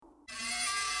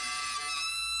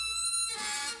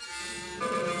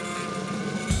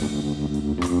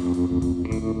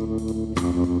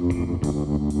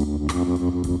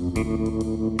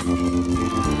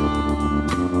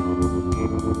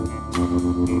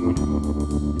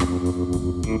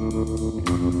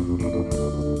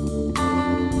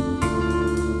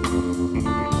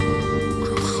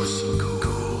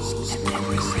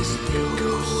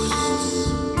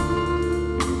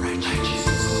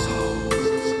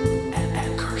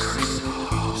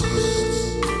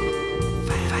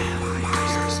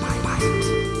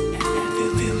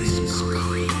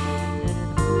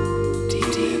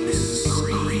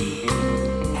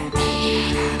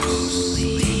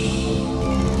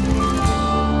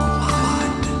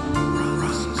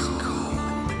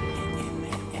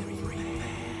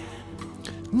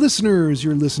Listeners,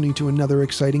 you're listening to another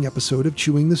exciting episode of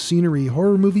Chewing the Scenery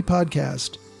Horror Movie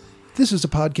Podcast. This is a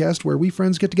podcast where we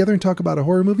friends get together and talk about a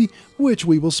horror movie, which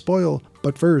we will spoil.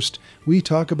 But first, we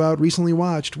talk about recently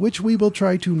watched, which we will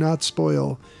try to not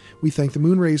spoil. We thank the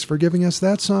Moonrays for giving us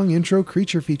that song intro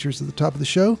creature features at the top of the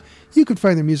show. You can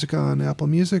find their music on Apple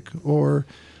Music or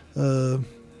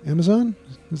Amazon.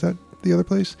 Is that the other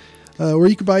place? Or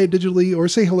you can buy it digitally or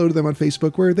say hello to them on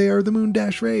Facebook, where they are the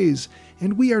Moon-Rays.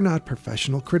 And we are not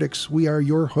professional critics. We are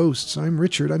your hosts. I'm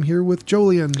Richard. I'm here with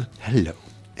Jolien. Hello.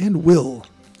 And Will.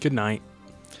 Good night.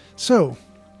 So,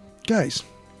 guys,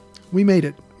 we made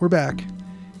it. We're back.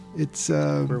 It's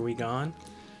Were we gone?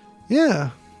 Yeah,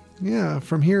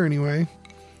 from here anyway.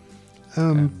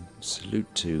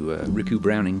 Salute to Riku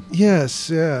Browning. Yes,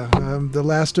 yeah. The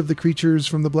last of the creatures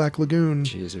from the Black Lagoon.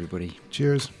 Cheers, everybody.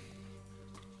 Cheers.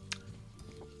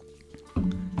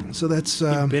 So that's...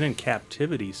 He's been in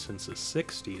captivity since the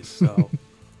 60s, so...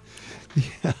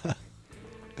 yeah.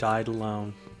 Died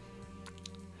alone.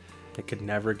 They could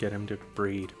never get him to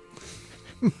breed.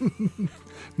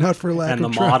 Not for lack and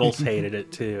of trying. And the models hated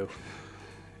it, too.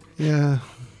 Yeah,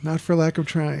 not for lack of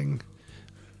trying.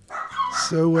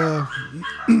 So,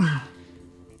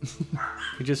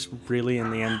 He just really, in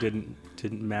the end,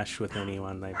 didn't mesh with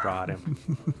anyone they brought him.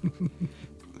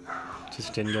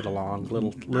 Just didn't get along.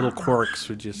 Little quirks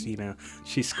would just,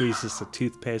 she squeezes the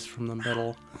toothpaste from the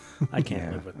middle. I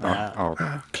can't live with that.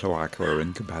 Cloaca are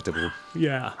incompatible.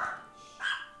 Yeah.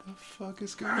 the fuck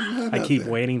is going on? I keep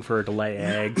waiting for her to lay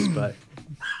eggs, but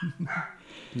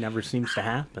never seems to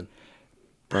happen.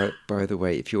 By the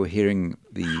way, if you're hearing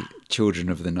the children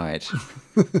of the night,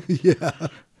 yeah,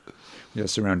 you're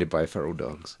surrounded by feral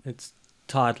dogs. It's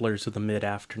toddlers of the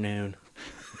mid-afternoon.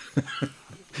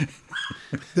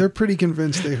 They're pretty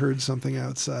convinced they heard something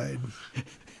outside.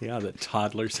 Yeah, the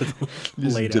toddlers of the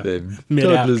Listen to them.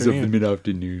 mid-afternoon. Toddlers of the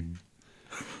mid-afternoon.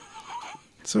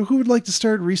 So who would like to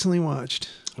start recently watched?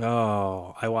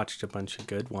 Oh, I watched a bunch of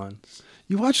good ones.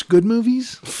 You watched good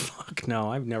movies? Fuck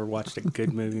no, I've never watched a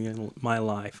good movie in my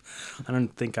life. I don't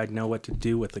think I'd know what to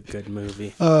do with a good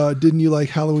movie. Didn't you like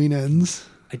Halloween Ends?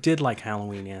 I did like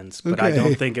Halloween Ends, but Okay. I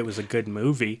don't think it was a good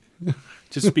movie.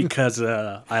 Just because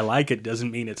I like it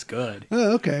doesn't mean it's good.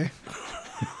 Oh, okay.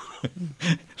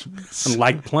 I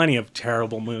like plenty of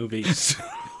terrible movies.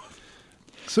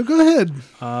 So go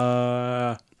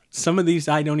ahead. Some of these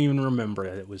I don't even remember.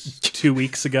 It was 2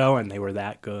 weeks ago, and they were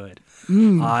that good.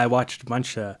 I watched a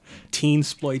bunch of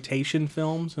teen-sploitation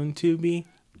films on Tubi.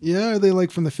 Yeah, are they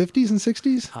like from the 50s and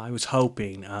 60s? I was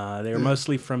hoping. They were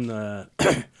mostly from the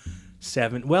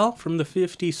from the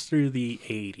 50s through the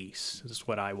 80s is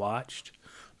what I watched.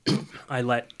 I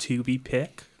let Tubi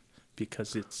pick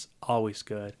because it's always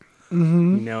good.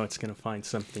 Mm-hmm. You know it's going to find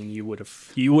something you would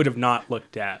have not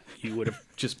looked at. You would have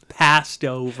just passed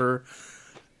over.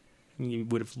 You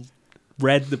would have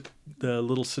read the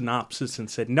little synopsis and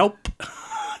said, nope.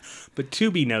 But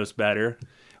Tubi knows better.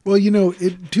 Well,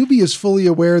 Tubi is fully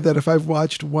aware that if I've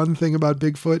watched one thing about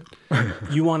Bigfoot...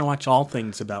 You want to watch all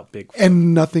things about Bigfoot.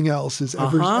 And nothing else is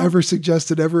ever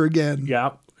suggested ever again.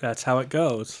 Yep, that's how it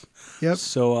goes. Yep.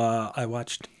 So I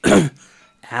watched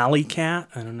Alley Cat.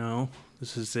 I don't know.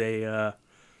 This is a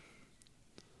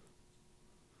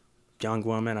young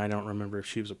woman. I don't remember if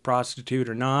she was a prostitute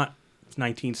or not. It's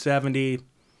 1970.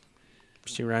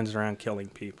 She runs around killing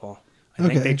people. I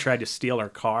think they tried to steal her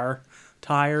car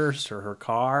tires or her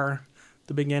car at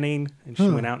the beginning, and she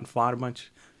went out and fought a bunch of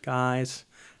guys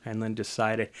and then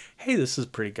decided, hey, this is a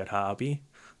pretty good hobby.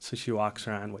 So she walks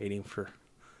around waiting for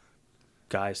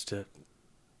guys to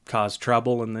cause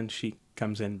trouble, and then she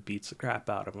comes in and beats the crap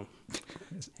out of them.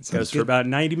 It goes for about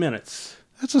 90 minutes.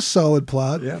 That's a solid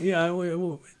plot. Yeah. Yeah,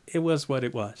 it was what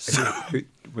it was.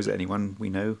 Was it anyone we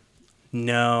know?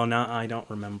 No, I don't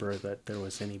remember that there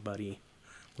was anybody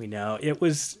we know. It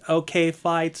was okay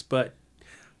fights, but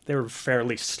they were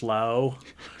fairly slow.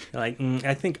 Like,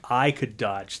 I think I could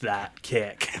dodge that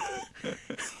kick.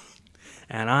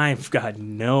 And I've got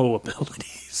no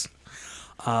abilities.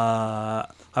 I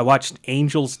watched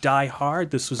Angels Die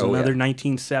Hard. This was another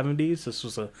 1970s. This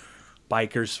was a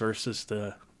bikers versus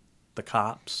the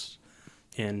cops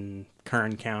in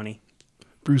Kern County.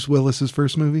 Bruce Willis's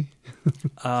first movie.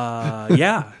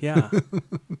 Yeah.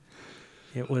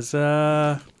 It was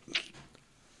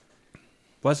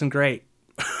wasn't great.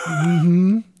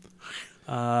 Mm-hmm.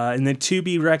 And then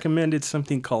Tubi recommended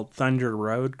something called Thunder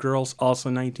Road Girls, also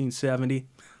 1970,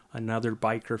 another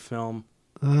biker film.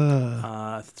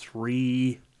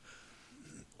 3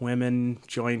 women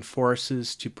join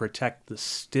forces to protect the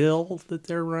still that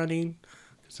they're running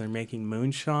because they're making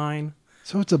moonshine.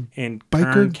 So it's a in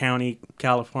biker... Kern County,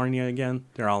 California again.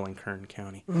 They're all in Kern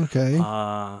County. Okay.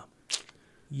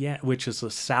 Yeah, which is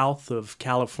the south of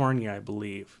California, I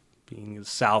believe, being the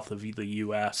south of the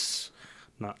U.S.,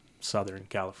 not Southern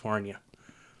California.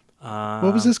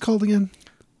 What was this called again?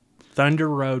 Thunder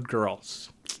Road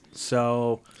Girls.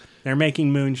 So they're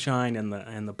making moonshine, and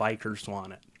the bikers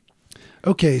want it.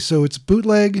 Okay, so it's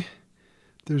bootleg.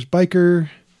 There's biker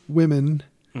women.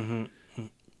 Mm-hmm.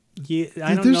 Yeah,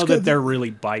 I don't know that they're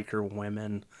really biker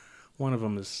women. One of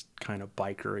them is kind of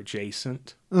biker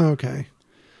adjacent. Oh, okay.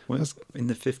 Well, in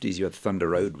the 50s, you had Thunder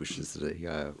Road, which is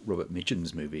the Robert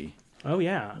Mitchum's movie. Oh,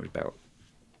 yeah. About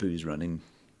booze running.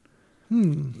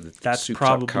 That's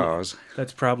probably cars.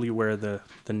 That's probably where the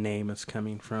name is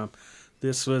coming from.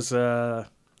 This was I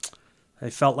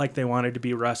felt like they wanted to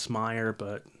be Russ Meyer,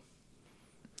 but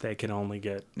they can only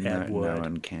get Ed Wood. No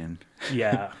one can.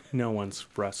 Yeah, no one's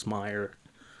Russ Meyer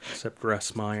except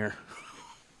Russ Meyer.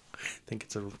 I think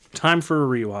it's a time for a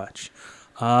rewatch.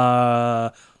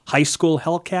 High School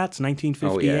Hellcats, 1958.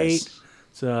 Oh, yes.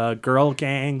 It's a girl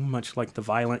gang, much like the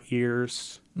Violent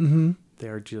Years. Mm-hmm.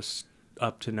 They're just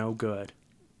up to no good.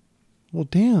 Well,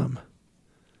 damn.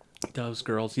 Those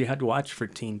girls, you had to watch for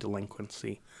teen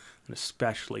delinquency, and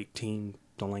especially teen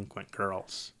delinquent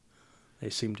girls. They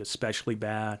seemed especially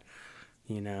bad.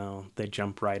 You know, they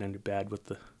jump right into bed with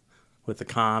the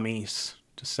commies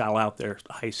to sell out their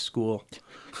high school.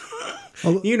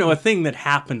 You know, a thing that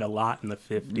happened a lot in the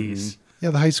 50s. Mm-hmm. Yeah,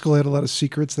 the high school had a lot of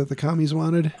secrets that the commies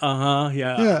wanted.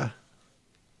 Yeah.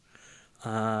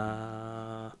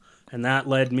 And that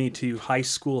led me to High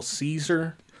School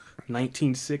Caesar,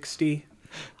 1960.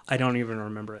 I don't even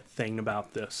remember a thing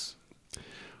about this.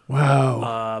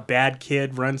 Wow. Bad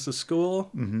kid runs the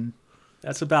school. Mm-hmm.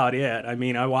 That's about it. I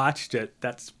mean, I watched it.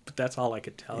 That's all I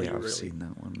could tell you, really. I've seen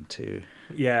that one, too.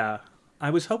 Yeah. I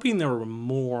was hoping there were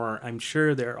more. I'm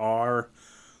sure there are.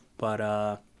 But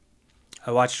I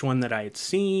watched one that I had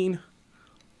seen.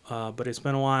 But it's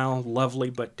been a while. Lovely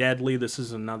but Deadly. This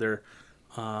is another,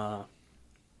 girl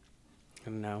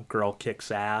kicks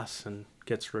ass and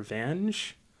gets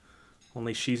revenge.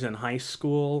 Only she's in high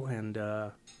school, and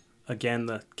again,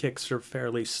 the kicks are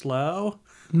fairly slow.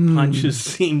 Punches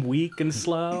seem weak and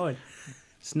slow. And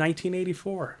it's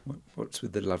 1984. What's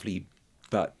with the lovely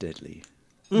but deadly?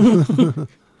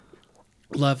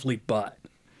 Lovely but,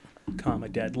 comma,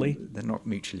 deadly. They're not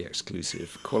mutually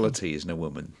exclusive. Quality is no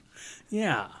woman.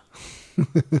 Yeah.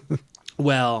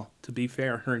 Well, to be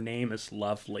fair, her name is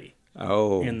Lovely.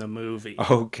 Oh. In the movie.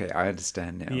 Okay, I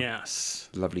understand now. Yes.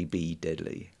 Lovely B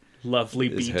Deadly. Lovely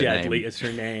B Deadly is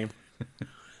her name.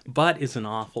 Butt is an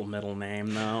awful middle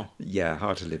name, though. Yeah,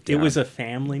 hard to live down. It was a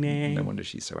family name. No wonder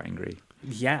she's so angry.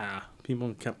 Yeah,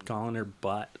 people kept calling her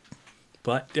Butt.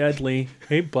 Butt Deadly.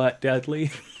 Hey, Butt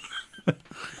Deadly.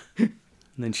 And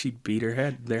then she'd beat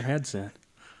their heads in.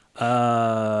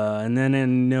 And then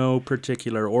in no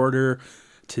particular order,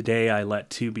 today I let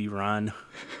Tubi run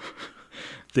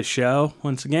the show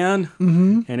once again.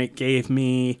 Mm-hmm. And it gave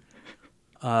me,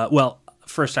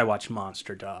 first I watched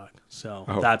Monster Dog. So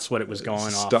that's what it was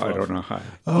going off of. Started on a high.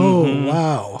 Oh,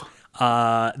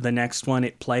 wow. The next one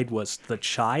it played was The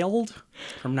Child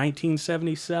from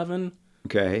 1977.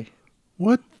 Okay.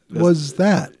 What was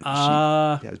that?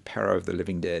 Yeah, Power of the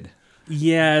Living Dead.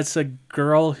 Yeah, it's a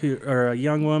girl or a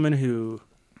young woman who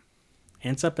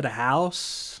ends up at a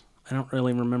house. I don't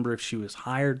really remember if she was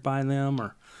hired by them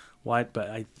or what, but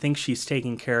I think she's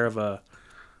taking care of a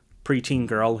preteen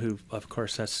girl who, of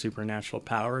course, has supernatural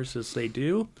powers, as they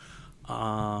do.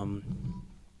 And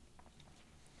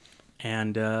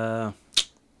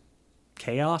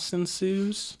chaos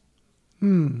ensues. I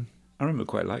remember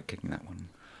quite liking that one.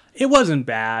 It wasn't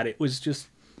bad. It was just,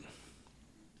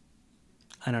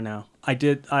 I don't know.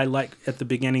 I like at the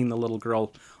beginning the little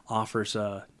girl offers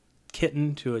a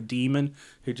kitten to a demon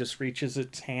who just reaches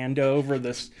its hand over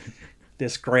this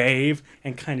this grave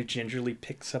and kind of gingerly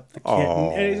picks up the kitten.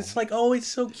 Aw. And it's like, oh, it's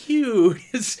so cute.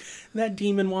 That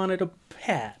demon wanted a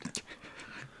pet.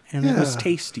 And it was Yeah.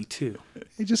 tasty, too.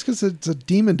 Just because it's a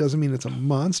demon doesn't mean it's a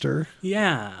monster.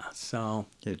 Yeah, so...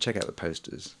 Yeah, check out the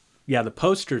posters. Yeah, the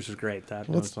posters are great. That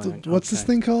What's was like, what's this okay.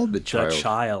 thing called? The The Child.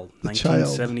 Child, The Child.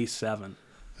 1977.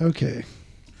 Okay.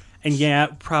 And yeah,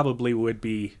 it probably would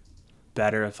be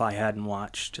better if I hadn't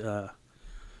watched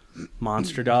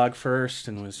Monster Dog first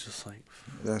and was just like,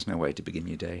 There's no way to begin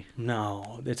your day.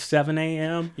 no, it's 7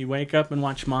 a.m. You wake up and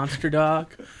watch Monster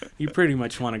Dog. You pretty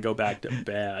much want to go back to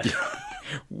bed.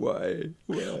 Why?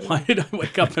 Why did I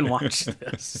wake up and watch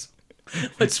this?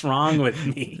 What's wrong with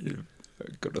me?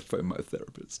 I've got to phone my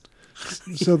therapist.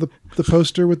 So the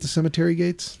poster with the cemetery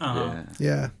gates? Uh-huh. Yeah.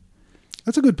 Yeah.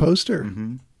 That's a good poster.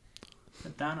 Mm-hmm.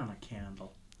 Put that on a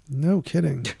candle. No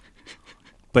kidding.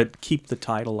 But keep the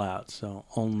title out so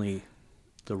only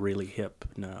the really hip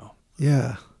know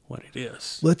Yeah. what it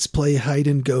is. Let's play hide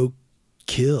and go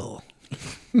kill.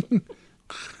 It's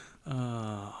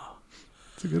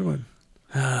a good one.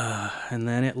 And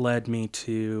then it led me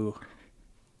to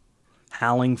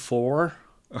Howling 4,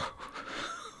 Was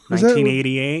that-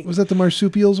 1988. Was that the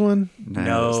marsupials one? No,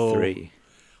 No. it's 3.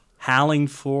 Howling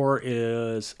 4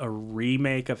 is a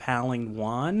remake of Howling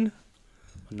 1.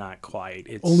 Not quite.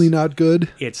 It's Only not good.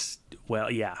 It's,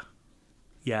 well, yeah.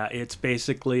 Yeah, it's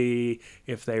basically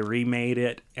if they remade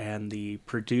it and the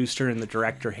producer and the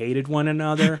director hated one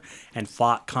another and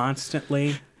fought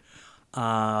constantly.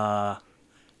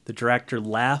 The director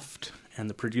left and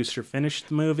the producer finished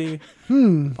the movie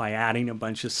by adding a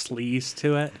bunch of sleaze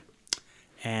to it.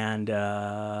 And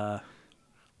I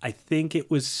think it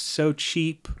was so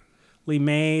cheaply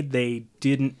made, they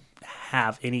didn't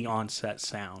have any on-set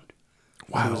sound.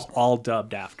 Wow. It was all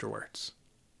dubbed afterwards.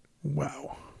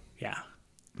 Wow. Yeah.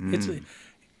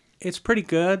 It's pretty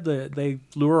good. They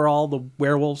lure all the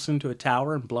werewolves into a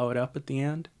tower and blow it up at the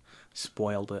end.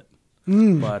 Spoiled it.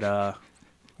 But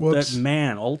Whoops. that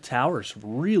man, old towers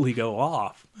really go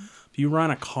off. If you run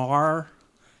a car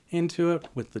into it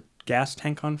with the gas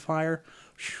tank on fire,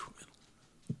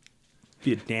 it'd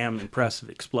be a damn impressive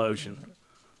explosion.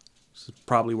 This is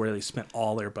probably where they spent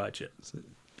all their budget.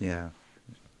 Yeah.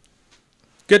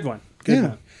 Good one. Good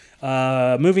Yeah.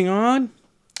 one. Moving on.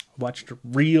 Watched a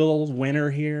real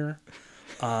winner here.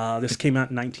 This came out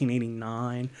in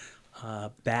 1989.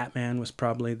 Batman was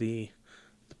probably the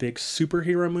big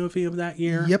superhero movie of that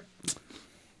year. Yep.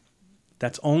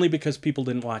 That's only because people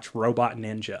didn't watch Robot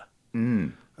Ninja.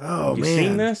 Oh, You man.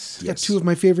 seen this? It's got two of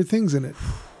my favorite things in it.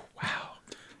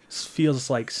 This feels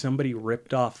like somebody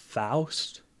ripped off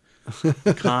Faust,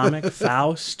 the comic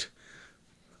Faust,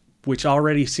 which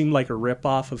already seemed like a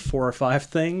ripoff of 4 or 5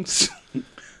 things.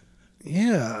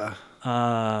 Yeah.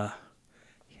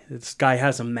 This guy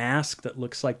has a mask that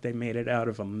looks like they made it out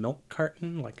of a milk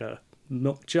carton, like a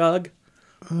milk jug,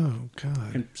 Oh,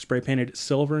 God. and spray painted it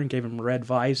silver and gave him a red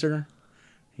visor.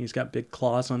 He's got big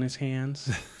claws on his hands.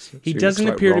 He So doesn't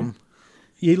looks like appear Rom. to.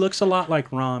 He looks a lot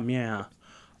like Rom, yeah.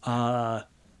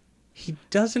 He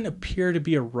doesn't appear to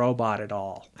be a robot at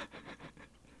all,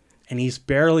 and he's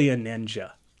barely a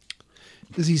ninja.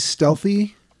 Is he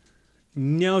stealthy?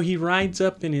 No, he rides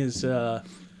up in his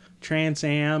Trans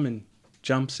Am and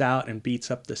jumps out and beats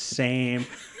up the same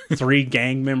 3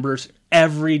 gang members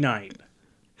every night.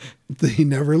 They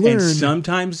never learn. And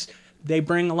sometimes they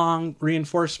bring along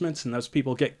reinforcements and those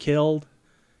people get killed.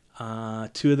 2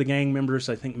 of the gang members,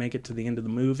 I think, make it to the end of the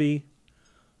movie.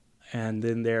 And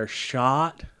then they're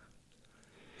shot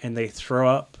and they throw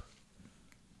up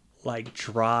like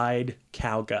dried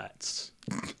cow guts.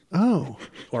 Oh.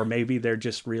 Or maybe they're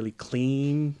just really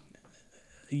clean.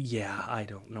 Yeah, I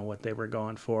don't know what they were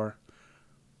going for.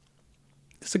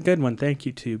 It's a good one. Thank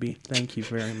you, Tubi. Thank you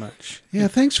very much. Yeah,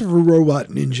 thanks for Robot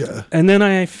Ninja. And then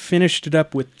I finished it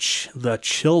up with The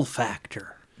Chill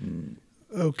Factor.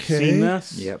 Okay. Seen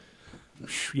this? Yep.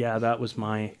 Yeah, that was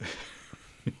my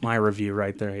review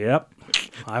right there. Yep.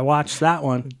 I watched that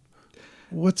one.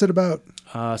 What's it about?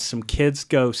 Some kids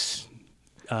go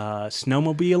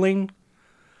snowmobiling,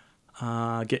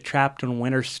 get trapped in a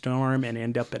winter storm, and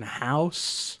end up in a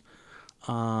house.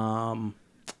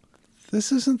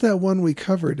 This isn't that one we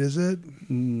covered, is it?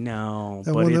 No,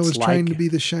 That but one that it's was like, trying to be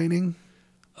The Shining?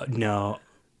 no,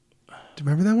 Do you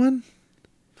remember that one?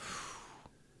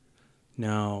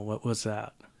 no. What was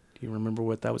that? Do you remember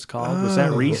what that was called? Was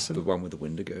that recent? The one with the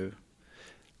Wendigo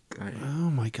guy. Oh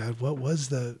my God, what was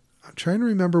the... I'm trying to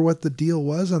remember what the deal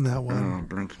was on that one.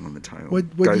 Oh, blanking on the title.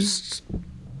 What Ghosts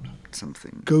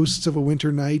something. Ghosts of a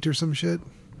Winter Night or some shit?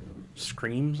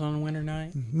 Screams on a winter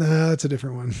night. Nah, that's a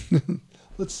different one.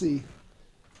 Let's see.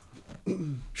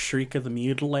 Shriek of the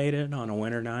Mutilated on a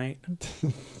winter night.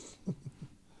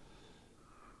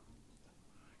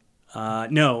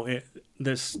 No,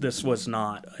 this was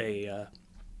not a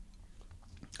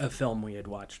film we had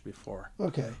watched before.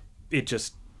 Okay.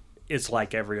 It's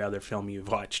like every other film you've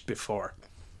watched before.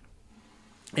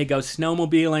 It goes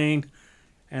snowmobiling,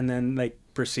 and then they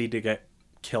proceed to get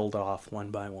killed off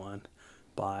one by one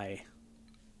by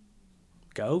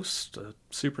ghost, a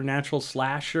supernatural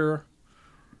slasher,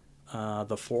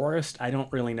 the forest. I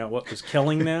don't really know what was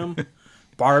killing them.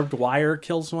 Barbed wire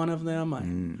kills one of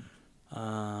them.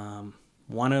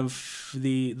 One of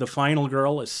the final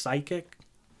girl is psychic.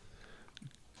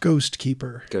 Ghost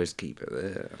Keeper. Ghost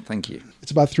Keeper. Thank you.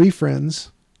 It's about 3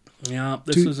 friends. Yeah,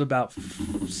 this was about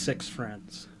 6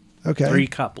 friends. Okay. 3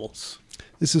 couples.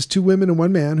 This is 2 women and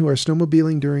 1 man who are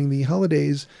snowmobiling during the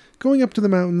holidays, going up to the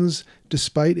mountains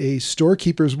despite a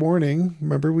storekeeper's warning.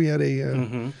 Remember, we had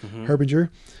a harbinger.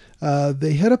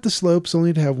 They head up the slopes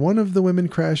only to have one of the women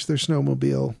crash their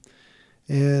snowmobile,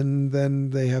 and then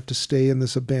they have to stay in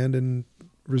this abandoned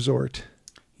resort.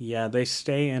 Yeah, they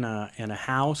stay in a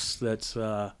house that's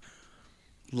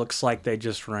looks like they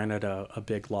just rented a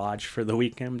big lodge for the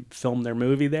weekend, filmed their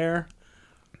movie there.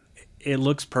 It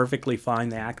looks perfectly fine.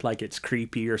 They act like it's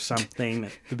creepy or something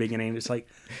at the beginning. It's like,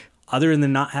 other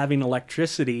than not having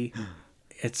electricity,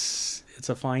 it's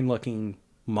a fine looking,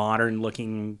 modern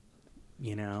looking,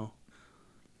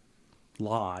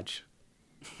 lodge.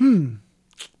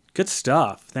 Good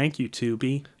stuff. Thank you,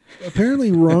 Tubi.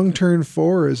 Apparently, Wrong Turn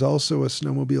 4 is also a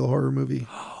snowmobile horror movie.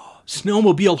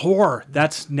 Snowmobile horror.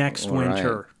 That's next All right.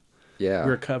 winter. Yeah.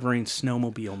 We're covering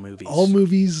snowmobile movies. All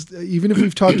movies, even if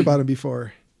we've talked about them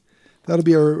before. That'll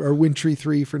be our wintry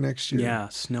 3 for next year. Yeah,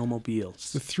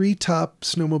 snowmobiles. The 3 top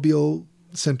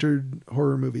snowmobile-centered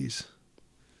horror movies.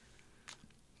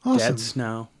 Awesome. Dead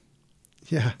Snow.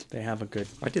 Yeah. They have a good...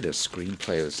 I did a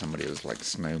screenplay with somebody who was like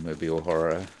snowmobile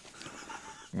horror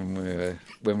when we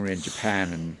were in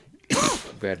Japan, and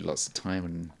we had lots of time,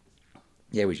 and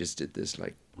yeah, we just did this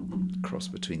like cross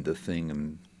between The Thing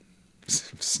and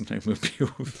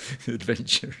snowmobile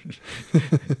adventure.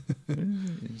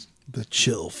 The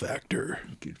chill factor.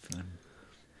 Good fun.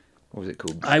 What was it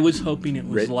called? I was hoping it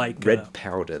was Red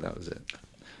Powder. That was it.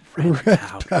 Red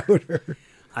Powder.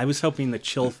 I was hoping the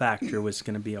chill factor was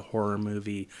going to be a horror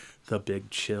movie, The Big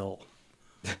Chill,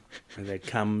 where they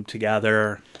come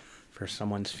together for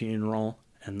someone's funeral,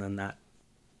 and then that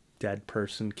dead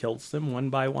person kills them one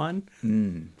by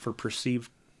one for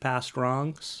perceived past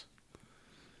wrongs.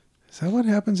 Is that what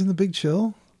happens in The Big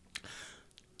Chill?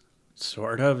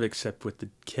 Sort of, except with the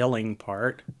killing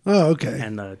part. Oh, okay.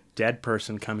 And the dead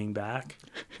person coming back.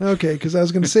 Okay, because I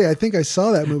was going to say, I think I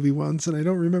saw that movie once, and I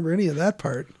don't remember any of that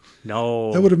part.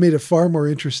 No. That would have made it far more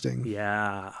interesting.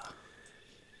 Yeah.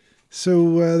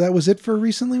 So that was it for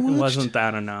recently watched? Wasn't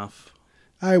that enough?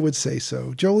 I would say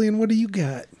so. Jolien, what do you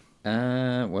got?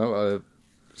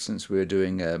 Since we're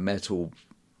doing metal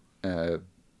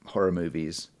horror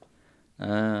movies,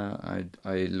 I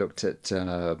looked at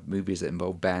movies that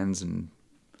involve bands, and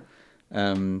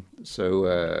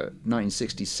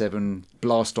 1967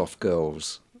 Blast Off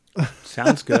Girls.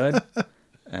 Sounds good.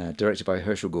 Directed by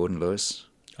Herschel Gordon Lewis.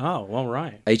 Oh, all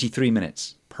right. 83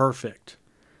 minutes. Perfect.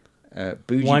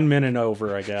 Bougie... 1 minute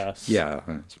over, I guess. Yeah,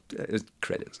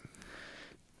 credits.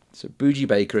 So Bougie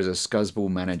Baker is a scuzzball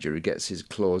manager who gets his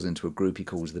claws into a group he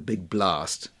calls the Big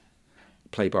Blast,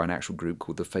 played by an actual group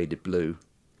called the Faded Blue.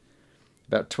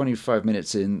 About 25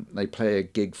 minutes in, they play a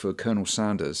gig for Colonel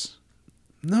Sanders.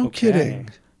 No kidding.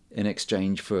 In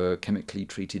exchange for chemically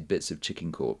treated bits of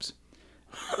chicken corpse.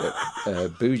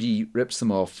 Bougie rips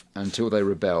them off until they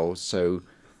rebel, so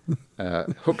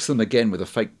hooks them again with a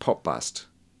fake pop bust.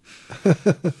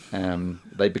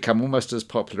 They become almost as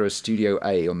popular as Studio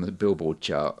A on the Billboard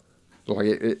chart.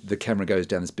 Like the camera goes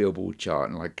down this Billboard chart,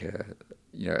 and like at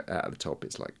the top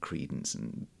it's like Creedence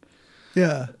and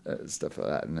stuff like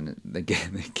that, and then they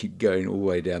keep going all the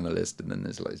way down the list, and then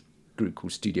there's like a group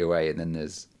called Studio A, and then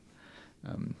there's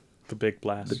the Big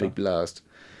Blast. The Big Blast.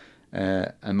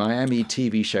 A Miami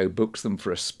TV show books them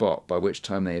for a spot, by which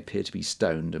time they appear to be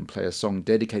stoned and play a song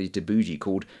dedicated to Bougie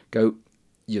called "Go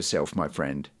Yourself, My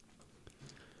Friend."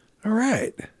 All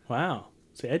right. Wow.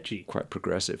 It's edgy. Quite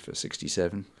progressive for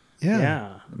 67.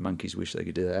 Yeah. The Monkees wish they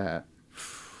could do that.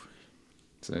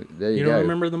 So there you go. You don't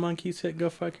remember the Monkees hit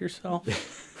Go Fuck Yourself?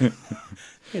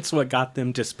 It's what got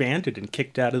them disbanded and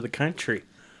kicked out of the country.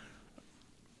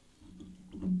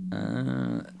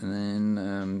 And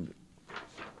then,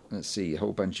 let's see, a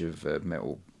whole bunch of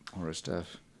metal horror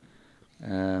stuff.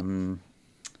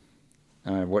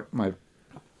 What my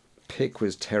pick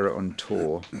was Terror on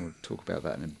Tour. We'll talk about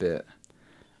that in a bit.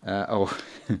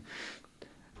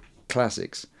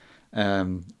 Classics.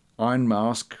 Iron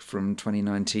Mask from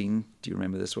 2019. Do you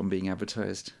remember this one being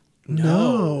advertised?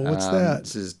 No. What's that?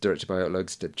 This is directed by Oleg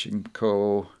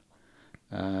Stepchenko.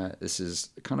 This is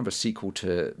kind of a sequel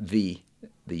to the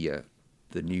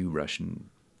new Russian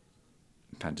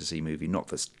fantasy movie, not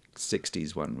the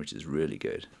 60s one, which is really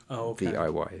good. Oh, okay.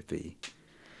 VIYV.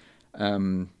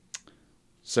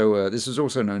 So this is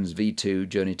also known as V2,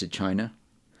 Journey to China.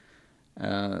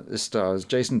 This stars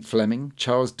Jason Fleming,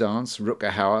 Charles Dance,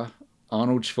 Rutger Hauer,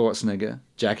 Arnold Schwarzenegger,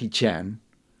 Jackie Chan.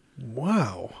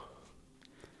 Wow.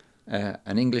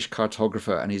 An English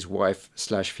cartographer and his wife /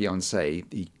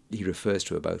 fiancée. He refers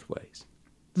to her both ways.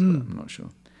 So I'm not sure.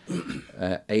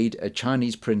 Aid a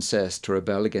Chinese princess to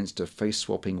rebel against a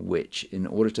face-swapping witch in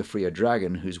order to free a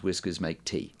dragon whose whiskers make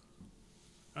tea.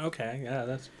 Okay, yeah,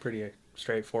 that's pretty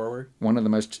straightforward. One of the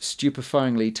most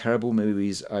stupefyingly terrible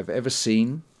movies I've ever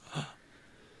seen.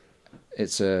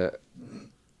 It's a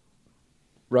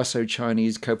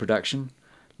Russo-Chinese co-production.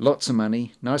 Lots of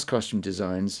money, nice costume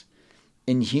designs,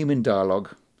 inhuman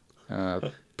dialogue,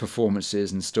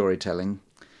 performances and storytelling.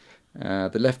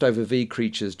 The leftover V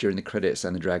creatures during the credits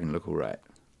and the dragon look all right.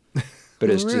 But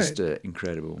it's just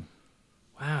incredible.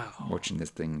 Wow. Watching this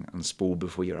thing unspool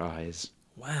before your eyes.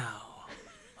 Wow.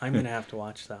 I'm going to have to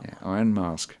watch that one. Iron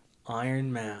Mask.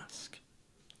 Iron Mask.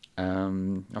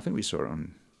 I think we saw it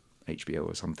on HBO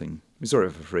or something. We saw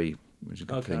it for free, which is a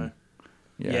good thing.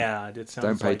 Yeah, it sounds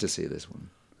Don't pay to see this one.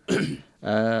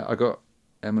 I got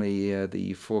Emily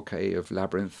the 4K of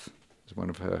Labyrinth as one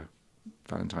of her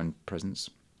Valentine presents.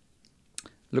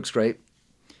 Looks great.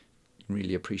 You can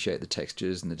really appreciate the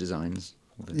textures and the designs.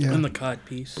 And the cod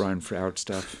piece. Brian Froud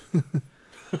stuff.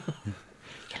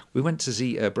 We went to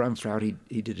see Brian Froud.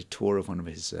 He did a tour of one of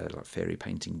his fairy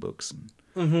painting books.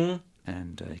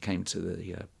 And he came to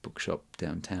the bookshop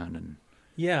downtown. And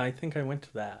yeah, I think I went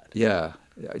to that. Yeah.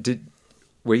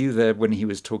 Were you there when he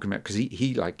was talking about... Because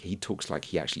he talks like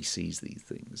he actually sees these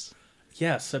things.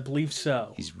 Yes, I believe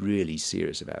so. He's really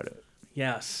serious about it.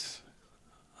 Yes.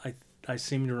 I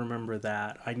seem to remember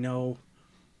that. I know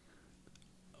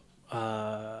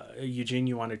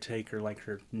Eugenia wanted to take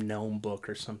her gnome book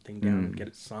or something down and get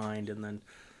it signed, and then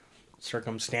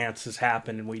circumstances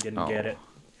happened and we didn't get it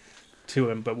to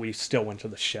him, but we still went to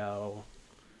the show.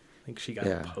 I think she got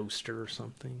a poster or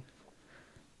something.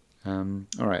 All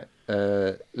right.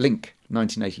 Link,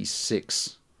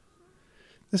 1986.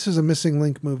 This is a missing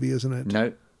Link movie, isn't it?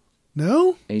 No.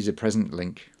 No? He's a present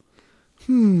Link.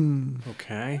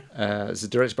 Okay. It's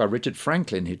directed by Richard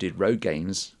Franklin, who did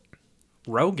Rogaines.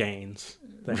 Rogaines?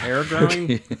 The hair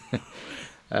growing?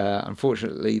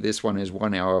 Unfortunately, this one is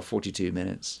 1 hour, 42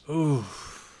 minutes. Ooh.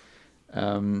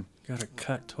 Gotta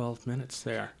cut 12 minutes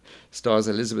there. Stars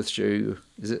Elizabeth Shue.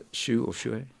 Is it Shue or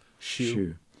Shue?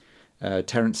 Shue.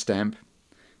 Terence Stamp.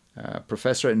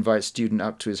 Professor invites student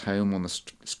up to his home on the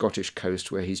Scottish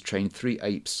coast where he's trained 3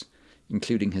 apes,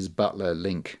 including his butler,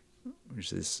 Link,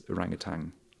 which is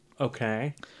orangutan.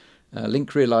 Okay.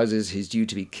 Link realizes he's due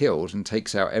to be killed and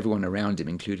takes out everyone around him,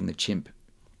 including the chimp,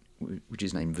 which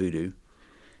is named Voodoo,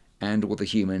 and all the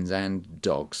humans and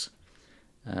dogs.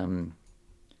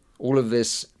 All of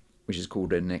this, which is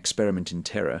called An Experiment in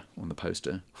Terror on the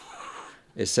poster,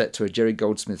 is set to a Jerry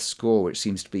Goldsmith score, which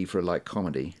seems to be for a light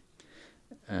comedy.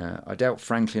 I doubt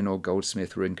Franklin or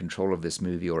Goldsmith were in control of this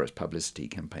movie or its publicity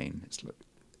campaign.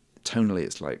 Tonally,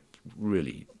 it's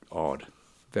really odd.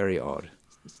 Very odd.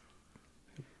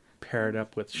 Paired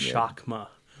up with Shakma,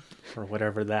 or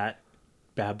whatever that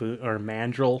baboon or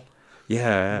mandrill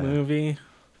movie.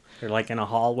 They're in a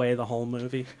hallway the whole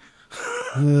movie.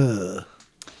 I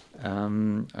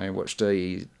watched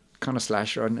a kind of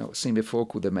slasher I'd not seen before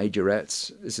called The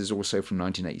Majorettes. This is also from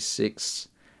 1986.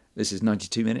 This is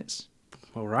 92 minutes.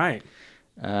 All right.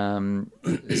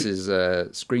 This is a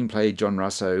screenplay, John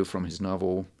Russo, from his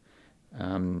novel,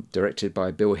 directed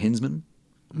by Bill Hinzman.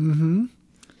 Mm-hmm.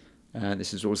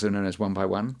 This is also known as One by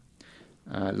One.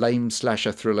 Lame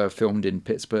slasher thriller filmed in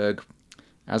Pittsburgh.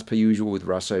 As per usual with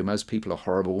Russo, most people are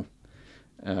horrible.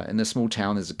 In the small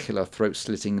town, there's a killer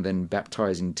throat-slitting, then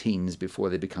baptizing teens before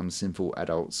they become sinful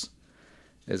adults.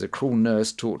 There's a cruel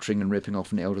nurse torturing and ripping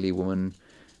off an elderly woman.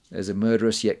 There's a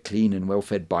murderous yet clean and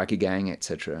well-fed biker gang,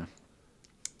 etc.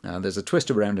 There's a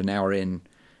twist around an hour in,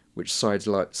 which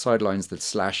sidelines the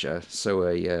slasher, so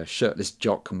a shirtless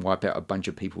jock can wipe out a bunch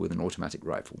of people with an automatic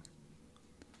rifle.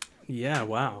 Yeah,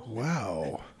 wow.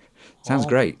 Wow. Sounds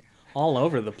great. All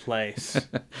over the place.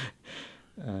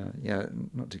 Yeah,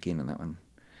 not too keen on that one.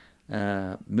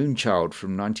 Moonchild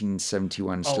from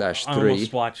 1971/3. I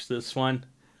almost watched this one.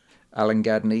 Alan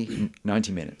Gadney,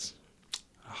 90 minutes.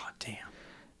 Oh, damn.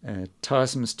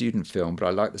 Tiresome student film, but I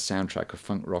like the soundtrack of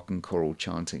funk rock and choral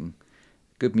chanting.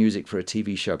 Good music for a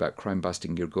TV show about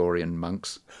crime-busting Gregorian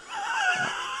monks.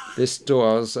 This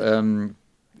stars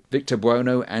Victor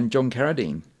Buono and John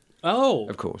Carradine. Oh,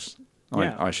 of course.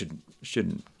 Yeah. I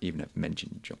shouldn't even have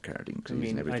mentioned John Carradine because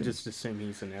he's in everything. I just assume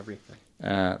he's in everything.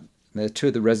 They're two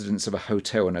of the residents of a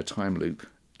hotel in a time loop.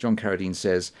 John Carradine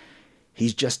says,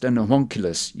 "He's just an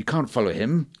homunculus. You can't follow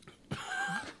him."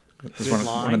 That's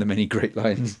one of the many great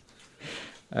lines.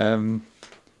 An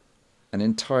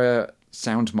entire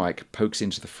sound mic pokes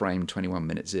into the frame 21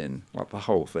 minutes in, like the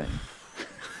whole thing.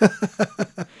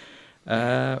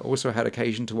 Also had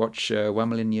occasion to watch 1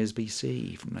 Million Years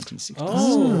BC from 1966.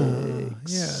 Oh,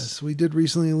 yes. We did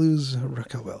recently lose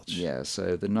Raquel Welch. Yeah,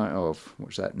 so the night of,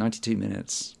 what's that, 92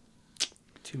 minutes.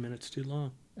 2 minutes too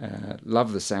long.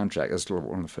 Love the soundtrack. That's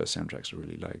one of the first soundtracks I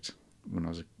really liked when I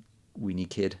was a weenie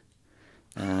kid.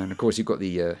 And, of course, you've got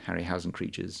the Harryhausen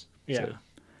creatures. Yeah. So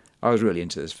I was really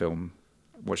into this film.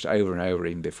 Watched it over and over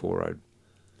even before I,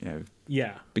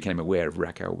 became aware of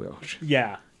Raquel Welch.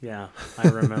 Yeah, I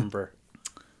remember.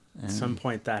 At some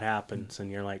point that happens,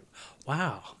 and you're like,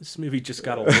 "Wow, this movie just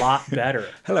got a lot better."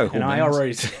 Hello, and I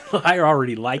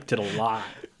already liked it a lot.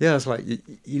 Yeah, it's like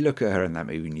you look at her in that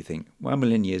movie and you think, 1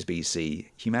 million years BC,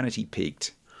 humanity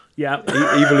peaked. Yeah,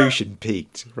 evolution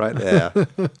peaked right there.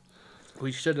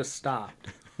 We should have stopped.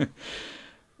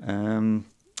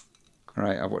 All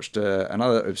right, I watched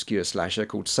another obscure slasher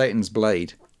called Satan's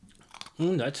Blade.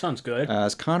 That sounds good.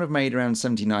 It's kind of made around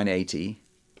 79-80,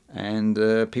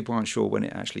 and people aren't sure when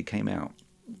it actually came out.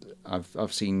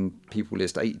 I've seen people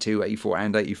list 82, 84,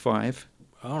 and 85.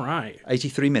 All right.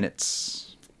 83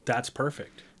 minutes. That's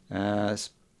perfect. This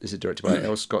is directed by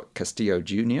L. Scott Castillo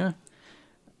Jr.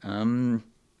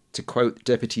 To quote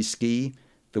Deputy Ski,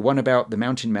 "The one about the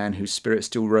mountain man whose spirit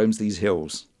still roams these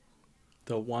hills."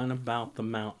 The one about the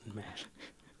mountain man.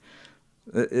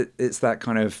 It's that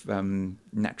kind of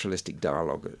naturalistic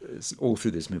dialogue. It's all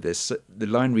through this movie. The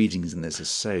line readings in this are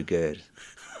so good.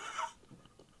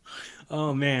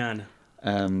 Oh, man.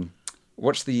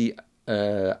 Watch the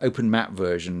open map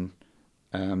version,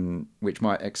 which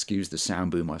might excuse the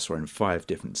sound boom I saw in 5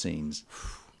 different scenes.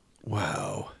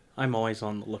 Wow. I'm always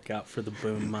on the lookout for the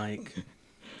boom mic.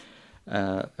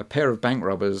 A pair of bank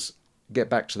robbers get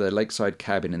back to their lakeside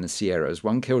cabin in the Sierras.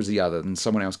 One kills the other, and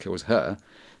someone else kills her.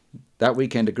 That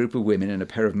weekend, a group of women and a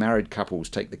pair of married couples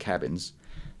take the cabins.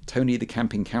 Tony, the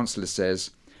camping counselor,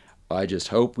 says, "I just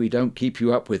hope we don't keep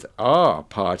you up with our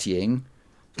partying."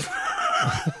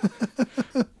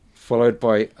 Followed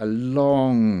by a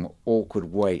long,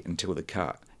 awkward wait until the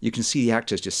cut. You can see the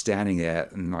actors just standing there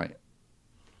and like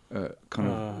kind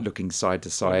of looking side to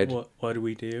side. What do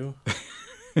we do?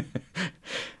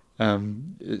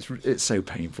 It's so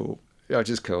painful. I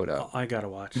just curled up. I gotta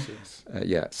watch this.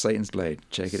 Satan's Blade.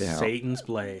 Check it out. Satan's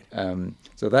Blade.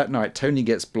 So that night, Tony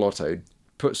gets blottoed,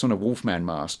 puts on a Wolfman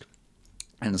mask,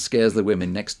 and scares the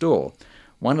women next door.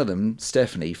 One of them,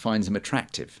 Stephanie, finds him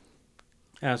attractive.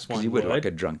 As one you would. Like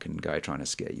a drunken guy trying to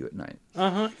scare you at night.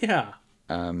 Yeah.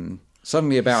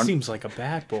 Suddenly, Seems like a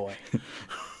bad boy.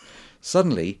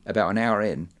 Suddenly, about an hour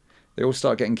in, they all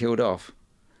start getting killed off.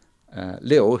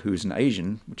 Lil, who's an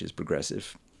Asian, which is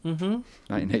progressive,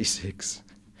 1986,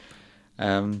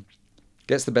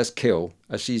 gets the best kill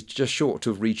as she's just short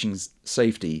of reaching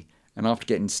safety, and after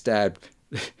getting stabbed,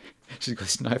 she's got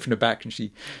this knife in her back, and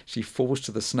she falls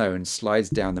to the snow and slides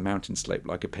down the mountain slope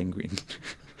like a penguin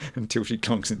until she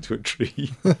clunks into a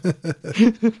tree.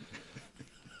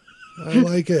 I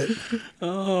like it.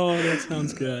 Oh, that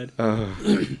sounds good.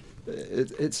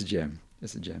 It's a gem.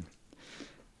 It's a gem.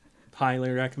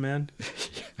 Highly recommend.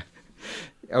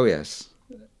 Oh, yes.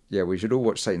 Yeah, we should all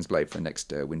watch Satan's Blade for the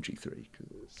next Wintry 3, because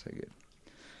it's so good.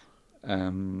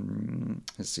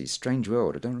 Let's see, Strange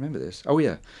World. I don't remember this. Oh,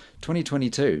 yeah,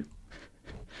 2022.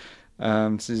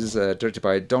 This is directed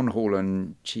by Don Hall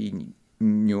and Chi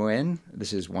Nguyen.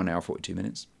 This is 1 hour, 42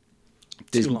 minutes.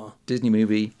 Too long. Disney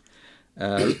movie.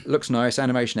 Looks nice,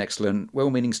 animation excellent,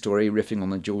 well-meaning story, riffing on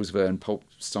the Jules Verne pulp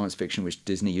science fiction, which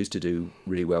Disney used to do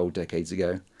really well decades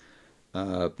ago.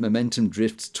 Momentum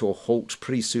drifts to a halt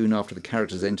pretty soon after the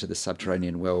characters enter the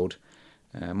subterranean world.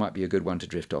 Might be a good one to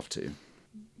drift off to.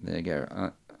 There you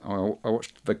go. I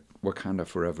watched Wakanda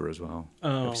Forever as well.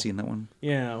 Oh. Have you seen that one?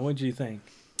 Yeah, what do you think?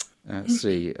 Let's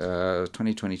see.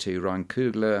 2022, Ryan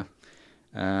Coogler.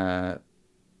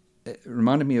 It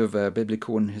reminded me of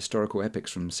biblical and historical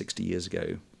epics from 60 years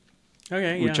ago.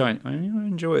 Okay, which I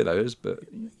enjoy those, but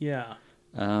yeah,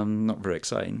 not very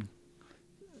exciting.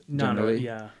 Generally,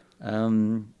 yeah.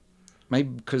 Maybe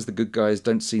because the good guys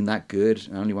don't seem that good,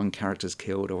 and only one character's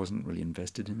killed, I wasn't really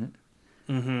invested in it.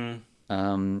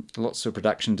 Lots of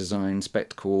production design,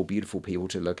 spectacle, beautiful people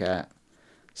to look at.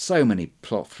 So many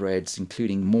plot threads,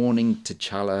 including mourning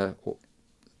T'Challa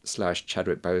 /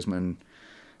 Chadwick Boseman,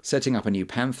 setting up a new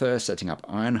Panther, setting up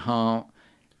Ironheart,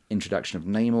 introduction of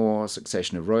Namor,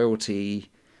 succession of royalty,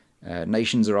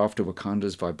 nations are after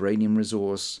Wakanda's vibranium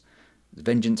resource,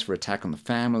 vengeance for attack on the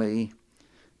family.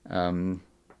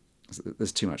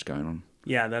 There's too much going on.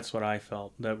 Yeah, that's what I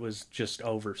felt. That was just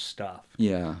over stuff.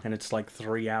 Yeah. And it's like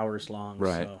 3 hours long.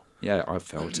 Right. So. Yeah, I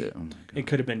felt it. Oh my God. It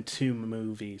could have been 2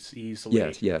 movies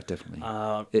easily. Yeah, definitely.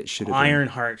 It should have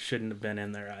Ironheart shouldn't have been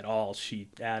in there at all. She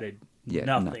added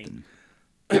nothing.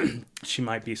 She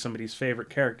might be somebody's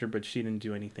favorite character, but she didn't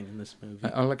do anything in this movie.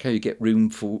 I like how you get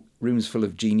rooms full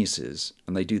of geniuses,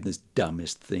 and they do the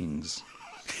dumbest things.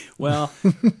 Well,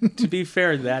 to be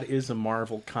fair, that is a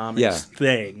Marvel Comics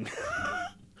thing.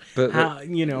 But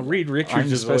Reed Richards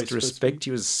I'm is supposed to respect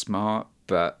you as smart,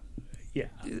 but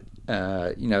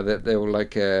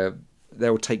that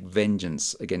they'll take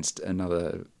vengeance against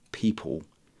another people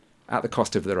at the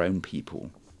cost of their own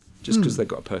people, just because they've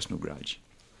got a personal grudge.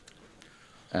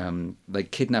 They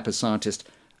kidnap a scientist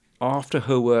after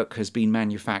her work has been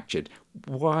manufactured.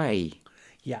 Why?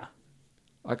 Yeah,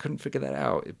 I couldn't figure that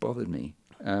out. It bothered me.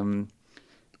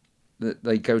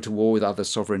 They go to war with other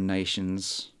sovereign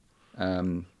nations.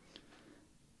 I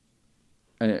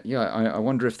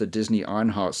wonder if the Disney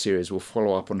Ironheart series will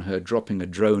follow up on her dropping a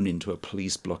drone into a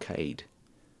police blockade.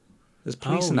 There's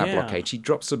police in that blockade. She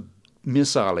drops a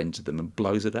missile into them and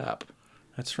blows it up.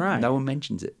 That's right. No one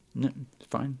mentions it. No, it's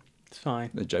fine. It's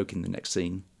fine. They're joking the next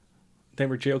scene. They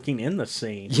were joking in the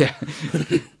scene. Yeah.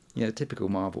 Yeah, typical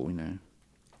Marvel,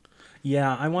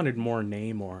 Yeah, I wanted more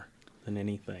Namor than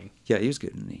anything. Yeah, he was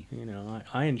good, wasn't he?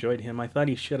 I enjoyed him. I thought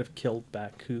he should have killed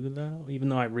Baku, though. Even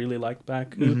though I really liked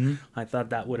Baku, I thought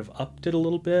that would have upped it a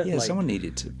little bit. Yeah, someone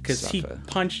needed to because he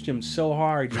punched him so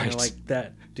hard, like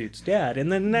that dude's dead.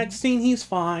 And then the next scene, he's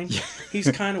fine. Yeah.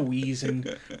 He's kind of wheezing.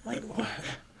 Like, what?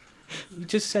 You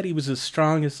just said he was as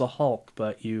strong as the Hulk,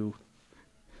 but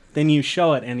then you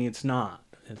show it and it's not.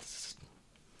 It's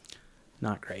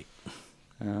not great.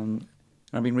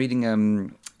 I've been reading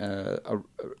a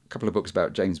couple of books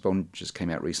about James Bond just came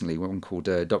out recently. One called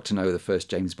Dr. No, the first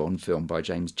James Bond film by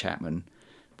James Chapman,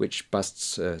 which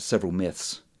busts several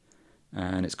myths.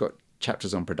 And it's got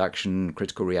chapters on production,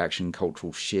 critical reaction,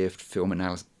 cultural shift, film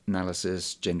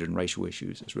analysis, gender and racial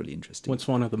issues. It's really interesting. What's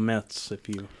one of the myths, if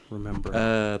you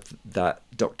remember? That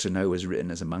Dr. No was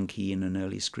written as a monkey in an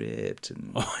early script.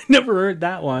 And, I never heard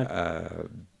that one.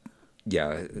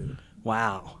 Yeah.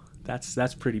 Wow.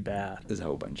 That's pretty bad. There's a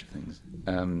whole bunch of things.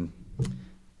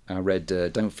 I read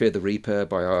Don't Fear the Reaper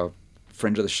by our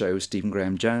friend of the show, Stephen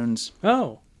Graham Jones.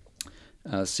 Oh.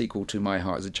 Sequel to My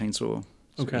Heart is a Chainsaw.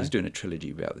 So okay. He's doing a trilogy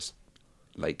about this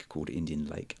lake called Indian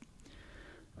Lake.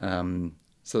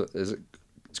 So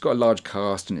it's got a large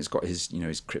cast and it's got his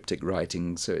cryptic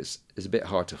writing, so it's a bit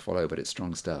hard to follow, but it's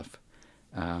strong stuff.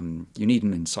 You need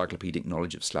an encyclopedic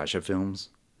knowledge of slasher films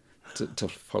to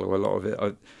follow a lot of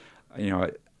it.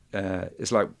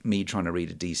 It's like me trying to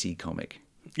read a DC comic.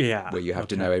 Yeah. Where you have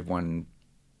to know everyone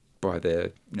by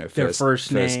their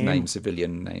first name,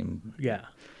 civilian name. Yeah.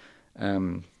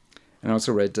 And I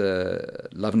also read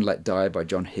Love and Let Die by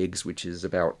John Higgs, which is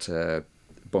about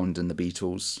Bond and the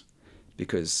Beatles,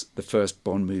 because the first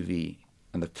Bond movie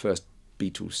and the first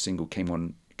Beatles single came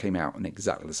out on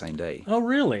exactly the same day. Oh,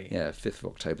 really? Yeah, 5th of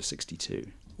October, 1962.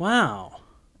 Wow.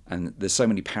 And there's so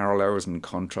many parallels and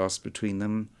contrasts between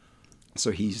them.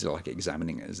 So he's like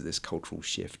examining it as this cultural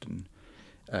shift, and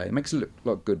it makes a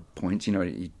lot of good points.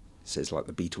 He says like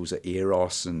the Beatles are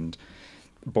Eros and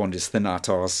Bond is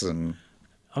Thanatos, and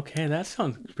okay, that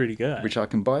sounds pretty good. Which I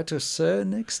can buy to a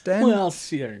certain extent. Well,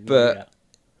 sure, but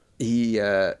he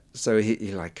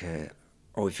like,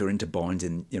 if you're into Bond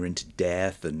and you're into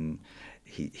death, and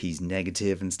he's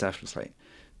negative and stuff. It's like,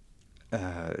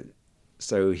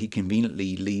 so he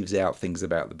conveniently leaves out things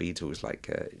about the Beatles, like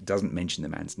doesn't mention the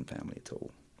Manson family at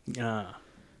all. Yeah.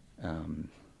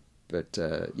 But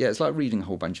it's like reading a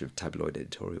whole bunch of tabloid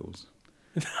editorials.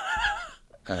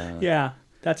 Yeah,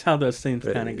 that's how those things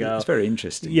kind of go. It's very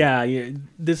interesting. Yeah,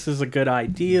 this is a good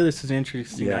idea. This is an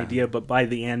interesting idea, but by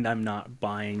the end, I'm not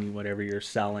buying whatever you're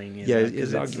selling.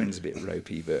 His argument is a bit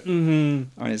ropey, but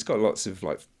it's got lots of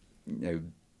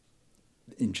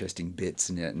interesting bits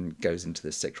in it, and goes into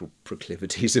the sexual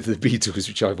proclivities of the Beatles,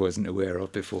 which I wasn't aware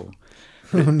of before.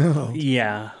 Oh no!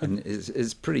 Yeah, and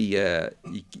it's pretty.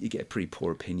 You get a pretty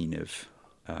poor opinion of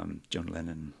John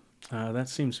Lennon. That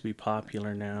seems to be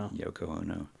popular now. Yoko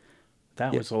Ono.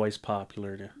 That was always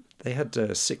popular. They had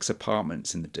 6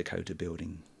 apartments in the Dakota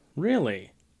building.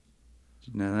 Really?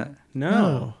 Did you know that?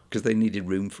 No. Because they needed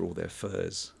room for all their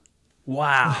furs.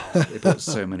 Wow. They bought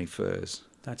so many furs.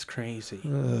 That's crazy.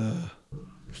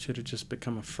 Should have just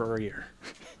become a furrier.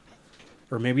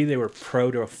 Or maybe they were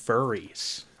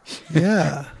proto-furries.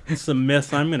 Yeah. It's the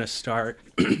myth I'm going to start.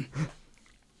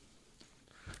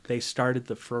 They started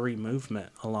the furry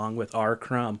movement along with R.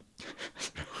 Crumb.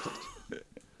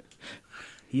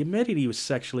 He admitted he was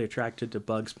sexually attracted to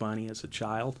Bugs Bunny as a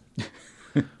child.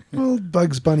 Well,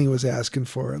 Bugs Bunny was asking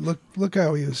for it. Look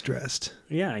how he was dressed.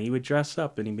 Yeah, he would dress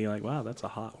up and he'd be like, wow, that's a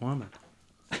hot woman.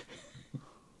 All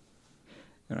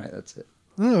right, that's it.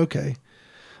 Oh, okay.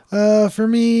 For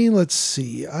me, let's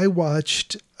see. I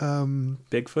watched...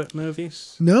 Bigfoot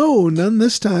movies? No, none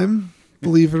this time,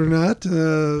 believe it or not.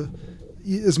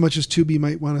 As much as Tubi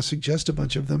might want to suggest a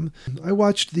bunch of them. I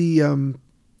watched the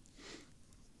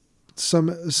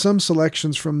some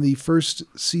selections from the first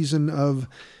season of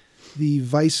the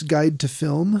Vice Guide to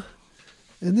Film.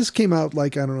 And this came out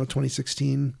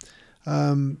 2016.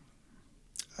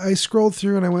 I scrolled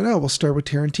through and I went, we'll start with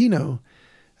Tarantino.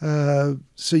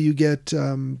 So you get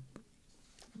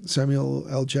Samuel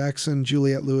L. Jackson,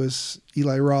 Juliette Lewis,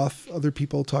 Eli Roth, other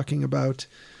people talking about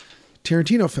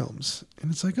Tarantino films.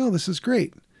 And it's like, this is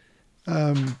great.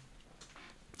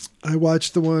 I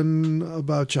watched the one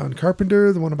about John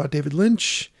Carpenter, the one about David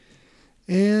Lynch,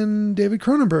 and David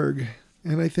Cronenberg.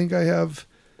 And I think I have...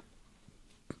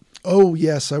 Oh,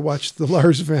 yes, I watched the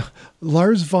Lars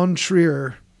von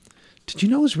Trier. Did you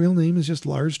know his real name is just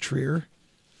Lars Trier?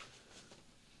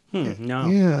 No.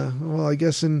 Yeah. Well, I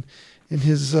guess in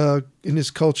his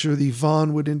culture, the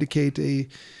von would indicate a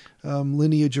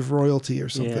lineage of royalty or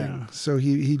something. Yeah. So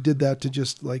he did that to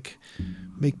just make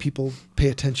people pay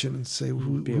attention and say,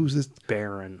 who's this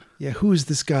Baron? Yeah, who is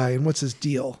this guy and what's his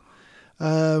deal?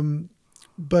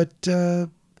 But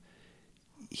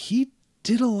he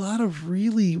did a lot of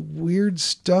really weird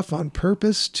stuff on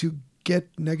purpose to get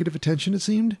negative attention, it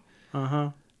seemed. Uh-huh.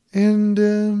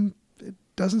 And it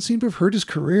doesn't seem to have hurt his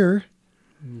career.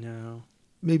 No.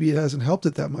 Maybe it hasn't helped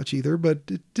it that much either, but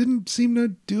it didn't seem to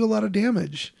do a lot of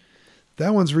damage.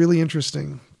 That one's really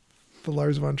interesting, the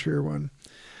Lars von Trier one.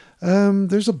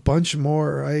 There's a bunch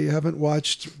more. I haven't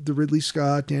watched the Ridley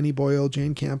Scott, Danny Boyle,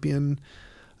 Jane Campion,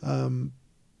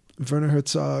 Werner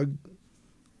Herzog,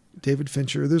 David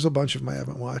Fincher. There's a bunch of them I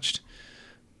haven't watched.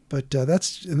 But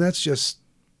that's just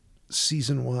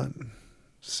season 1.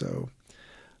 So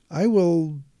I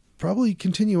will probably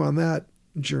continue on that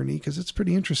journey because it's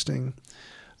pretty interesting.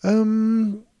 I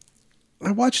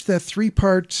watched that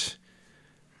 3-part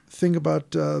thing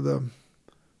about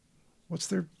what's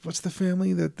the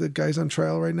family that the guy's on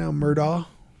trial right now? Murdaugh.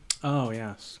 Oh,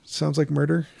 yes. Sounds like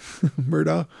murder.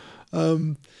 Murdaugh.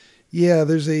 Yeah,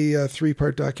 there's a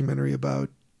 3-part documentary about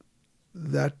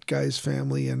that guy's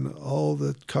family and all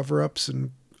the cover-ups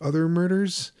and other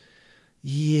murders.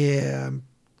 Yeah, I'm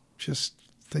just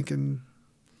thinking.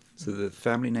 So the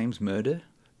family name's Murder?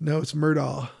 No, it's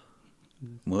Murdaugh.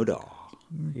 Murdaugh.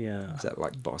 Yeah. Is that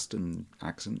like Boston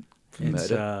accent? It's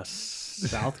Murder?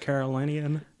 South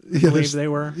Carolinian, I Yeah, believe they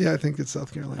were. Yeah, I think it's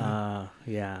South Carolina.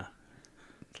 Yeah.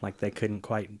 Like they couldn't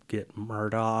quite get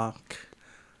Murdoch.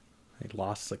 They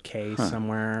lost the K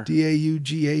somewhere.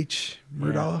 Daugh. Murdaugh.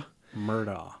 Yeah.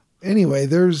 Murdaugh. Anyway,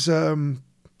 there's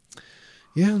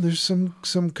there's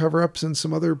some cover-ups and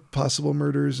some other possible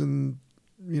murders and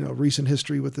recent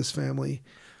history with this family.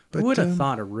 But Who would have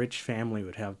thought a rich family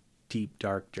would have deep,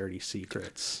 dark, dirty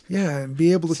secrets? Yeah, and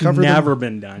be able to It's cover never them.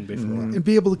 been done before. And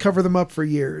be able to cover them up for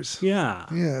years. Yeah.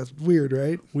 Yeah, it's weird,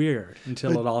 right? Weird.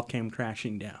 Until it all came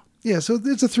crashing down. Yeah, so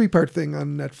it's a 3-part thing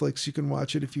on Netflix. You can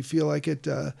watch it if you feel like it.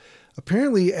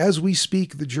 Apparently, as we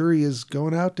speak, the jury is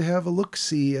going out to have a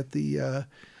look-see at the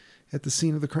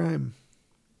scene of the crime,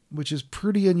 which is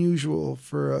pretty unusual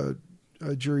for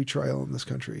a jury trial in this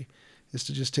country, is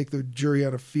to just take the jury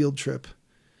on a field trip.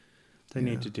 They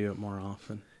need to do it more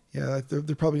often. Yeah,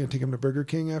 they're probably going to take them to Burger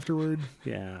King afterward.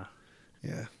 Yeah.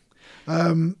 Yeah.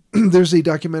 There's a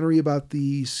documentary about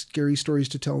the Scary Stories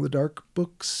to Tell in the Dark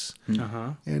books.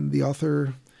 Uh-huh. And the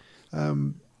author,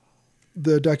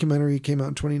 the documentary came out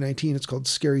in 2019. It's called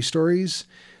Scary Stories.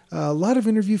 A lot of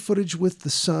interview footage with the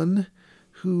son,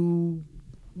 who,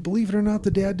 believe it or not,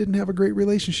 the dad didn't have a great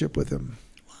relationship with him.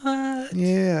 What?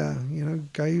 Yeah.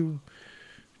 Guy who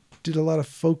did a lot of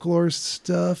folklore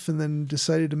stuff and then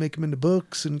decided to make him into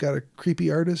books and got a creepy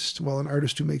artist. Well, an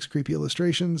artist who makes creepy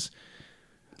illustrations.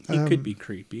 He could be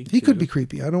creepy. He could be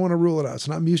creepy. I don't want to rule it out. It's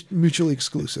not mutually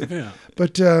exclusive. Yeah.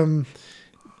 But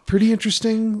pretty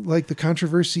interesting, like the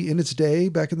controversy in its day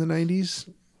back in the 90s.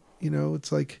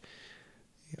 It's like,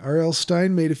 R.L.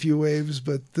 Stine made a few waves,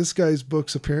 but this guy's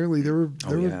books, apparently there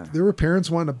were parents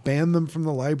wanting to ban them from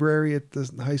the library at the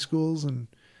high schools, and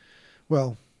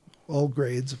well, all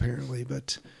grades apparently.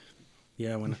 But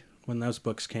yeah, when those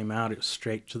books came out, it was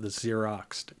straight to the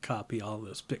Xerox to copy all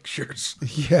those pictures.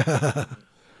 Yeah.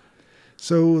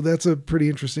 So that's a pretty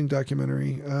interesting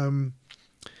documentary.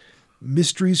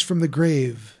 Mysteries from the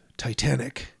Grave,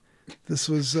 Titanic. This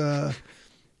was a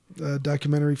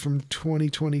documentary from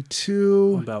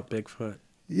 2022. About Bigfoot.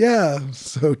 Yeah,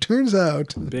 so turns out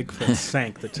Bigfoot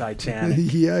sank the Titanic.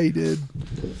 Yeah, he did.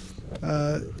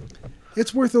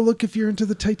 It's worth a look if you're into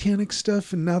the Titanic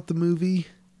stuff and not the movie.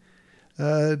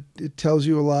 It tells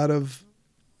you a lot of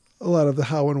the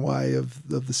how and why of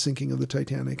the sinking of the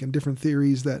Titanic, and different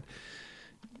theories that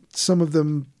some of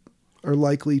them are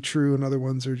likely true and other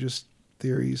ones are just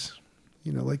theories.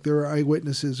 You know, like there are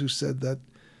eyewitnesses who said that,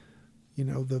 you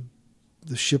know, the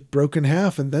ship broke in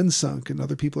half and then sunk, and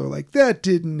other people are like, that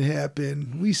didn't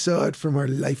happen. We saw it from our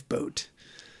lifeboat.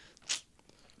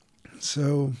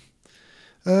 So,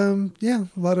 yeah,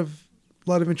 a lot of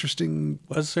interesting.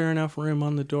 Was there enough room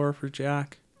on the door for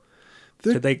Jack?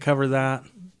 Did they cover that?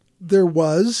 There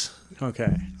was.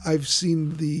 Okay. I've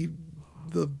seen the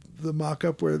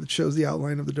mock-up where it shows the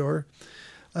outline of the door.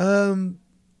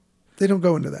 They don't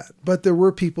go into that, but there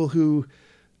were people who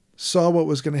saw what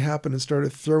was going to happen and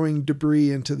started throwing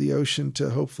debris into the ocean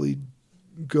to hopefully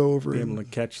go over. Be able to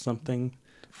catch something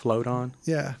to float on.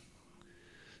 Yeah.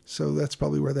 So that's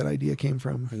probably where that idea came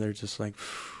from. Or they're just like,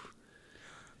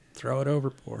 throw it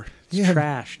overboard. It's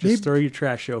trash. Just throw your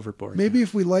trash overboard. Maybe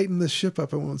if we lighten this ship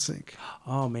up, it won't sink.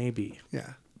 Oh, maybe.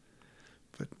 Yeah.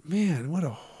 But man, what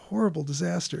a horrible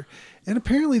disaster. And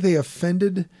apparently they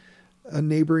offended a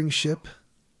neighboring ship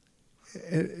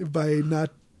by not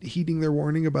heeding their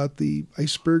warning about the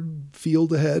iceberg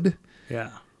field ahead. Yeah.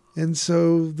 And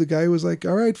so the guy was like,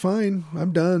 all right, fine,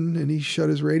 I'm done. And he shut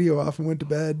his radio off and went to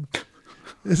bed.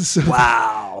 So,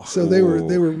 wow. So they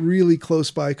were really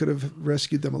close by, could have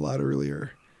rescued them a lot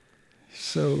earlier.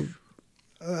 So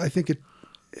I think it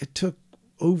took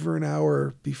over an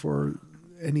hour before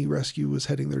any rescue was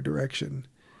heading their direction.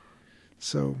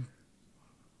 So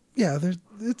yeah,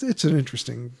 it's an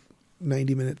interesting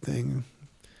 90-minute thing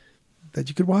that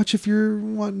you could watch if you're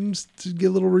wanting to get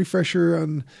a little refresher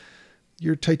on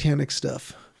your Titanic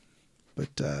stuff.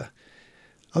 But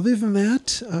other than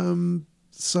that,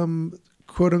 some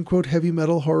quote-unquote heavy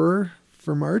metal horror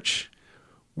for March.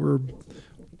 We're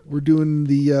doing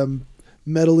the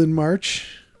Metal in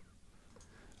March.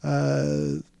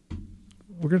 We're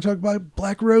going to talk about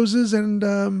Black Roses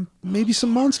and maybe some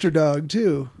Monster Dog,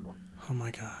 too. Oh,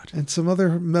 my God. And some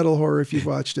other metal horror if you've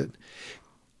watched it.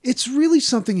 It's really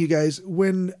something, you guys,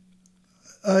 when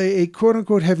a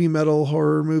quote-unquote heavy metal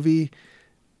horror movie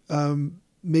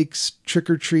makes Trick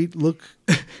or Treat look,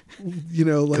 you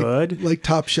know, like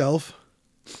top shelf.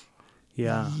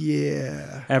 Yeah.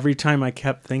 Yeah. Every time I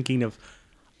kept thinking of,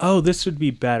 oh, this would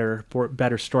be better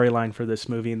storyline for this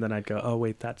movie, and then I'd go, oh,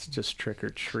 wait, that's just Trick or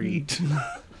Treat.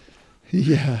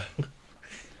 Yeah.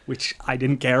 Which I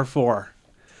didn't care for.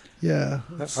 Yeah.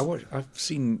 I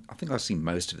think I've seen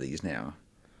most of these now.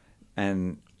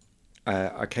 And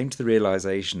I came to the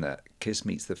realization that Kiss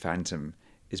Meets the Phantom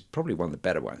is probably one of the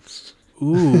better ones.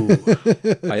 Ooh.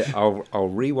 I'll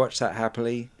rewatch that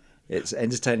happily. It's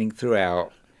entertaining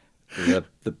throughout.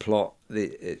 The plot,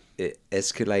 it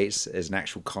escalates. There's an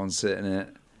actual concert in it.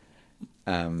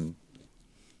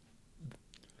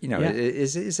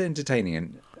 It's entertaining,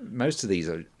 and most of these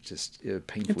are just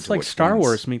painful. It's to like watch Star once.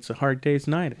 Wars meets A Hard Day's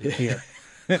Night here.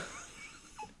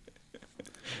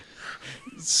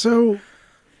 So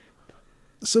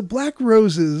Black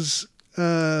Roses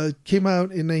came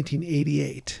out in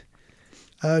 1988.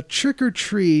 Trick or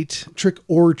Treat,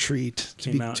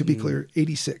 to be clear,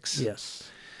 86. Yes.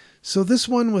 So this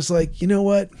one was like, you know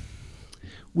what?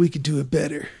 We could do it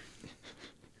better.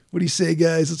 What do you say,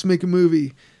 guys? Let's make a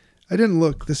movie. I didn't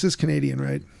look. This is Canadian,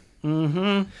 right?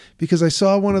 Mm-hmm. Because I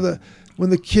saw when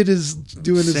the kid is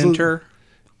doing Center.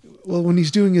 when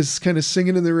he's doing his kind of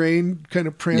Singing in the Rain, kind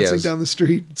of prancing Yes. down the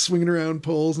street, swinging around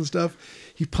poles and stuff,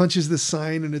 he punches this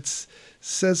sign and it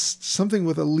says something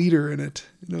with a leader in it.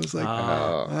 And I was like,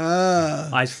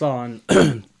 I saw on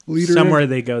leader somewhere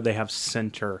they have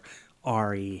Center.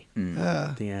 R-E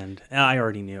at the end. I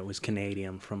already knew it was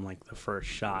Canadian from like the first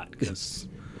shot because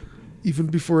even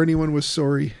before anyone was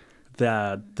sorry.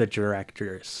 The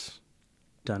director's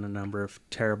done a number of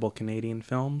terrible Canadian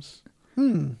films.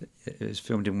 It was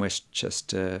filmed in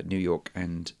Westchester, New York,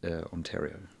 and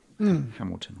Ontario,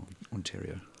 Hamilton,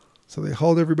 Ontario. So they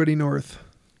hauled everybody north.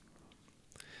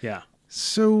 Yeah.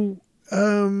 So,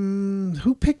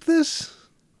 who picked this?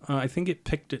 I think it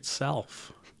picked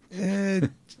itself.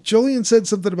 Jolien said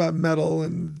something about metal,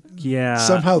 and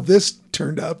somehow this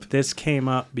turned up. This came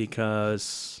up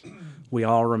because we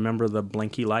all remember the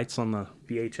blinky lights on the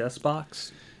VHS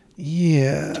box.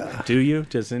 Yeah. Do you?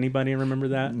 Does anybody remember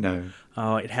that? No.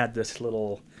 Oh, it had this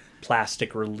little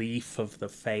plastic relief of the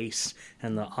face,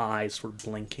 and the eyes were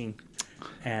blinking.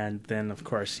 And then, of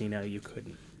course, you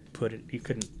couldn't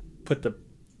put the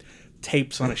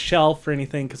tapes on a shelf or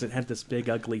anything because it had this big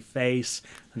ugly face,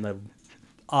 and the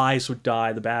eyes would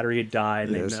die, the battery would die,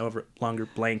 and they'd no longer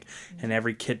blink, and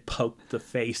every kid poked the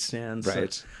face in.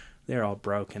 Right. So they're all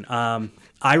broken.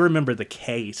 I remember the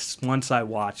case. Once I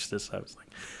watched this, I was like,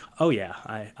 oh yeah,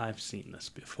 I've seen this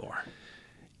before.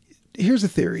 Here's a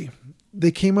theory.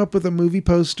 They came up with a movie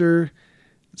poster.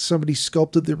 Somebody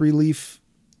sculpted the relief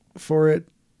for it,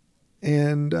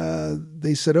 and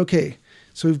they said, okay,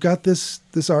 so we've got this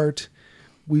art.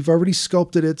 We've already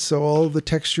sculpted it, so all the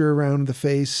texture around the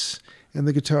face and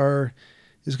the guitar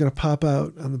is going to pop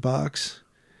out on the box.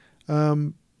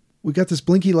 We got this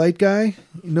blinky light guy.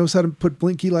 He knows how to put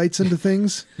blinky lights into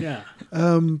things. Yeah.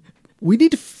 We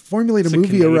need to formulate a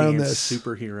movie around this.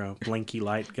 Superhero, blinky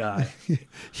light guy.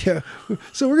 Yeah.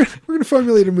 So we're gonna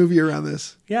formulate a movie around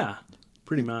this. Yeah,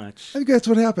 pretty much. I think that's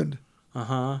what happened.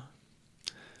 Uh-huh.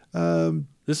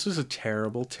 This was a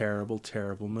terrible, terrible,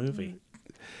 terrible movie.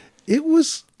 It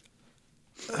was...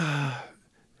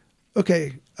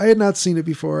 okay, I had not seen it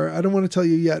before. I don't want to tell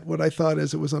you yet what I thought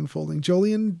as it was unfolding.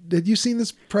 Jolien, had you seen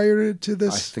this prior to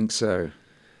this? I think so.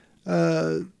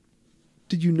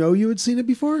 Did you know you had seen it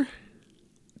before?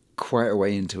 Quite a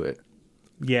way into it.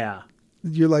 Yeah.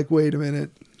 You're like, wait a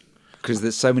minute. Because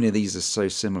there's so many of these are so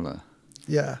similar.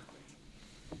 Yeah.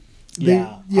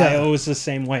 Yeah. I was the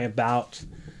same way about...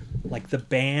 Like, the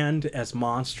band as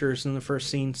monsters in the first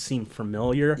scene seemed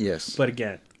familiar. Yes. But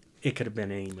again, it could have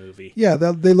been any movie. Yeah,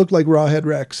 they looked like Rawhead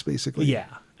Rex, basically. Yeah.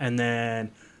 And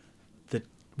then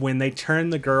when they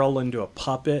turned the girl into a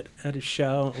puppet at a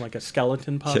show, like a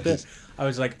skeleton puppet, Yes. I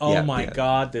was like, oh my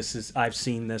God, I've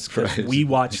seen this because we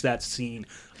watched that scene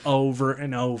over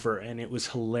and over, and it was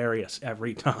hilarious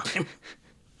every time.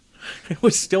 It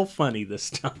was still funny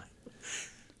this time.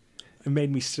 It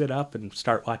made me sit up and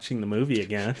start watching the movie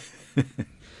again.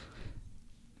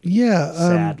 Yeah.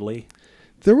 Sadly.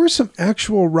 There were some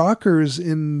actual rockers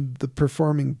in the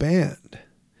performing band.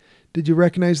 Did you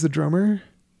recognize the drummer?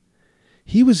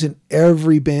 He was in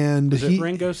every band. Was it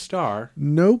Ringo Starr?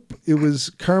 Nope. It was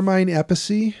Carmine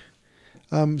Appice.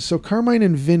 So Carmine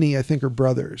and Vinny, I think, are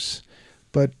brothers.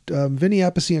 But Vinny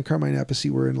Appice and Carmine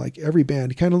Appice were in like every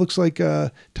band. He kind of looks like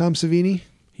Tom Savini.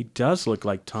 He does look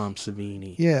like Tom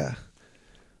Savini. Yeah.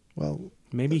 Well,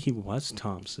 maybe he was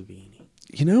Tom Savini.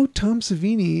 Tom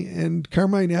Savini and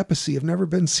Carmine Appice have never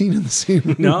been seen in the same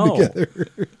room together.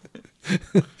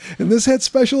 And this had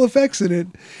special effects in it.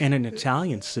 And in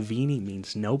Italian, Savini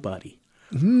means nobody.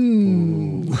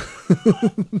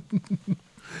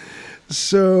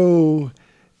 So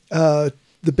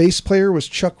the bass player was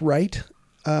Chuck Wright.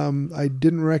 I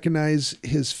didn't recognize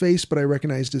his face, but I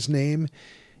recognized his name.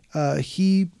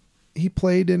 He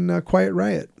played in Quiet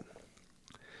Riot.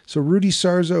 So Rudy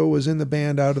Sarzo was in the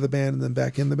band, out of the band, and then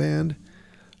back in the band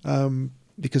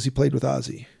because he played with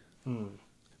Ozzy.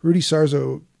 Rudy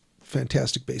Sarzo,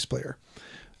 fantastic bass player.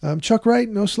 Chuck Wright,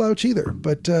 no slouch either.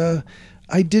 But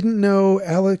I didn't know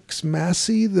Alex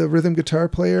Massey, the rhythm guitar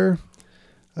player.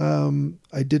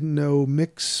 I didn't know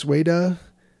Mick Sueda,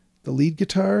 the lead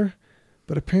guitar.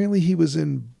 But apparently he was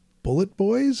in Bullet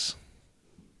Boys.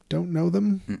 Don't know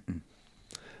them.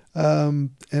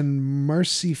 And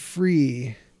Marcy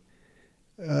Free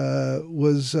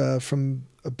was from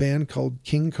a band called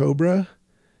King Cobra,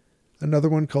 another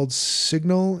one called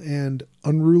Signal, and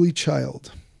Unruly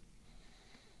Child.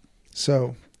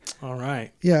 So, all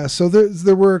right, yeah. So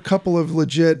there were a couple of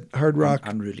legit hard rock.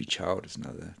 Unruly Child is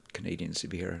another Canadian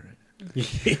superhero.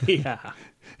 Yeah.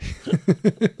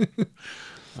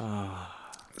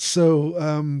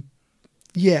 So,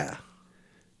 yeah.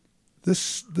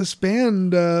 This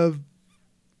band,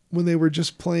 when they were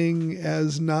just playing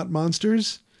as not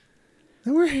monsters,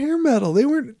 they were hair metal. They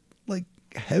weren't like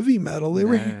heavy metal. They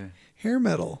were hair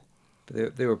metal.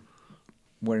 But they were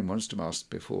wearing monster masks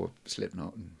before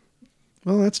Slipknot.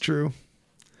 Well, that's true.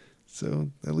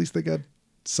 So at least they got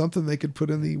something they could put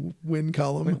in the win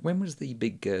column. When was the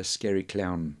big scary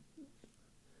clown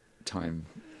time?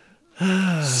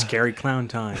 Scary clown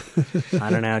time.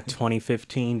 I don't know,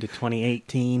 2015 to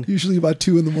 2018. Usually about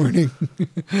 2 a.m.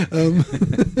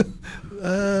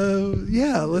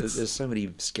 Yeah, There's so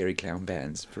many scary clown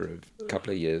bands for a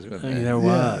couple of years, weren't there? There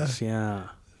was, yeah.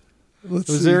 It was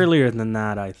see. earlier than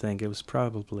that, I think. It was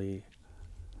probably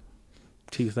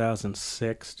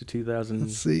 2006 to 2000.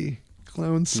 Let's see.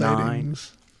 Clown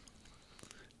sightings.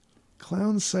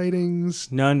 Clown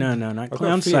sightings. No, not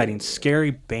clown sightings.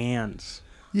 Scary bands.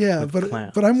 Yeah,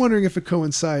 but I'm wondering if it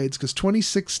coincides, because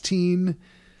 2016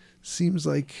 seems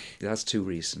like... That's too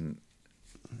recent.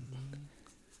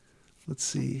 Let's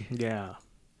see. Yeah.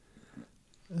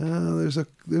 There's a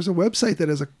website that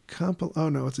has a Oh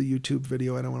no, it's a YouTube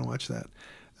video. I don't want to watch that.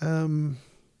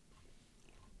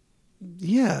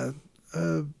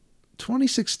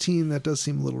 2016. That does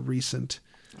seem a little recent.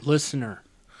 Listener,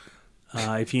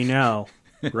 if you know,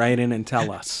 write in and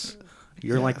tell us.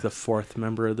 You're like the fourth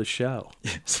member of the show,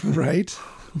 right?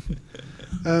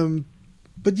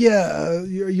 But yeah,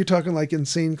 you're talking like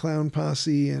Insane Clown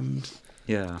Posse and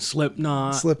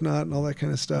Slipknot, and all that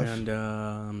kind of stuff. And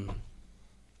I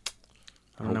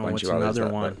don't know what's another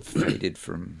one. That faded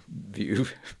from view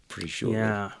pretty shortly.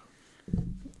 Yeah.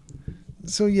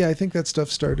 So yeah, I think that stuff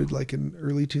started like in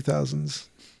early 2000s.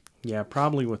 Yeah,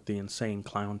 probably with the Insane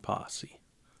Clown Posse.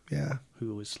 Yeah.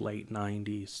 Who was late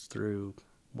 90s through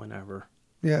whenever.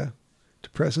 Yeah. To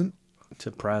present.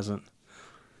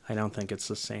 I don't think it's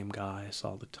the same guys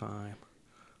all the time.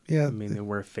 Yeah. I mean, they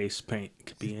wear face paint. It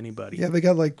could be anybody. Yeah, they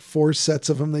got like 4 sets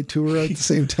of them. They tour at the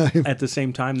same time. At the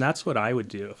same time, that's what I would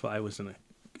do if I was in an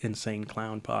Insane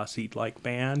Clown Posse like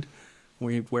band.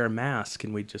 We'd wear a mask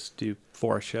and we'd just do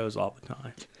 4 shows all the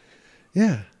time.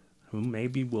 Yeah.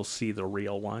 Maybe we'll see the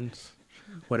real ones.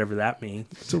 Whatever that means.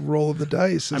 It's a roll of the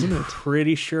dice, isn't it? I'm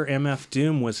pretty sure MF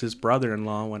Doom was his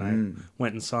brother-in-law when I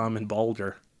went and saw him in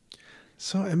Boulder.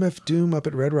 Saw MF Doom up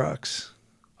at Red Rocks.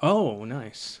 Oh,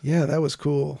 nice. Yeah, that was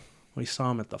cool. We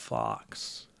saw him at the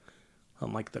Fox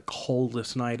on like the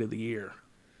coldest night of the year.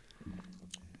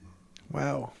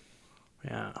 Wow.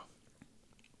 Yeah.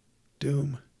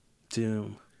 Doom.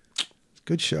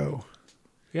 Good show.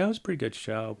 Yeah, it was a pretty good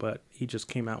show, but he just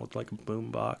came out with like a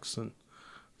boombox and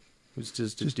it was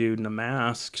just a dude in a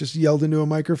mask. Just yelled into a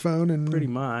microphone and pretty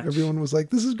much everyone was like,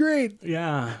 this is great.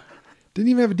 Yeah. Didn't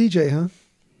even have a DJ, huh?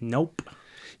 Nope.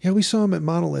 Yeah, we saw him at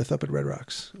Monolith up at Red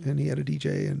Rocks, and he had a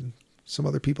DJ and some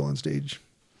other people on stage.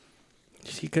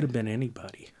 He could have been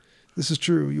anybody. This is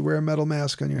true. You wear a metal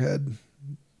mask on your head.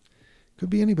 Could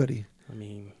be anybody. I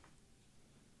mean,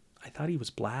 I thought he was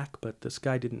black, but this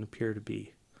guy didn't appear to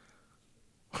be.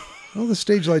 Well, the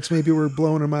stage lights maybe were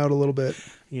blowing him out a little bit.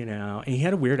 You know, and he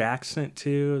had a weird accent,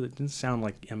 too, that didn't sound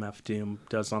like MF Doom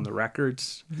does on the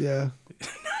records. Yeah.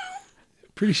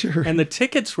 Pretty sure. And the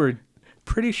tickets were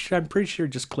I'm pretty sure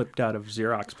just clipped out of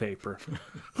Xerox paper.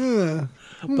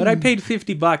 But I paid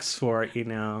 $50 for it, you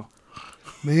know.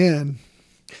 Man.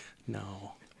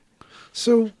 No.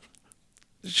 So,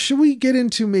 should we get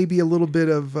into maybe a little bit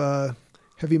of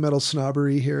heavy metal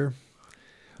snobbery here?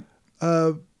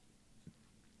 Do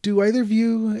either of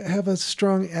you have a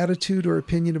strong attitude or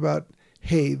opinion about,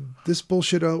 hey, this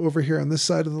bullshit over here on this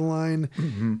side of the line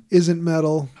isn't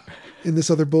metal, and this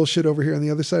other bullshit over here on the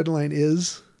other side of the line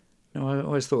is? No, I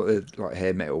always thought that like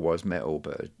hair metal was metal,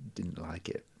 but I didn't like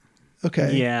it.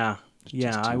 Okay. Yeah,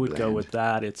 I would go bland. with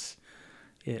that.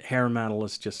 Hair metal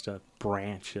is just a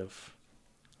branch of.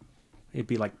 It'd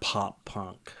be like pop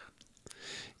punk.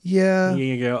 Yeah.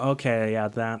 You go, okay, yeah,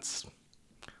 that's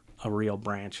a real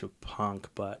branch of punk,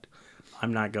 but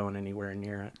I'm not going anywhere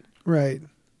near it. Right.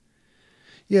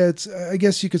 Yeah, I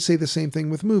guess you could say the same thing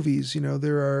with movies. You know,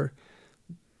 there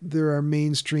are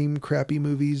mainstream crappy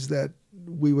movies that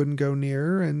we wouldn't go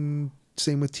near, and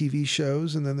same with TV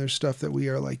shows. And then there's stuff that we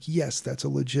are like, yes, that's a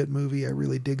legit movie. I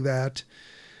really dig that.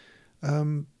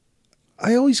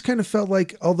 I always kind of felt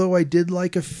like, although I did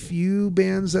like a few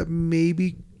bands that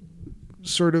maybe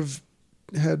sort of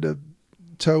had a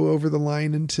toe over the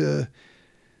line into,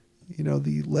 you know,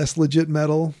 the less legit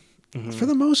metal. Mm-hmm. For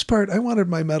the most part, I wanted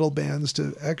my metal bands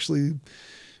to actually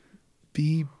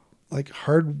be like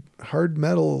hard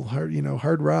metal,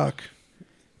 hard rock.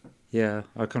 Yeah,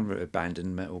 I kind of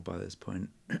abandoned metal by this point.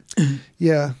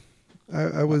 Yeah,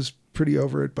 I was pretty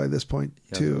over it by this point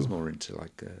too. I was more into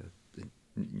like,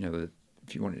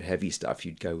 if you wanted heavy stuff,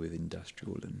 you'd go with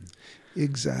industrial and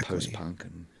exactly post-punk.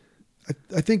 And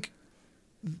I think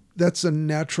that's a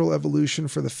natural evolution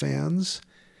for the fans.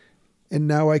 And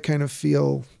now I kind of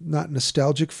feel not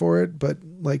nostalgic for it, but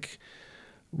like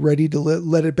ready to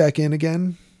let it back in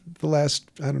again. The last,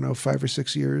 5 or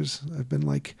 6 years, I've been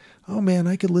like, oh man,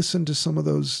 I could listen to some of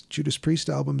those Judas Priest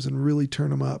albums and really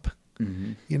turn them up.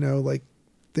 Mm-hmm. You know, like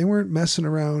they weren't messing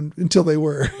around until they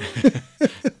were.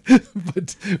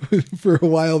 But for a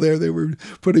while there, they were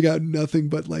putting out nothing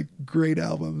but like great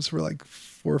albums for like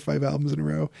 4 or 5 albums in a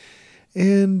row.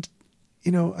 And,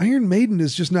 you know, Iron Maiden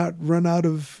has just not run out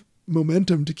of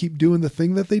momentum to keep doing the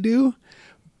thing that they do.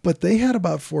 But they had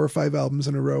about 4 or 5 albums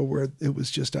in a row where it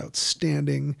was just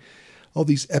outstanding. All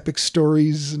these epic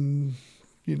stories and,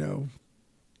 you know.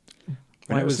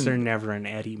 Why was there never an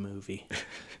Eddie movie?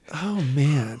 Oh,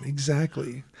 man,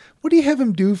 exactly. What do you have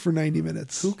him do for 90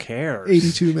 minutes? Who cares?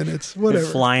 82 minutes, whatever.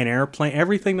 Fly an airplane,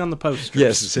 everything on the poster.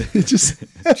 Yes.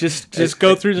 just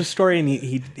go through the story, and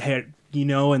he had, you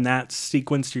know, in that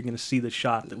sequence, you're going to see the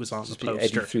shot that was on the poster.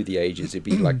 Eddie through the ages. It'd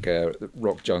be like a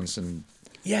Rock Johnson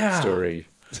story.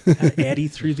 Eddie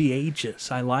through the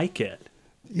ages. I like it.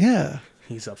 Yeah.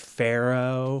 He's a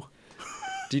pharaoh.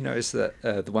 Do you notice that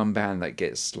the one band that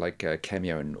gets like a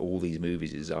cameo in all these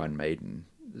movies is Iron Maiden?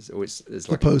 There's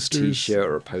like a T-shirt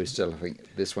or a poster. I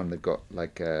think this one they've got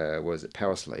like what was it,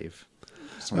 Power Slave?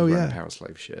 Someone's wearing a Power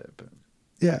Slave shirt. But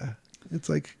yeah, it's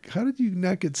like, how did you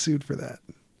not get sued for that?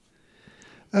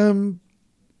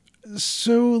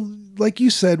 So like you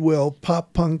said, Will,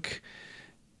 pop punk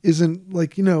isn't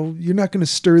like, you know, you're not going to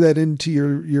stir that into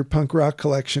your punk rock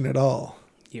collection at all.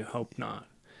 You hope not.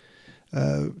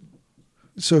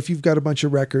 So if you've got a bunch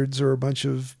of records or a bunch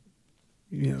of,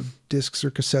 you know, discs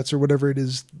or cassettes or whatever it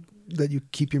is that you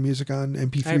keep your music on,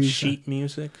 MP3s. I have sheet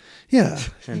music. Yeah.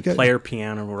 And player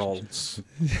piano rolls.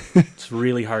 It's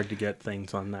really hard to get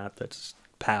things on that's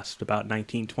past about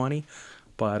 1920.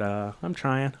 But I'm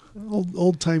trying.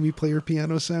 Old-timey player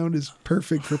piano sound is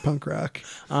perfect for punk rock.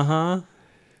 Uh-huh.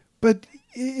 But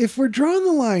if we're drawing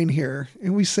the line here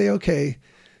and we say, okay,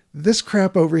 this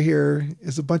crap over here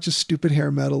is a bunch of stupid hair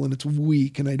metal and it's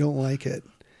weak and I don't like it.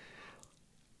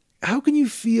 How can you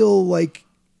feel like...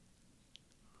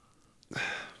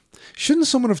 Shouldn't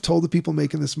someone have told the people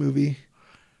making this movie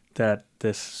that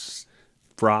this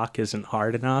rock isn't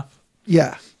hard enough?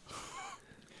 Yeah.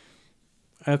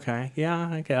 Okay. Yeah,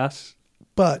 I guess.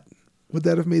 But would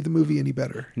that have made the movie any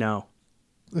better? No.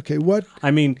 Okay, what?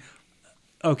 I mean,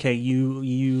 okay,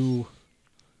 you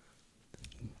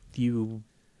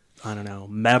I don't know,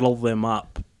 metal them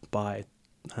up by,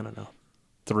 I don't know,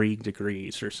 3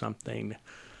 degrees or something.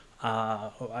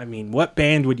 I mean, what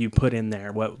band would you put in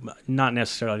there? What, not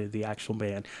necessarily the actual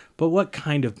band, but what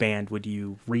kind of band would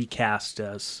you recast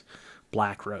as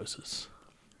Black Roses?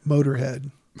 Motorhead.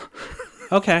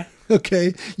 Okay.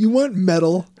 Okay. You want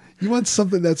metal. You want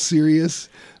something that's serious.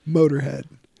 Motorhead.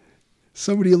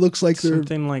 Somebody who looks like they're...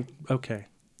 Something like, okay.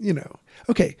 You know.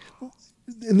 Okay.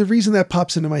 And the reason that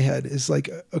pops into my head is like,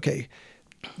 okay,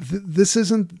 this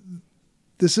isn't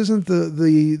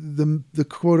the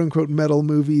quote unquote metal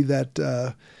movie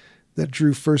that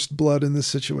drew first blood in this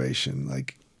situation.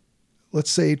 Like, let's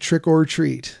say Trick or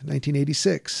Treat,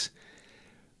 1986.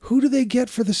 Who do they get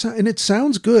for the sound? And it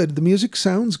sounds good. The music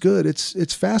sounds good. It's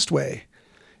Fastway.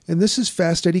 And this is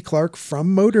Fast Eddie Clarke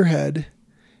from Motorhead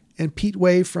and Pete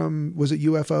Way from, was it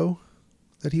UFO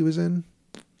that he was in?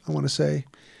 I want to say.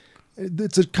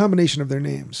 It's a combination of their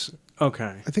names.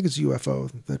 Okay. I think it's UFO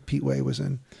that Pete Way was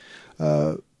in.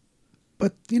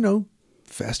 But, you know,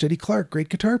 Fast Eddie Clarke, great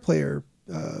guitar player.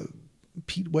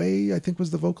 Pete Way, I think,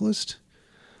 was the vocalist.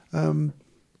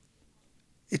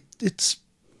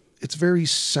 It's very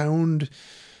sound,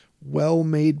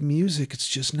 well-made music. It's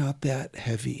just not that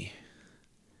heavy.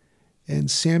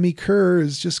 And Sammy Kerr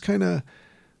is just kind of...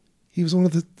 He was one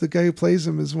of the guy who plays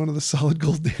him is one of the Solid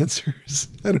Gold dancers.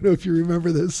 I don't know if you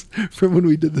remember this from when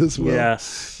we did this. Will.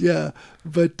 Yes. Yeah.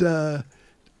 But, God,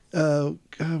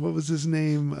 what was his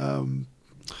name?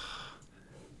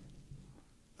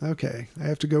 Okay. I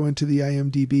have to go into the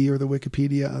IMDb or the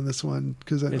Wikipedia on this one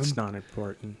because it's not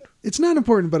important. It's not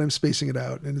important, but I'm spacing it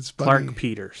out and it's Clark funny.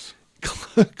 Peters.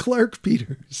 Clark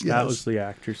Peters. Yes. That was the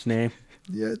actor's name.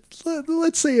 Yeah.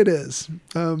 Let's say it is.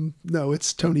 No,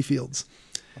 it's Tony Fields.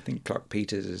 I think Clark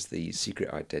Peters is the secret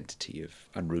identity of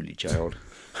Unruly Child.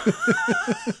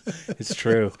 It's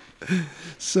true.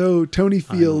 So Tony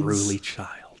Fields, Unruly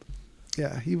Child.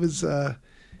 Yeah, he was.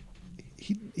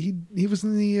 He was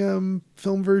in the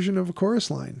film version of A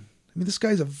Chorus Line. I mean, this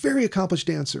guy's a very accomplished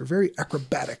dancer, very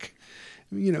acrobatic.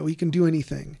 You know, he can do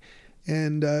anything,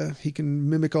 and he can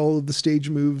mimic all of the stage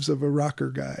moves of a rocker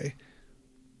guy.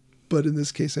 But in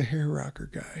this case, a hair rocker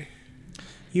guy.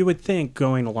 You would think,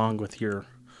 going along with your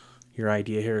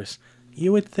idea here, is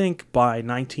you would think by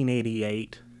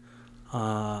 1988,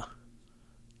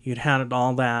 you'd had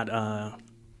all that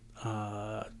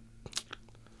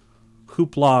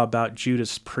hoopla about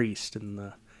Judas Priest and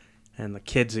the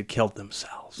kids that killed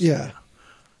themselves. Yeah.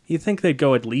 You think they'd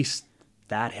go at least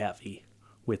that heavy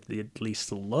with at least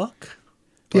the look?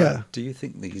 But yeah. Do you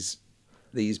think these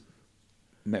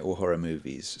metal horror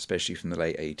movies, especially from the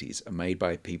late 80s, are made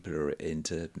by people who are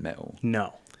into metal?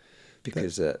 No.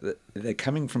 Because they're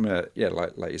coming from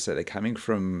like you said, they're coming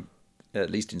from,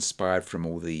 at least inspired from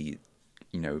all the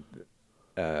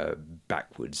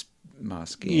backwards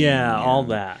masking. Yeah, all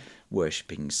that.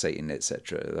 Worshipping Satan,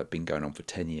 etc. That's been going on for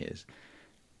 10 years.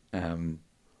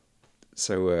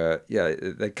 So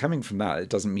they're coming from that. It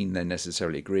doesn't mean they're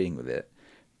necessarily agreeing with it.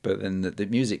 But then the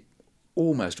music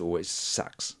almost always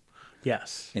sucks.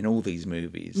 Yes. In all these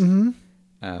movies.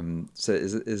 So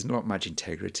there's not much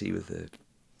integrity with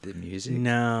the music.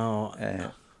 No.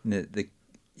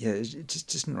 It's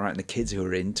just isn't right. And the kids who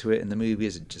are into it in the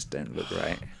movies just don't look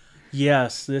right.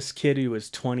 Yes, this kid who was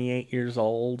 28 years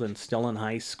old and still in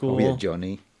high school. Oh, yeah,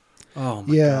 Johnny. Oh,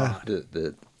 my God.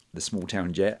 The small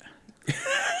town jet.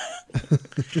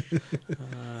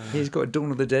 He's got a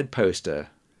Dawn of the Dead poster.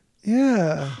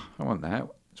 Yeah. I want that.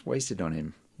 It's wasted on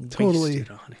him. Totally.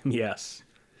 Wasted on him, yes.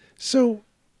 So,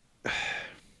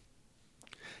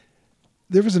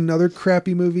 there was another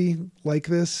crappy movie like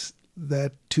this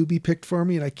that Tubi picked for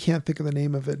me, and I can't think of the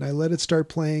name of it. And I let it start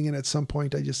playing, and at some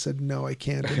point I just said, no, I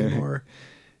can't anymore.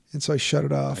 And so I shut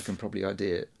it off. I can probably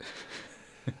idea it.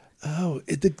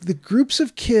 The groups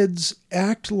of kids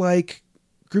act like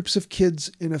groups of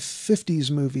kids in a 50s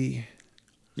movie.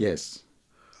 Yes.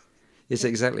 Yes,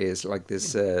 exactly. It's like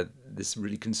this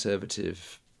really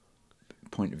conservative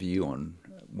point of view on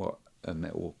what a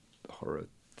metal horror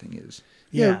thing is.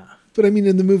 Yeah. But I mean,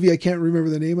 in the movie I can't remember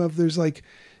the name of, there's like,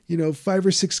 5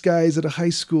 or 6 guys at a high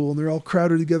school, and they're all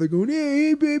crowded together going,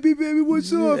 hey, baby,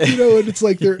 what's up? And it's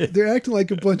like they're acting like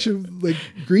a bunch of like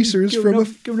greasers going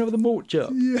over the malt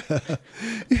jar.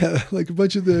 Yeah, like a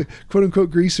bunch of the quote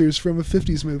unquote greasers from a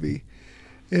 50s movie,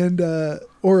 and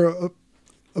or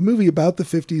a movie about the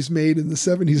 50s made in the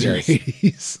 70s or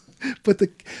 80s.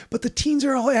 But the teens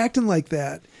are all acting like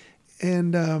that,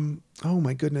 and oh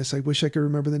my goodness, I wish I could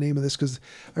remember the name of this, because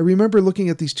I remember looking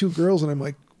at these 2 girls and I'm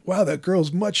like, wow, that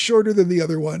girl's much shorter than the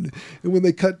other one. And when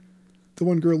they cut, the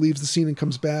one girl leaves the scene and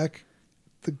comes back,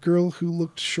 the girl who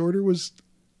looked shorter was,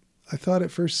 I thought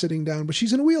at first, sitting down, but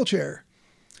she's in a wheelchair.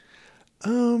 I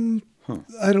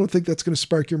don't think that's going to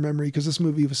spark your memory, because this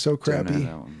movie was so crappy.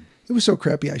 It was so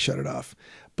crappy I shut it off.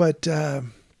 But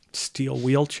steel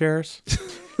wheelchairs.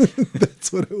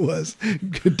 That's what it was.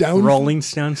 Rolling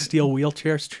Stone steel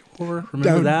wheelchairs.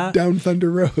 Remember that? Down Thunder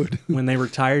Road. When they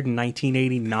retired in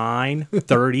 1989,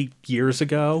 30 years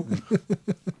ago.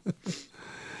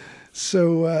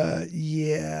 So,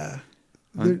 yeah.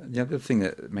 The other thing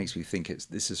that makes me think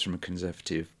this is from a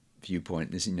conservative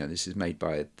viewpoint. This is made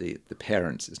by the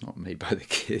parents. It's not made by the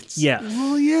kids. Yeah.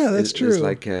 Well, yeah, that's true.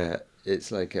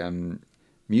 It's like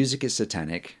music is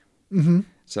satanic. Mm-hmm.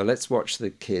 So let's watch the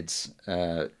kids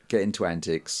get into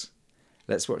antics.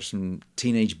 Let's watch some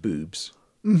teenage boobs.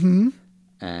 Mm-hmm.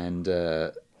 And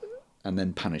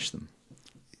then punish them.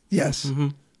 Yes.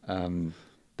 Mm-hmm.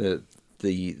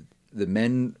 The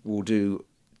men will do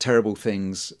terrible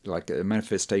things. Like a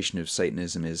manifestation of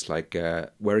Satanism is like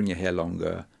wearing your hair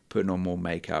longer, putting on more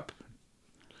makeup,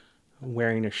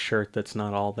 wearing a shirt that's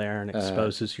not all there and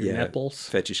exposes your nipples,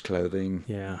 fetish clothing.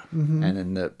 Yeah. Mm-hmm. And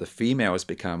then the females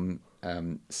become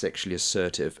sexually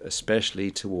assertive,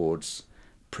 especially towards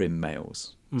prim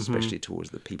males, especially towards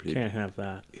the people who can't have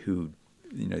that. Who,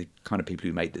 kind of people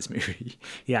who made this movie.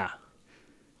 Yeah.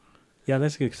 Yeah,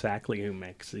 that's exactly who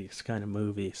makes these kind of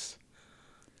movies.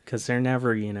 Because they're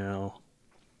never,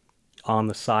 on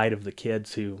the side of the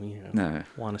kids who,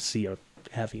 want to see a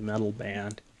heavy metal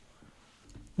band.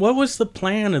 What was the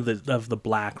plan of the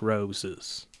Black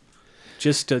Roses?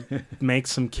 Just to make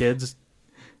some kids,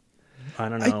 I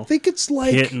don't know. I think it's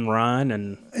like hit and run,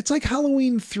 and it's like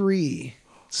Halloween 3,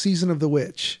 Season of the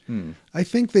Witch. I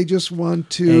think they just want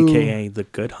to, AKA the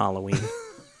good Halloween.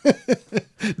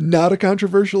 Not a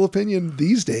controversial opinion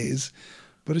these days,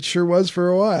 but it sure was for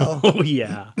a while. Oh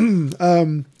yeah.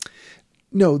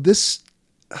 No, this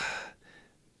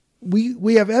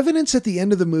we have evidence at the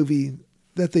end of the movie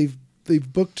that they've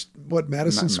booked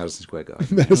Madison Square Garden.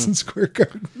 Madison Square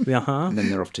Garden. And then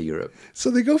they're off to Europe.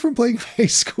 So they go from playing high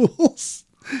schools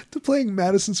to playing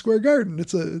Madison Square Garden.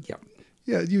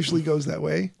 It usually goes that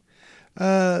way.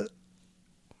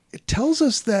 It tells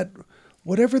us that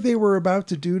whatever they were about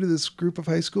to do to this group of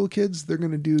high school kids, they're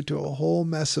going to do to a whole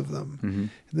mess of them,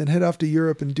 and then head off to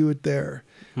Europe and do it there,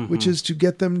 which is to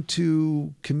get them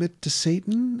to commit to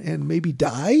Satan and maybe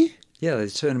die. Yeah, they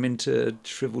turn them into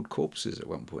shriveled corpses at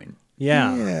one point.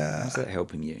 Yeah. How's that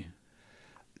helping you?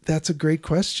 That's a great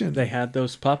question. They had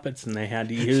those puppets and they had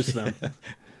to use them.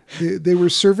 They were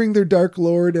serving their Dark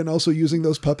Lord and also using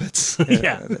those puppets.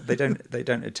 Yeah. They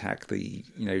don't attack the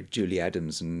Julie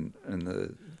Adams and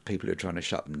the people who are trying to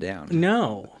shut them down.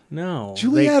 No.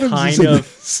 Julie Adams is in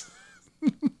this.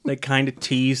 They kind of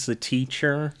tease the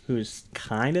teacher, who's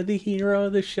kind of the hero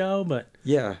of the show, but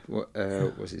yeah,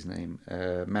 what's his name?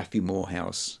 Matthew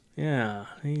Morehouse. Yeah,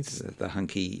 he's the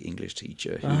hunky English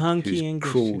teacher who's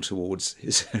cruel towards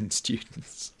his own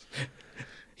students.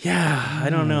 Yeah, I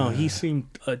don't know. He seemed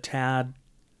a tad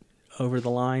over the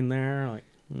line there. Like,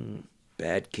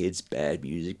 Bad kids, bad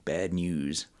music, bad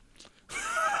news.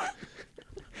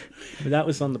 But that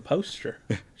was on the poster.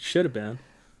 Should have been.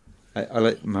 I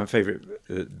like my favourite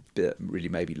bit, really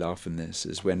made me laugh in this,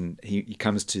 is when he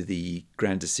comes to the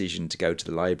grand decision to go to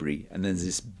the library, and there's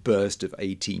this burst of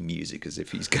A-Team music as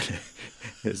if he's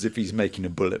making a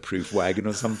bulletproof wagon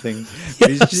or something.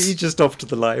 Yes. He's just off to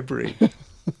the library.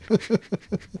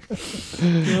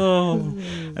 Oh.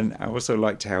 And I also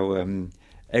liked how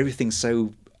everything's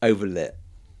so overlit.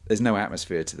 There's no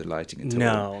atmosphere to the lighting at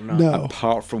all. No.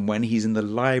 Apart from when he's in the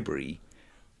library.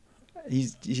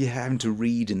 He's having to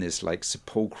read in this like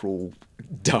sepulchral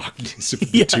darkness of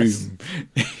the tomb.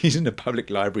 He's in a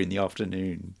public library in the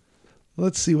afternoon.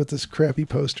 Let's see what this crappy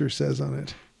poster says on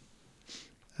it.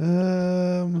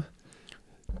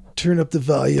 Turn up the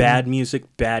volume. Bad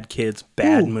music, bad kids,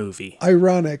 bad movie.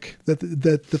 Ironic that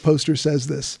the poster says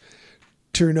this.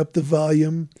 Turn up the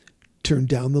volume, turn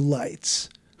down the lights,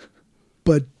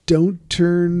 but don't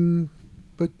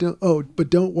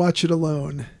watch it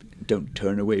alone. Don't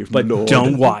turn away from the Lord. But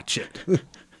don't watch it.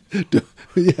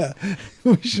 Yeah,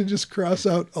 we should just cross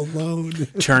out alone.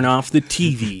 Turn off the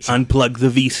TV. Unplug the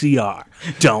VCR.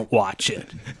 Don't watch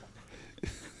it.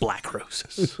 Black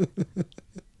Roses.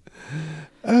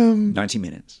 90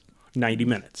 minutes. 90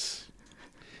 minutes.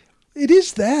 It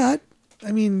is that.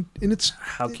 I mean,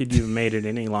 how could you have made it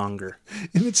any longer?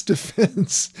 In its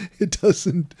defense, it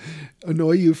doesn't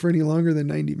annoy you for any longer than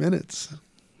 90 minutes.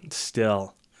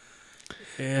 Still.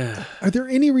 Yeah. Are there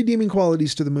any redeeming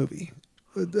qualities to the movie?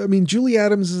 I mean, Julie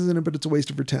Adams is in it, but it's a waste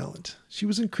of her talent. She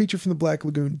was in Creature from the Black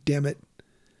Lagoon, damn it.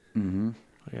 Mm-hmm.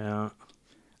 Yeah.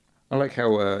 I like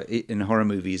how in horror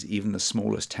movies, even the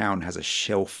smallest town has a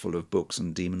shelf full of books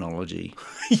on demonology.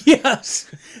 Yes!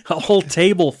 A whole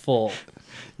table full.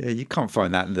 Yeah, you can't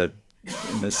find that in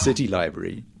the city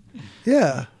library.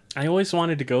 Yeah. I always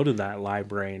wanted to go to that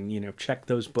library and, check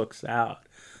those books out.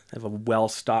 They have a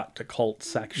well-stocked occult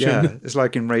section. Yeah, it's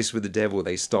like in Race with the Devil.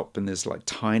 They stop in this like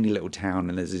tiny little town,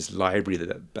 and there's this library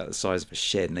that's about the size of a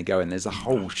shed, and they go in. There's a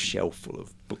whole shelf full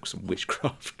of books on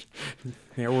witchcraft.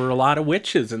 There were a lot of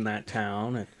witches in that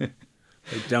town, and they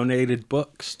donated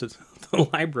books to the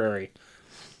library.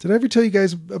 Did I ever tell you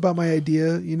guys about my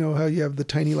idea? You know how you have the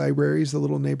tiny libraries, the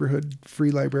little neighborhood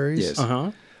free libraries? Yes.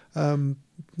 Uh-huh.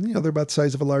 They're about the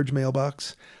size of a large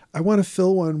mailbox. I want to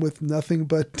fill one with nothing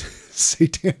but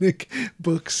satanic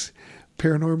books,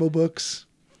 paranormal books.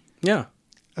 Yeah.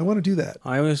 I want to do that.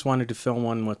 I always wanted to fill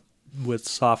one with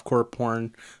softcore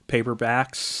porn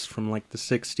paperbacks from like the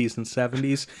 60s and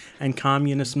 70s and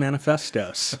communist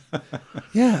manifestos.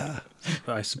 Yeah.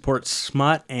 I support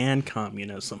smut and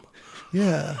communism.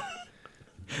 Yeah.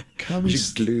 You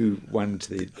just glue one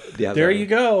to the other. There you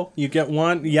go. You get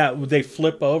one. Yeah, they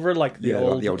flip over like the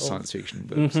old science fiction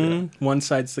books. Mm-hmm. Yeah. One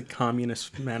side's the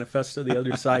Communist Manifesto. The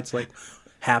other side's like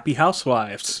Happy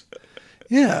Housewives.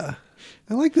 Yeah.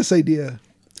 I like this idea.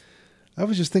 I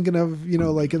was just thinking of,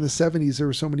 like in the 70s, there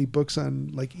were so many books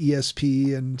on like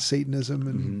ESP and Satanism.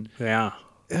 And yeah.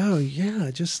 Oh,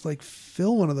 yeah. Just like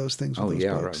fill one of those things with those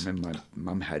books. Right. I remember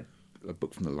my mum had a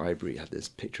book from the library, had this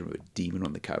picture of a demon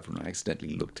on the cover, and I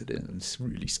accidentally looked at it, and it's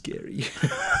really scary.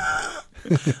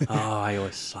 I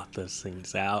always sought those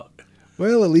things out.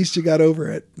 Well, at least you got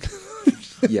over it.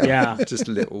 Yeah. Just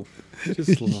a little.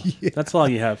 Yeah. That's all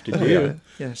you have to do.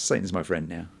 Yeah, Satan's my friend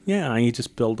now. Yeah, you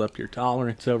just build up your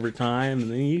tolerance over time, and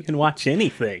then you can watch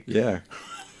anything. Yeah.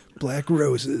 Black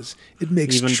Roses. It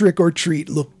makes Trick or Treat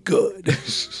look good.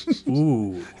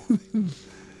 Ooh.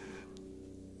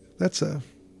 That's a...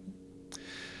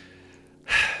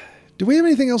 Do we have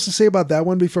anything else to say about that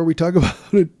one before we talk about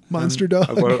Monster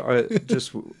Dog? Well,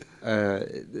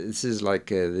 this is like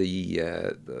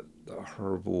the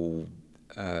horrible,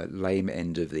 lame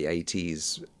end of the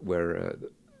 80s, where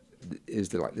is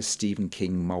the Stephen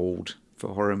King mold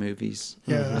for horror movies.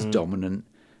 Yeah, it was dominant,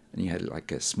 and you had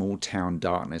like a small town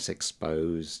darkness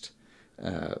exposed,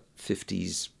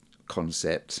 50s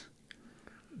concept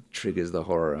triggers the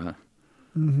horror.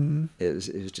 Mm-hmm. It was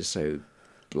just so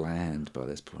bland by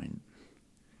this point.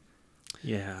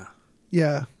 Yeah.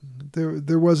 Yeah.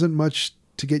 There wasn't much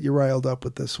to get you riled up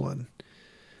with this one.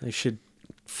 They should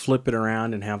flip it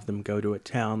around and have them go to a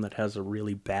town that has a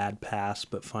really bad past,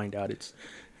 but find out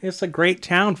it's a great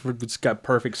town. It's got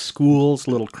perfect schools,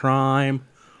 little crime.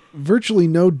 virtually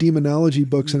no demonology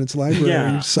books in its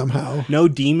library somehow. No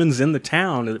demons in the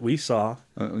town that we saw.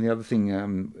 And the other thing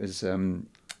is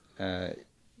at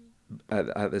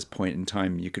this point in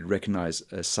time, you could recognize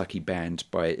a sucky band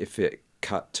by if it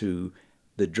cut to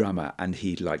the drummer and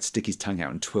he'd like stick his tongue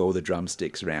out and twirl the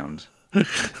drumsticks around.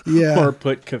 Yeah. Or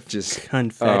put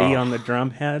confetti on the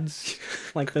drum heads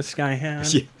like this guy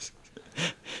had. Yes.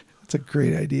 That's a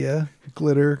great idea.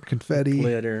 Glitter, confetti.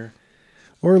 Glitter.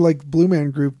 Or like Blue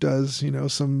Man Group does,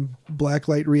 some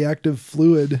blacklight reactive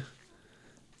fluid.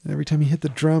 And every time you hit the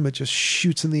drum, it just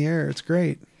shoots in the air. It's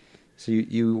great. So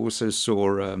you also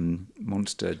saw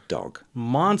Monster Dog.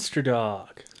 Monster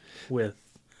Dog with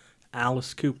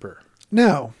Alice Cooper.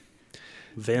 Now,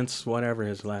 Vince, whatever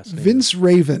his last name Vince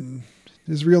Raven.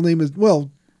 His real name is,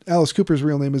 Alice Cooper's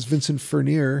real name is Vincent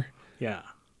Furnier. Yeah.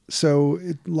 So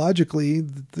logically,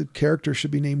 the character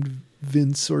should be named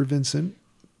Vince or Vincent.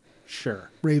 Sure.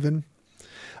 Raven.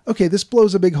 Okay, this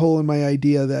blows a big hole in my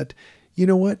idea that, you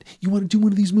know what? You want to do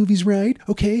one of these movies, right?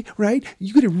 Okay, right?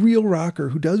 You get a real rocker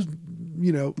who does,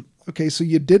 okay, so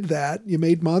you did that. You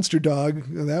made Monster Dog.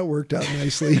 And that worked out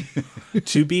nicely.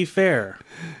 To be fair,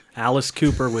 Alice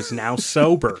Cooper was now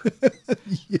sober.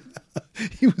 Yeah.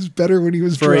 He was better when he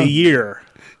was for drunk. a year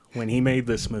when he made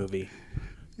this movie.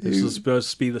 This was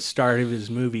supposed to be the start of his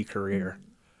movie career.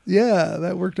 Yeah,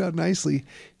 that worked out nicely.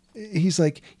 He's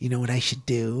like, you know what I should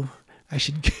do? I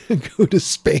should go to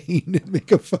Spain and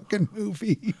make a fucking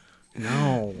movie.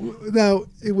 No. Now,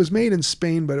 it was made in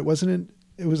Spain, but it was an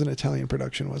Italian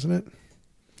production, wasn't it?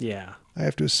 Yeah. I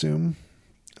have to assume.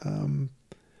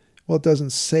 Well, it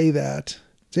doesn't say that.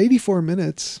 It's 84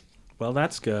 minutes. Well,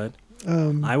 that's good.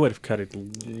 I would have cut at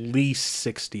least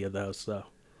 60 of those, though.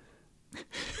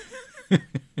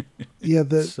 Yeah,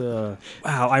 wow,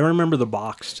 I remember the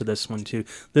box to this one, too.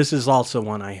 This is also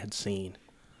one I had seen,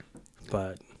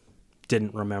 but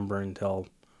didn't remember until,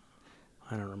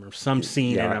 I don't remember, some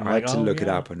scene. Yeah, and I'm I had to look it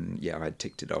yeah. up, and I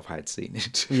ticked it off. I had seen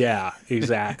it. Yeah,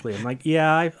 exactly. I'm like,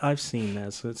 yeah, I've seen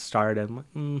this. It started.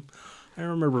 I'm like, I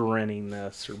remember renting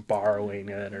this or borrowing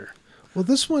it. Well,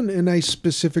 this one, and I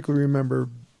specifically remember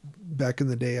back in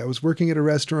the day, I was working at a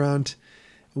restaurant,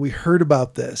 and we heard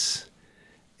about this.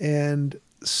 And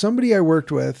somebody I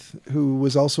worked with, who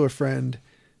was also a friend,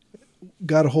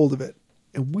 got a hold of it.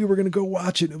 And we were going to go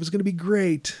watch it. It was going to be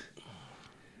great.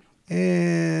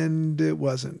 And it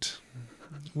wasn't.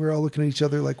 We're all looking at each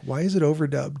other like, why is it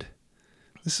overdubbed?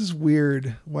 This is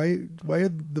weird. Why are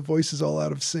the voices all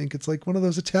out of sync? It's like one of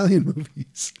those Italian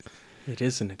movies. It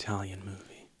is an Italian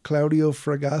movie. Claudio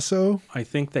Fragasso. I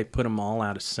think they put them all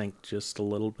out of sync just a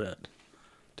little bit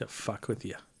to fuck with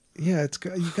you. Yeah,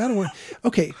 you gotta want.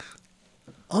 Okay,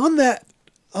 on that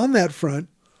front,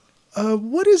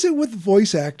 what is it with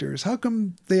voice actors? How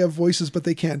come they have voices but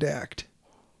they can't act?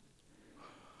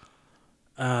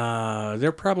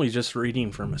 They're probably just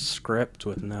reading from a script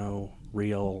with no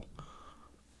real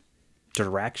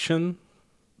direction.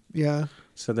 Yeah.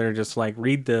 So they're just like,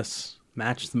 read this,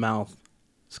 match the mouth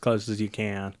as close as you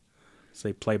can. So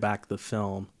they play back the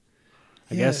film.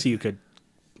 I guess you could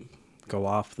go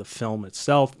off the film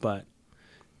itself, but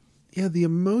yeah, the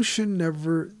emotion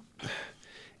never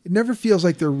feels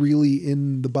like they're really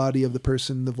in the body of the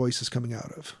person the voice is coming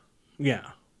out of.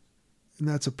 Yeah. And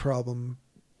that's a problem.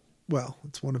 Well,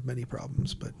 it's one of many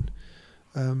problems, but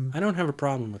I don't have a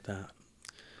problem with that.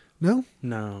 No?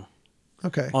 No.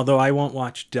 Okay. Although I won't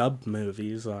watch dubbed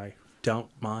movies, I don't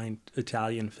mind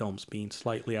Italian films being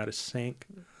slightly out of sync.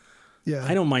 Yeah.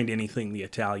 I don't mind anything the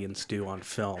Italians do on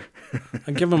film.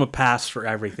 I give them a pass for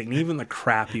everything, even the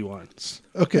crappy ones.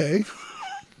 Okay.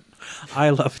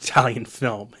 I love Italian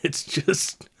film. It's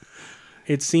just,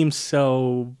 it seems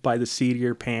so by the seat of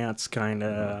your pants kind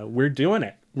of, we're doing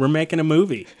it. We're making a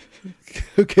movie.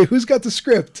 Okay, who's got the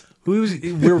script?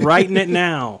 We're writing it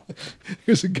now.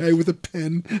 Here's a guy with a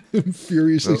pen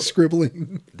furiously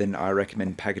scribbling. Then I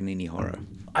recommend Paganini Horror.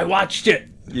 I watched it.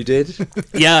 You did?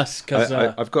 Yes, because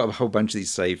I've got a whole bunch of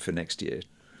these saved for next year.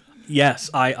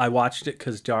 Yes, I watched it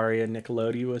because Daria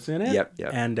Nicolodi was in it. Yep.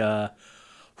 And God,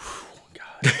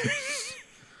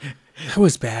 that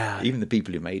was bad. Even the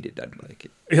people who made it don't like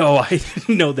it. Oh, I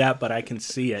didn't know that, but I can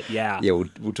see it. Yeah. Yeah,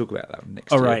 we'll talk about that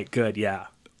next year. All right, good. Yeah.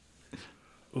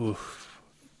 Oof.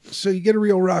 So you get a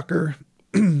real rocker.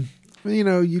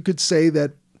 You could say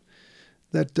that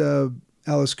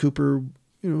Alice Cooper,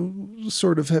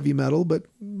 sort of heavy metal, but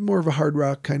more of a hard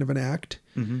rock kind of an act.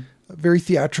 Mm-hmm. A very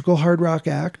theatrical hard rock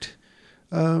act.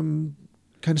 Kind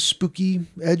of spooky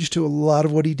edge to a lot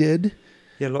of what he did.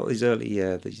 Yeah, a lot of these early,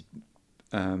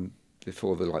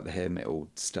 before the hair metal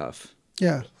stuff.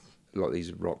 Yeah. A lot of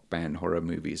these rock band horror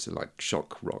movies are like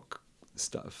shock rock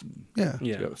stuff. And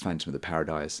Yeah. Phantom of the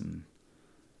Paradise and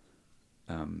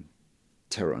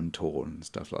Terror on Tour and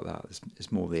stuff like that.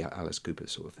 It's more the Alice Cooper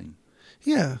sort of thing.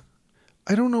 Yeah.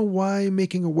 I don't know why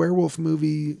making a werewolf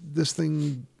movie, this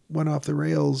thing went off the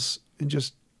rails and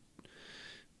just...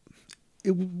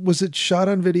 Was it shot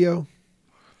on video?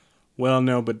 Well,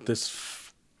 no, but this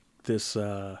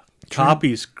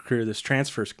transfer's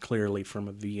clearly from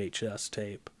a VHS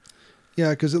tape.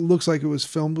 Yeah, because it looks like it was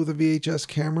filmed with a VHS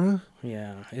camera.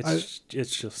 Yeah, it's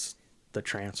just the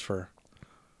transfer.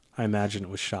 I imagine it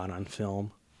was shot on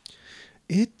film.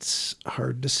 It's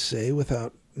hard to say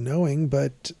without knowing,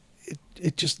 but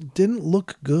it just didn't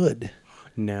look good.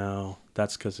 No,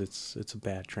 that's because it's a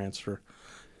bad transfer.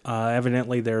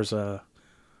 Evidently, there's a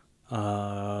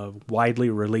widely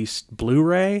released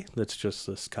Blu-ray that's just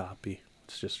this copy.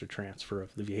 It's just a transfer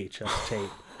of the VHS tape.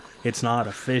 It's not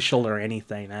official or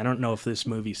anything. I don't know if this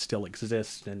movie still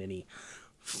exists in any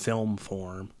film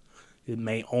form. It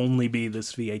may only be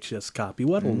this VHS copy.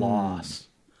 What a loss.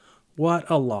 What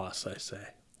a loss, I say.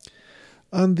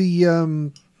 On the, I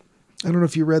don't know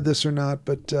if you read this or not,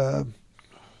 but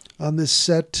on this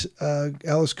set,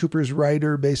 Alice Cooper's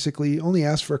writer basically only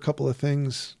asked for a couple of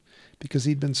things because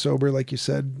he'd been sober, like you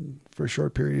said, for a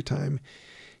short period of time.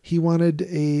 He wanted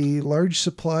a large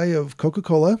supply of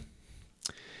Coca-Cola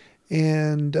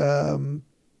and a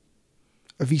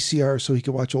VCR so he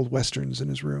could watch old Westerns in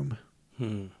his room.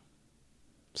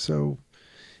 So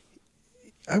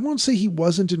I won't say he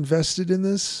wasn't invested in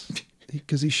this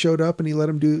because he showed up and he let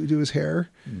him do his hair.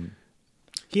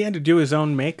 He had to do his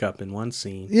own makeup in one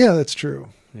scene. Yeah, that's true.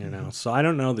 You know, so I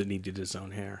don't know that he did his own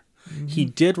hair. He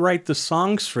did write the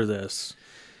songs for this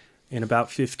in about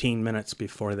 15 minutes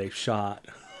before they shot.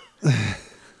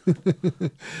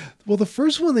 Well, the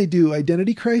first one they do,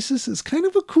 Identity Crisis, is kind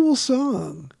of a cool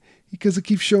song because it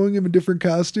keeps showing him in different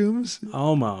costumes.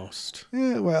 Almost.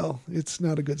 Yeah, well, it's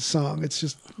not a good song.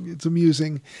 It's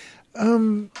amusing.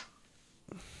 What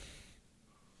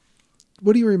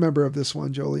do you remember of this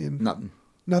one, Jolien? Nothing.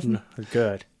 Nothing? No,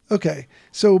 good. Okay.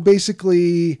 So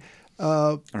basically...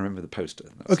 I remember the poster.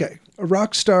 Okay. A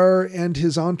rock star and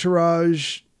his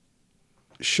entourage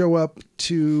show up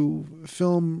to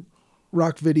film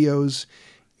rock videos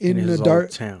in his a dark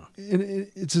old town.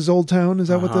 It's his old town. Is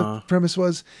that what the premise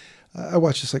was? I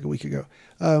watched this like a week ago.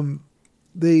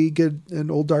 They get an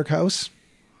old dark house.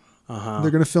 They're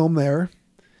going to film there.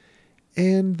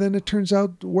 And then it turns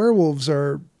out werewolves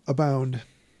are abound.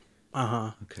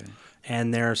 Okay.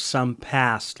 And there's some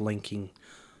past linking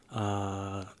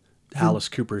Alice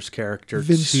Cooper's character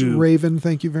Vince to Raven,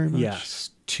 thank you very much.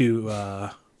 Yes,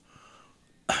 to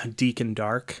Deacon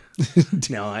Dark.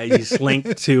 No, he's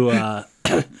linked to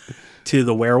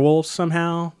the werewolf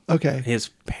somehow. Okay.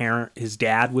 His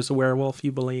dad was a werewolf,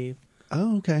 you believe.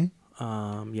 Oh, okay.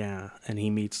 Yeah, and he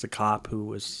meets the cop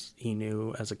he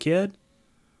knew as a kid.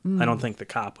 I don't think the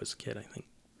cop was a kid. I think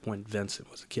when Vincent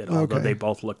was a kid, although they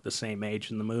both look the same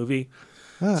age in the movie.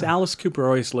 So Alice Cooper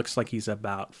always looks like he's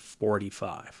about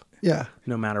 45. Yeah.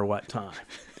 No matter what time.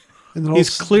 And then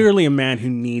He's clearly a man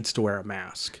who needs to wear a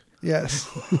mask. Yes.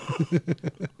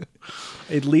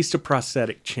 At least a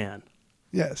prosthetic chin.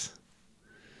 Yes.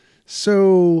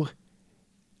 So,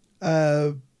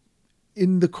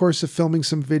 in the course of filming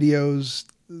some videos,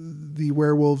 the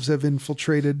werewolves have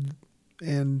infiltrated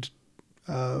and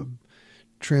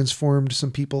transformed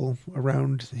some people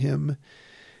around him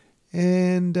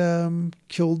and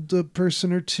killed a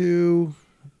person or two.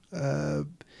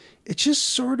 It's just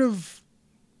sort of,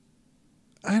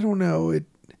 I don't know.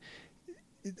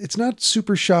 It's not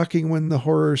super shocking when the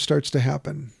horror starts to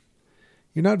happen.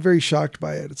 You're not very shocked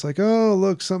by it. It's like, oh,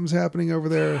 look, something's happening over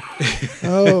there.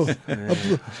 Oh,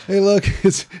 hey, look,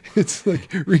 it's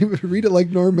like, read it like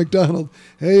Norm Macdonald.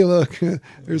 Hey, look,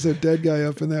 there's a dead guy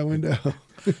up in that window.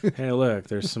 Hey, look,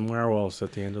 there's some werewolves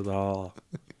at the end of the hall.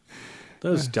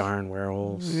 Those darn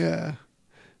werewolves. Yeah.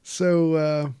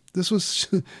 So this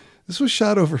was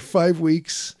shot over 5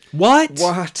 weeks.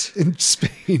 What? In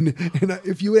Spain. And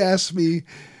if you ask me,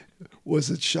 was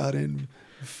it shot in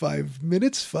 5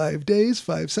 minutes, 5 days,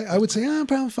 5 seconds? I would say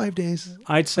about 5 days.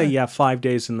 I'd say, 5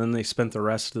 days, and then they spent the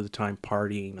rest of the time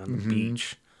partying on the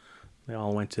beach. They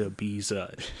all went to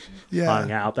Ibiza,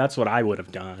 hung out. That's what I would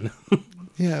have done.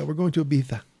 Yeah, we're going to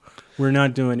Ibiza. We're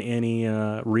not doing any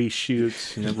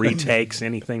reshoots, retakes,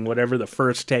 anything. Whatever the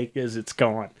first take is, it's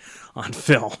going on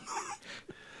film.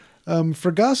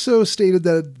 Fragasso stated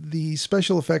that the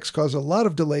special effects caused a lot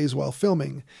of delays while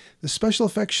filming. The special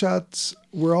effects shots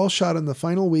were all shot in the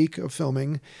final week of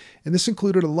filming, and this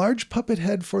included a large puppet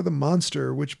head for the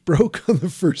monster, which broke on the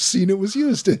first scene it was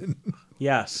used in.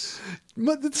 Yes.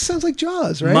 But this sounds like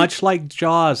Jaws, right? Much like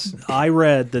Jaws, I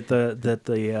read that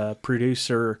the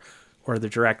producer or the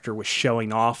director was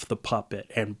showing off the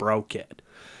puppet and broke it,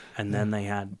 and then they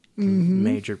had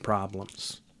major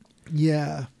problems.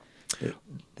 Yeah.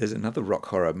 There's another rock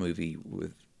horror movie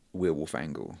with werewolf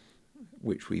angle,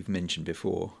 which we've mentioned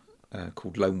before,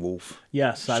 called Lone Wolf.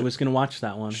 Yes, I was going to watch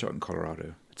that one. Shot in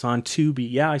Colorado. It's on Tubi.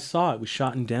 Yeah, I saw it. It was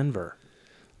shot in Denver.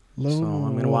 So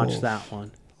I'm going to watch that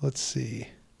one. Let's see.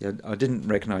 Yeah, I didn't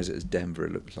recognize it as Denver.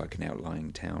 It looked like an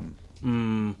outlying town.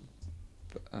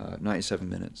 97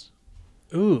 minutes.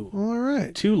 Ooh. All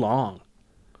right. Too long.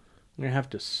 I'm going to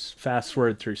have to fast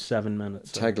forward through 7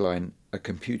 minutes. Tagline, a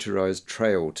computerized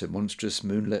trail to monstrous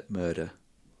moonlit murder.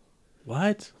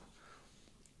 What?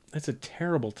 That's a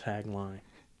terrible tagline.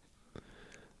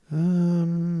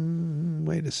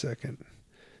 Wait a second.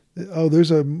 Oh, there's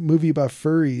a movie about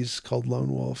furries called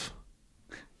Lone Wolf.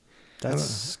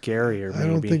 That's scarier,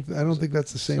 maybe. I don't think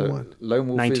that's the same one. Lone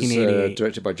Wolf is 1988.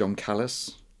 directed by John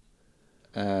Callis.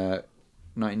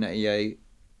 1988,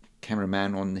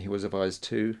 cameraman on He Was of Eyes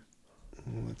 2.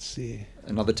 Let's see.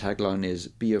 Another tagline is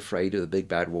Be Afraid of the Big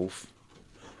Bad Wolf.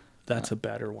 That's a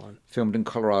better one. Filmed in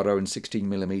Colorado in 16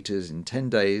 millimeters in 10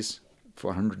 days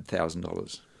for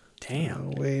 $100,000. Damn.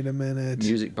 Oh, wait a minute.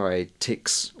 Music by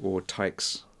Tyx or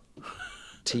Tyx.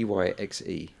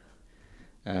 Tyxe.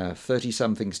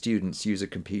 30-something students use a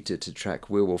computer to track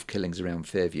werewolf killings around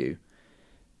Fairview.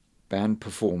 Band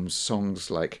performs songs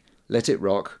like Let It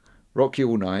Rock, Rock You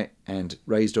All Night, and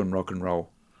Raised on Rock and Roll.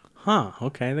 Huh,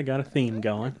 okay, they got a theme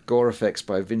going. Gore effects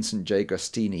by Vincent J.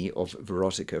 Gostini of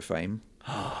Verotica fame.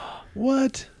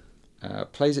 What?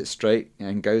 Plays it straight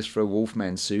and goes for a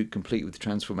Wolfman suit complete with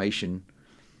transformation,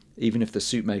 even if the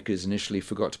suit makers initially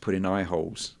forgot to put in eye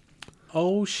holes.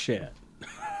 Oh, shit.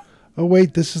 Oh,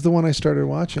 wait, this is the one I started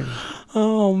watching.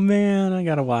 Oh, man, I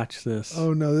gotta watch this.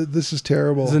 Oh, no, this is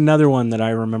terrible. There's another one that I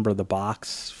remember the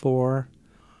box for,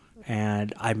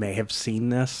 and I may have seen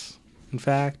this, in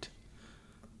fact.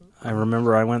 I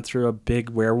remember I went through a big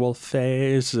werewolf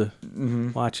phase,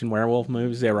 watching werewolf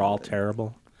movies. They were all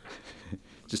terrible.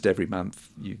 Just every month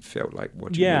you felt like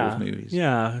watching werewolf movies.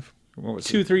 Yeah.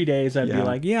 2-3 days I'd be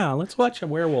like, yeah, let's watch a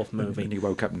werewolf movie. And you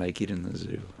woke up naked in the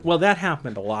zoo. Well, that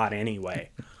happened a lot anyway.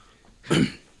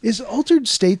 Is Altered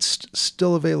States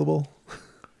still available?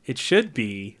 It should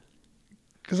be.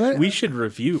 Because we should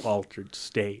review Altered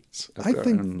States. I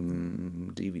think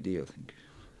on DVD, I think.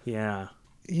 Yeah.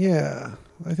 Yeah,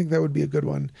 I think that would be a good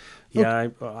one. Yeah,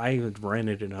 I had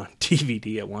rented it on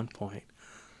DVD at one point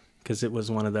because it was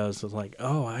one of those that was like,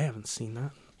 oh, I haven't seen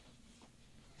that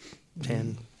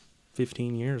 10,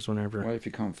 15 years, whenever. Well, if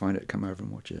you can't find it, come over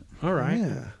and watch it. All right.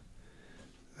 Yeah,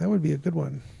 that would be a good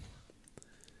one.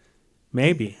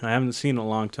 Maybe. I haven't seen it in a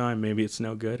long time. Maybe it's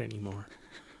no good anymore.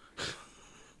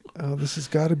 Oh, this has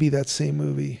got to be that same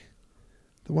movie.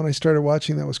 The one I started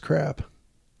watching that was crap.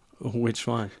 Which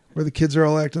one? Where the kids are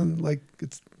all acting like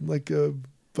it's like a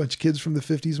bunch of kids from the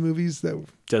 50s movies. That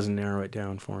doesn't narrow it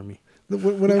down for me.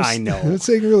 What I know. was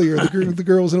saying earlier, the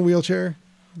girls in a wheelchair.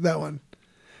 That one.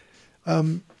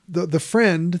 The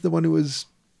friend, the one who was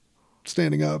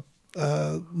standing up,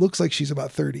 looks like she's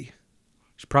about 30.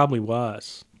 She probably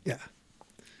was. Yeah.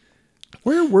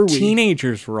 Where were we?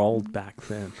 Teenagers were old back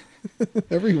then.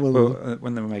 Everyone. Well,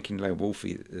 when they were making Lone Wolf,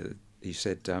 he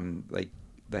said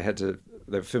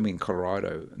they were filming in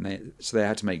Colorado, and so they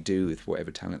had to make do with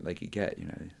whatever talent they could get. You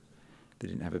know, they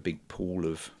didn't have a big pool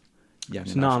of young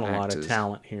There's enough not a actors. lot of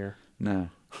talent here. No.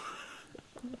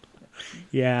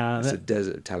 Yeah, it's a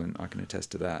desert of talent. I can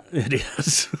attest to that. It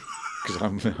is. Because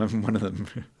I'm one of them.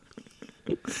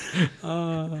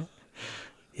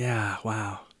 Yeah.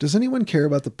 Wow. Does anyone care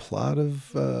about the plot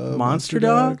of Monster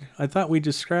Dog? I thought we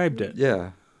described it.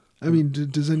 Yeah. I mean,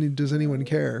 does anyone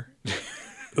care?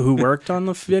 Who worked on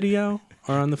the video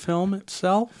or on the film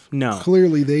itself? No.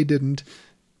 Clearly they didn't.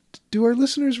 Do our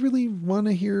listeners really want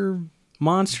to hear?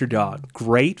 Monster Dog.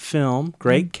 Great film.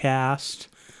 Great cast.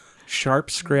 Sharp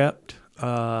script.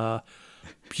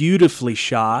 Beautifully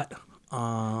shot.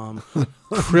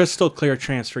 Crystal clear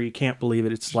transfer. You can't believe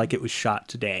it. It's like it was shot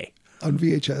today. On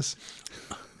VHS.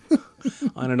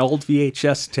 On an old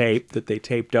VHS tape that they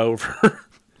taped over.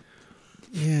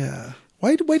 Yeah.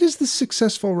 Why does the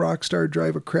successful rock star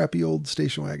drive a crappy old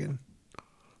station wagon?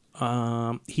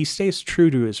 He stays true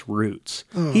to his roots.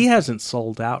 Oh. He hasn't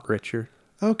sold out, Richard.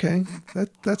 Okay.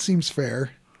 That seems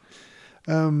fair.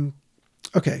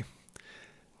 Okay.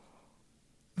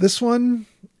 This one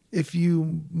if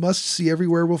you must see every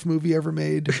werewolf movie ever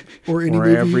made, or any or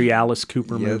movie, every Alice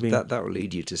Cooper movie. that will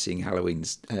lead you to seeing Howling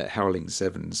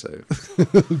 7. So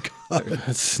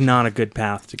It's not a good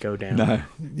path to go down. no,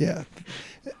 yeah.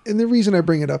 And the reason I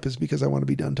bring it up is because I want to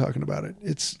be done talking about it.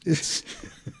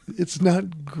 It's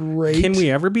not great. Can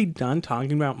we ever be done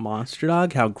talking about Monster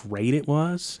Dog? How great it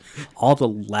was, all the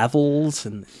levels,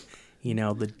 and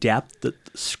the depth of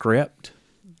the script,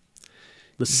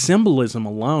 the symbolism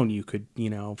alone. You could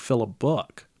fill a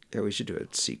book. yeah, we should do a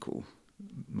sequel,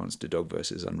 Monster Dog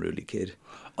versus Unruly Kid.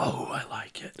 Oh, I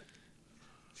like it.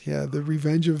 Yeah, the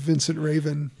Revenge of Vincent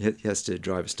Raven. He has to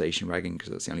drive a station wagon because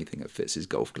that's the only thing that fits his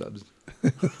golf clubs.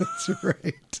 That's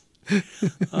right.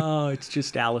 Oh, it's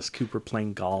just Alice Cooper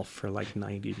playing golf for like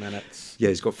 90 minutes. Yeah,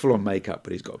 he's got full-on makeup,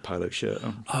 but he's got a polo shirt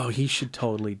on. Oh, he should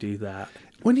totally do that.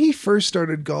 When he first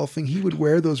started golfing, he would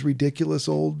wear those ridiculous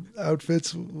old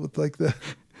outfits with like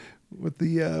what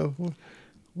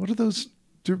are those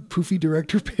poofy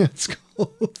director pants called? Oh,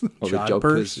 the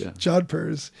Jodhpurs? yeah.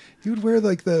 Jodhpurs. He would wear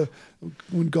like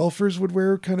when golfers would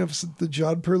wear kind of the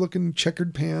Jodhpur looking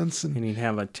checkered pants, And he'd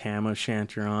have a tam o'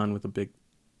 shanter on with a big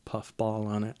puff ball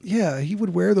on it. yeah, he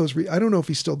would wear those. I don't know if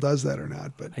he still does that or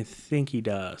not, but I think he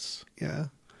does. yeah,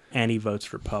 And he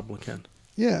votes Republican.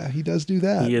 yeah, he does do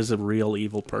that. He is a real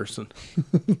evil person.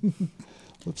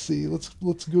 Let's see. Let's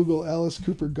Google Alice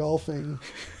Cooper golfing.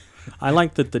 I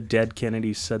like that the Dead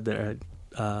Kennedys said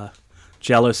that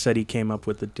Jello said he came up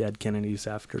with the Dead Kennedys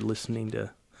after listening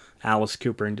to Alice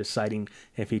Cooper and deciding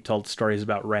if he told stories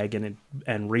about Reagan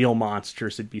and real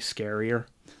monsters, it'd be scarier.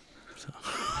 So.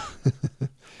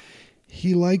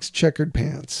 He likes checkered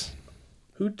pants.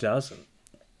 Who doesn't?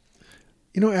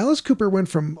 Alice Cooper went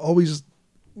from always,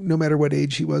 no matter what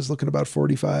age he was, looking about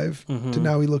 45 to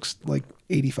now he looks like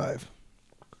 85.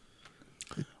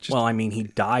 Well, I mean, he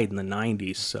died in the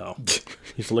 90s, so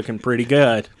he's looking pretty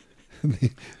good. And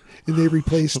they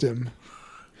replaced him.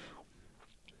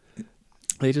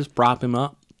 They just prop him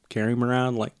up, carry him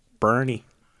around like Bernie.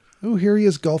 Oh, here he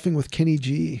is golfing with Kenny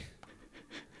G.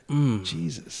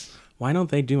 Jesus. Why don't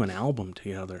they do an album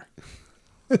together?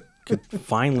 Could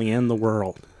finally end the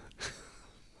world.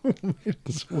 Might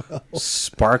as well.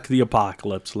 Spark the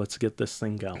apocalypse. Let's get this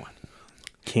thing going.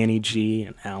 Kenny G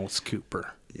and Alice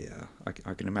Cooper. Yeah, I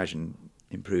can imagine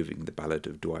improving the Ballad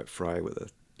of Dwight Fry with a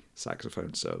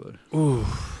saxophone solo. Ooh,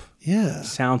 Yeah.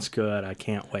 sounds good. I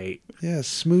can't wait. Yeah,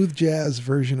 smooth jazz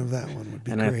version of that one would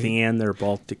be And great. at the end, they're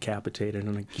both decapitated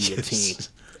on a guillotine.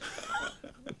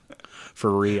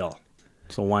 For real.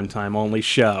 It's a one-time only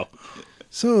show.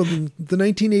 So the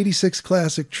 1986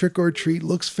 classic Trick or Treat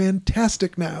looks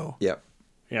fantastic now. Yep.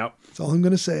 Yep. That's all I'm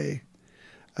going to say.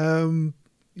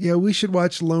 Yeah, we should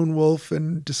watch Lone Wolf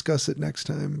and discuss it next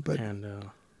time. But And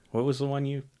what was the one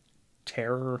you...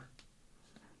 Terror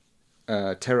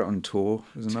Terror on Tour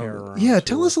was another. Terror. yeah,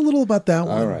 tell us a little about that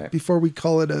one All right. before we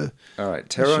call it a... All right,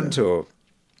 Terror on Tour,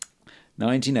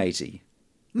 1980,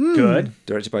 Good.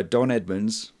 directed by Don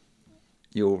Edmonds.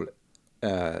 You'll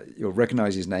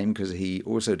recognize his name because he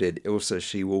also did Ilsa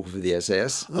She-Wolf of the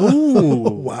SS.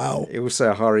 Oh, wow.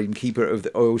 Also Harem Keeper of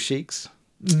the Oil Sheiks.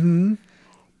 Mm-hmm.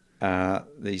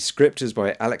 The script is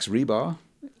by Alex Rebar.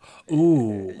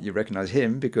 Ooh. You recognize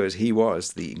him because he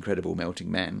was the Incredible Melting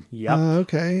Man. Yep.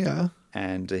 Okay, yeah.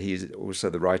 And he's also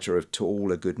the writer of To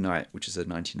All a Good Night, which is a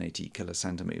 1980 Killer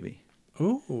Santa movie.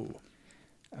 Ooh.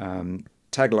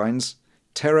 Taglines: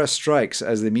 Terror strikes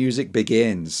as the music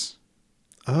begins.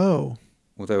 Oh.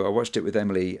 Although I watched it with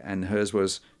Emily and hers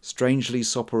was strangely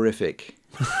soporific.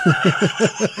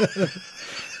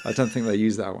 I don't think they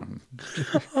use that one.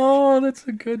 Oh, that's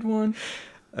a good one.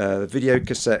 The video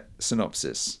cassette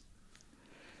synopsis.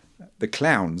 The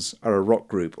Clowns are a rock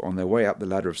group on their way up the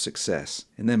ladder of success.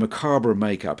 In their macabre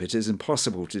makeup, it is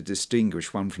impossible to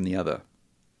distinguish one from the other.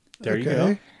 There you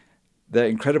go. Their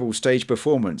incredible stage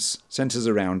performance centers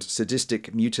around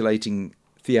sadistic, mutilating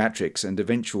theatrics and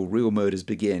eventual real murders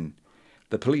begin.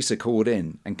 The police are called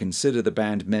in and consider the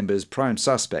band members prime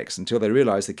suspects until they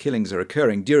realize the killings are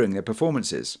occurring during their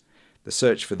performances. The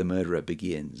search for the murderer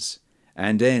begins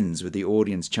and ends with the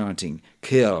audience chanting,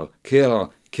 "Kill,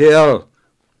 kill, kill."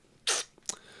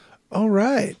 All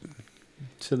right.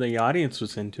 So the audience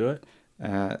was into it.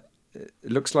 It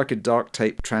looks like a dark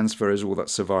tape transfer is all that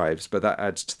survives, but that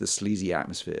adds to the sleazy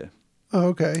atmosphere. Oh,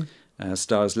 okay.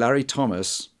 Stars Larry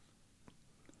Thomas,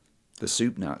 the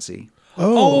soup Nazi,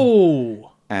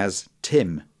 Oh. as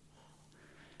Tim.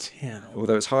 Tim.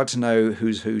 Although it's hard to know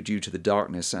who's who due to the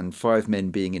darkness and 5 men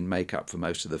being in makeup for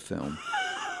most of the film.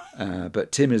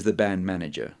 But Tim is the band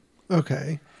manager.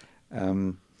 Okay.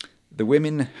 The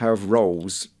women have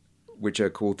roles which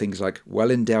are called things like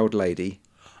well-endowed lady,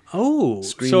 Oh,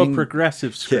 so a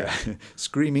progressive script. Yeah,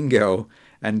 Screaming Girl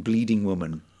and Bleeding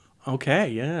Woman. Okay,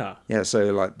 yeah. Yeah,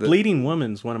 so like Bleeding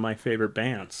Woman's one of my favorite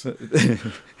bands.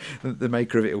 The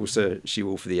maker of it also,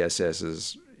 She-Wolf for the SS,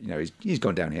 is, you know, he's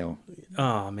gone downhill.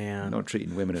 Oh man, Not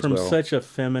treating women as from well. such a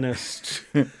feminist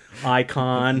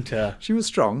icon to She was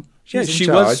strong. she in was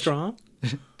charge, strong.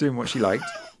 doing what she liked.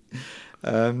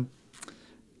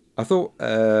 I thought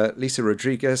Lisa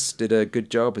Rodriguez did a good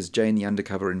job as Jane, the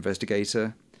undercover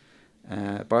investigator.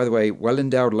 By the way, Well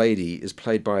Endowed Lady is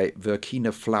played by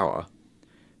Verkina Flower,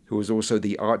 who was also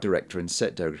the art director and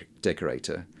set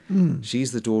decorator.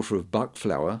 She's the daughter of Buck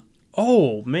Flower.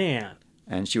 Oh man.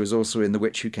 And she was also in The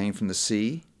Witch Who Came from the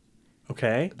Sea.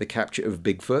 Okay. The Capture of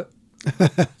Bigfoot.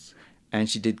 And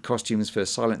she did costumes for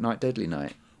Silent Night, Deadly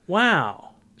Night.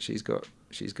 Wow. She's got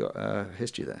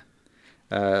history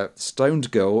there.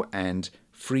 Stoned Girl and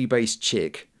Freebase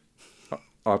Chick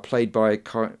are played by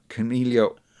Cornelia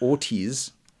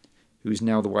Ortiz, who's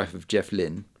now the wife of Jeff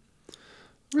Lynne.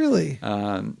 Really?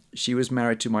 She was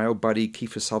married to my old buddy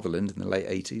Kiefer Sutherland in the late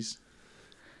 80s.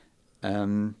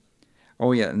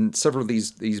 Oh yeah, and several of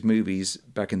these movies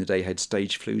back in the day had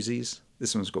stage floozies.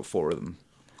 This one's got 4 of them.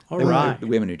 All right. The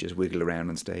women who just wiggle around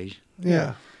on stage.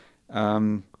 Yeah.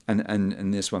 And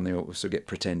this one they also get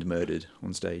pretend murdered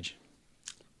on stage.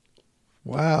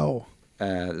 Wow.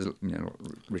 You know,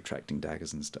 retracting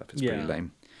daggers and stuff. It's pretty Yeah.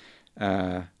 lame.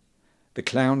 The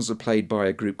clowns are played by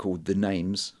a group called The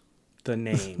Names. The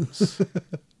Names.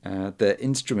 Their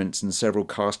instruments and several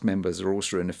cast members are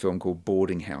also in a film called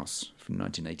Boarding House from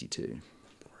 1982.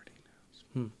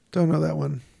 Don't know that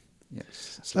one.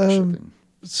 Yes, slasher thing.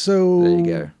 So There you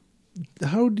go.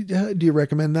 How do you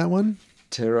recommend that one?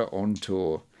 Terror on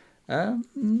Tour. Well,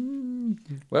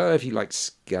 if you like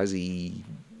scuzzy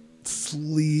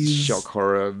Sleaze. shock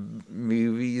horror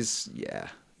movies, yeah,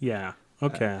 Yeah.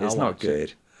 Okay. it's I'll not watch good.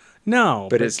 it. No.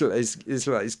 But it's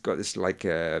got this like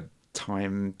a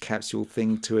time capsule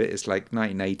thing to it. It's like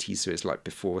 1980s, so it's like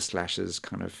before slashers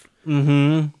kind of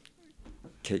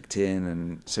kicked in,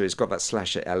 and so it's got that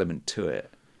slasher element to it.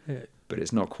 But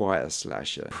it's not quite a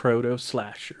slasher. Proto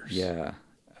slashers. Yeah,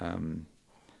 and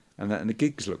the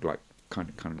gigs look like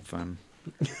kind of fun,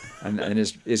 and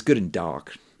it's good and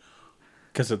dark.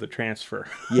 Because of the transfer.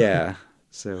 Yeah,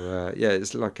 so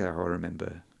it's like how I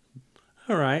remember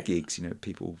All right. gigs. You know,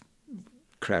 people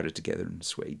crowded together in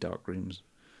sweaty dark rooms.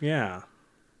 Yeah.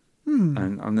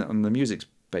 And the music's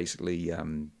basically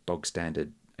bog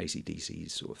standard AC/DC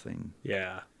sort of thing.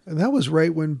 Yeah. And that was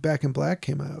right when Back in Black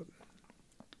came out.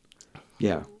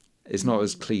 Yeah, it's not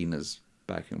as clean as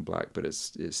Back in Black, but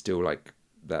it's still like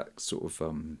that sort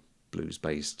of blues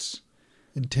based.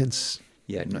 Intense.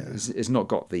 Yeah, no, Yeah. It's not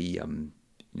got the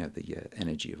the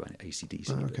energy of an AC/DC.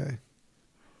 Oh, but, okay.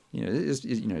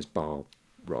 it's bar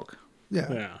rock.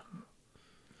 Yeah. Yeah.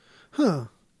 Huh.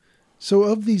 So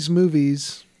of these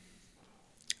movies,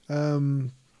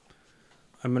 I'm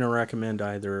going to recommend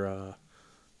either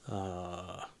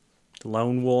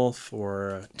Lone Wolf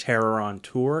or Terror on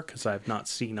Tour because I've not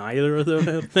seen either of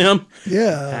them.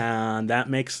 yeah, And that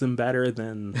makes them better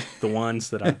than the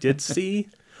ones that I did see.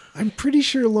 I'm pretty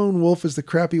sure Lone Wolf is the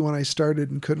crappy one I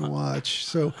started and couldn't watch.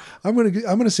 So I'm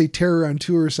gonna say Terror on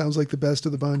Tour sounds like the best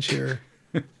of the bunch here.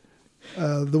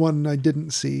 The one I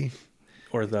didn't see.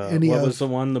 Or was the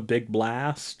one, the Big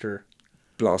Blast or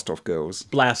Blast Off Girls.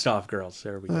 Blast Off Girls?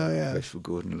 There we go. Oh yeah. Both for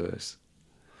Gordon Lewis.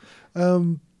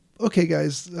 Okay,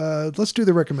 guys, let's do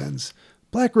the recommends.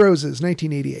 Black Roses,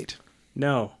 1988.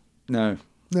 No, No.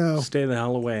 stay the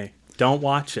hell away. Don't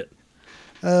watch it.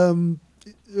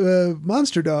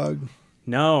 Monster Dog.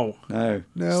 No,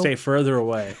 No. stay further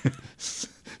away.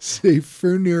 Stay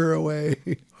further away.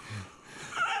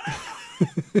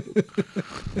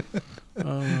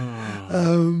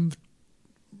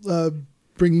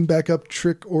 Bringing back up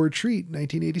Trick or Treat,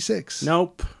 1986.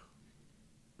 Nope.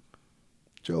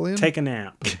 Jolien? Take a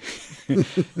nap.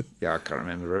 Yeah, I can't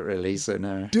remember it really, so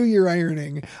no. Do your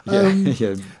ironing.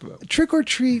 Yeah. Trick or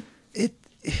Treat,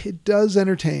 it does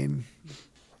entertain.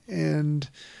 And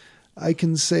I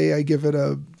can say I give it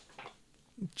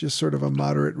just sort of a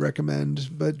moderate recommend,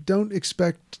 but don't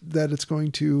expect that it's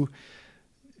going to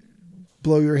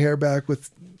blow your hair back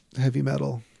with heavy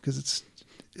metal because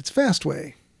it's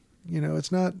Fastway.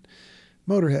 It's not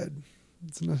Motorhead.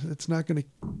 It's not going to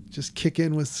just kick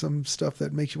in with some stuff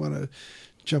that makes you want to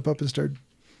jump up and start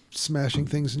smashing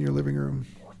things in your living room.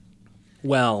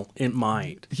 Well, it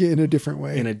might. Yeah, in a different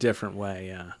way. In a different way,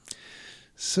 yeah.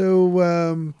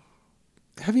 So,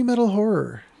 heavy metal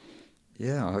horror.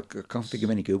 Yeah, I can't think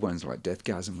of any good ones. Like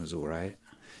Deathgasm was all right.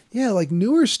 Yeah, like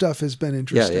newer stuff has been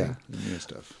interesting. Yeah, the new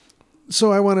stuff.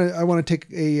 So I want to take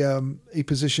a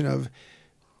position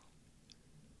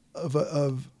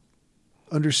of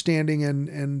understanding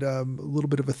and a little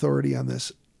bit of authority on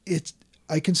this.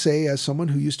 I can say, as someone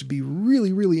who used to be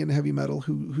really, really into heavy metal,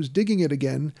 who's digging it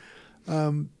again,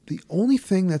 the only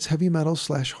thing that's heavy metal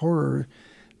 / horror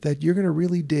that you're going to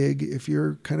really dig if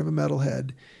you're kind of a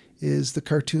metalhead is the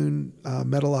cartoon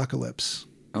Metalocalypse.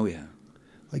 Oh, yeah.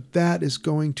 Like, that is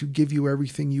going to give you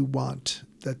everything you want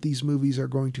that these movies are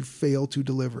going to fail to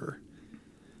deliver.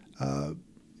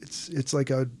 It's like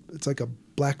a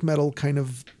black metal kind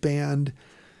of band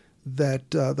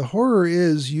that the horror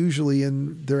is usually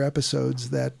in their episodes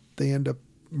that they end up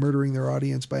murdering their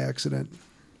audience by accident.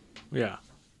 Yeah.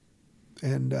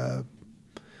 And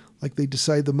like they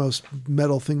decide the most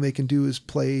metal thing they can do is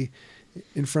play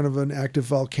in front of an active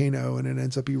volcano, and it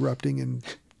ends up erupting and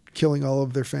killing all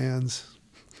of their fans.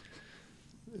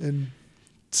 And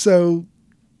so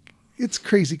it's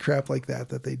crazy crap like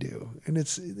that they do. And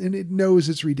it knows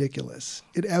it's ridiculous.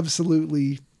 It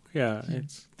absolutely,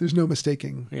 there's no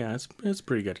mistaking. Yeah, it's a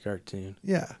pretty good cartoon.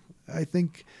 Yeah. I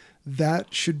think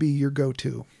that should be your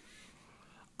go-to.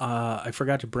 I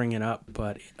forgot to bring it up,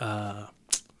 but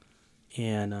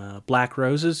in Black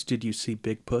Roses, did you see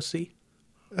Big Pussy?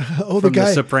 Oh, from the guy.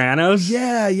 The Sopranos?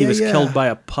 Yeah. He was killed by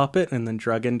a puppet and then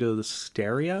drug into the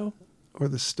stereo. Or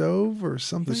the stove or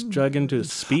something? He was drug into a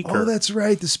speaker. Oh, that's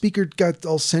right. The speaker got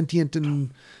all sentient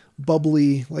and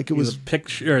bubbly, like it was. The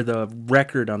picture, or the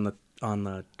record on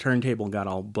the turntable got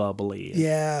all bubbly.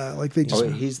 Yeah, like they just. Oh,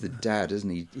 he's the dad, isn't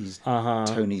he? He's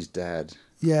Tony's dad.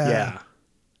 Yeah.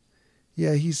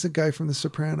 Yeah, he's the guy from The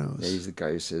Sopranos. Yeah, he's the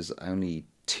guy who says only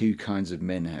 2 kinds of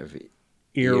men have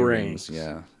earrings.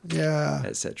 Yeah. Yeah.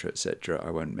 Etc. Etc. I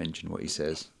won't mention what he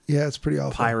says. Yeah, it's pretty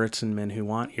awful. Pirates and men who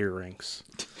want earrings.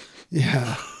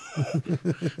 Yeah.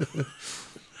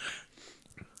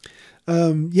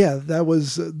 Yeah, that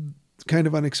was kind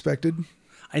of unexpected.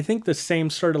 I think the same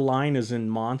sort of line is in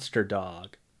Monster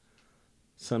Dog.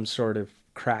 Some sort of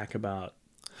crack about.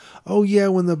 Oh, yeah,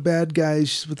 when the bad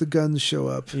guys with the guns show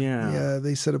up. Yeah. Yeah,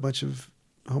 they said a bunch of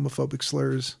homophobic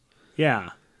slurs. Yeah.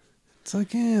 It's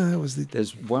like, yeah, that was the...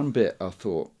 There's one bit I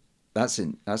thought, that's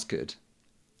good,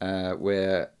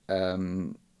 where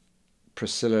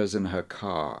Priscilla's in her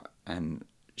car and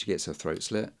she gets her throat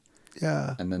slit.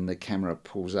 Yeah. And then the camera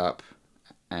pulls up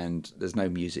and there's no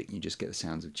music. You just get the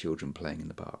sounds of children playing in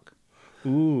the park.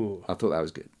 Ooh. I thought that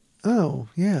was good. Oh,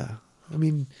 yeah. I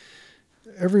mean,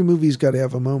 every movie's got to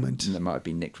have a moment. And that might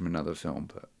be nicked from another film,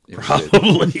 but it was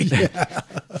Probably. Yeah.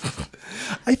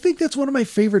 I think that's one of my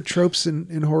favorite tropes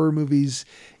in horror movies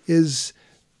is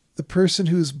the person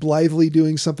who's blithely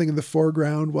doing something in the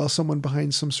foreground while someone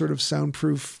behind some sort of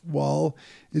soundproof wall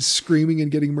is screaming and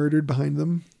getting murdered behind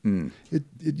them. Mm. It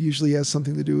usually has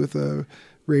something to do with a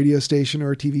radio station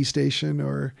or a TV station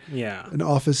or an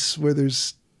office where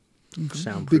there's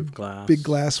soundproof glass, big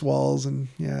glass walls, and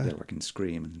like in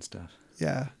Scream and stuff.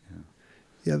 Yeah,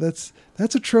 that's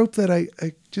a trope that I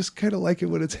just kind of like it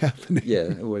when it's happening. Yeah,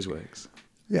 it always works.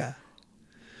 Yeah.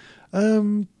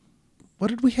 What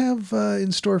did we have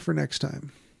in store for next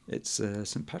time? It's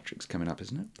St. Patrick's coming up,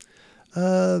 isn't it?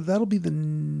 That'll be the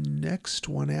next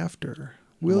one after.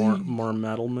 More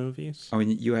metal movies? I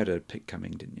mean, you had a pick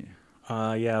coming, didn't you?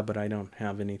 Yeah, but I don't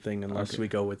have anything unless we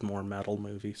go with more metal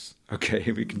movies.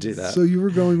 Okay, we can do that. So you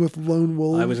were going with Lone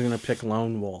Wolf? I was going to pick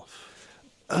Lone Wolf.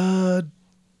 Do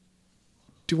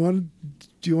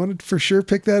you want to for sure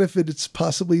pick that if it's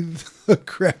possibly a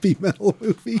crappy metal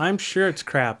movie? I'm sure it's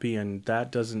crappy, and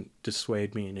that doesn't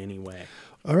dissuade me in any way.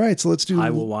 All right, so let's do... I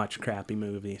will watch crappy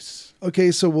movies.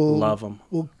 Okay, so we'll... Love them.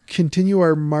 We'll continue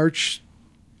our march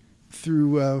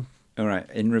through... All right,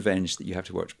 in revenge, that you have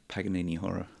to watch Paganini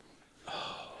Horror.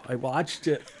 Oh, I watched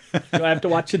it. Do I have to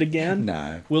watch it again?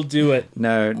 No. We'll do it.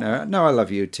 No, I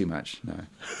love you too much. No,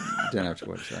 you don't have to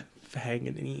watch that.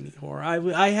 Paganini Horror.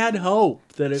 I had hope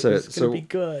that it was going to be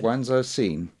good. Ones I've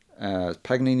seen,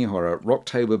 Paganini Horror,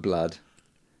 Rocktober Blood,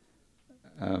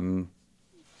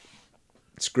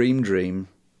 Scream Dream.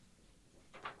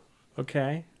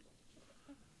 Okay.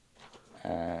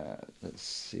 Let's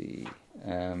see.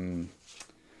 I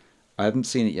haven't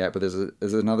seen it yet, but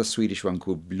there's another Swedish one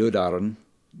called Blodaren,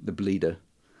 the Bleeder,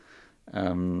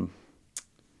 and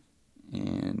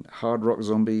Hard Rock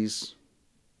Zombies,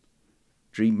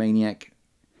 Dream Maniac,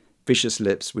 Vicious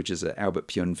Lips, which is an Albert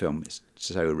Pyun film. It's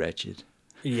so wretched.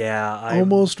 Yeah, I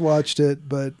almost watched it,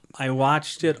 but I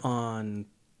watched it on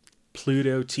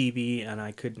Pluto TV, and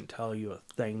I couldn't tell you a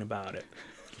thing about it.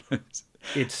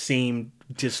 it seemed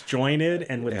disjointed,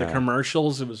 and with the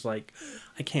commercials, it was like,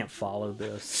 I can't follow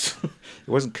this. It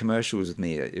wasn't commercials with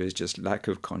me. It was just lack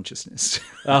of consciousness.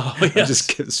 Oh, yes. I just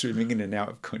kept swimming in and out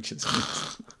of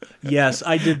consciousness. Yes,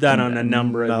 I did that on a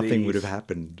number of these. Nothing would have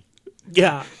happened.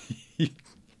 Yeah.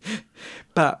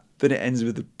 But then it ends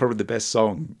with probably the best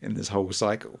song in this whole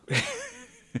cycle. I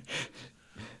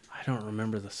don't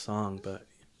remember the song, but...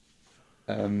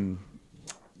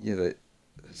 let's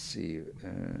see.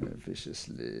 Vicious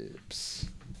Lips.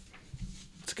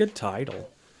 It's a good title.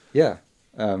 Yeah.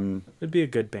 It'd be a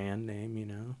good band name, you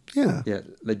know? Yeah. Yeah,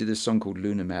 they did this song called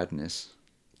Lunar Madness.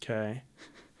 Okay.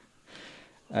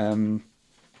 What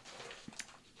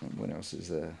else is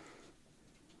there?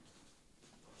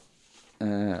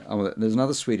 There's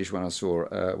another Swedish one I saw.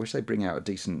 I wish they'd bring out a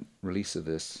decent release of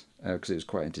this because it was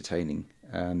quite entertaining.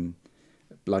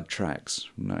 Blood Tracks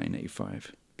from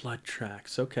 1985. Blood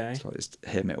Tracks, okay. It's like this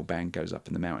hair metal band goes up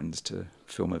in the mountains to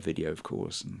film a video, of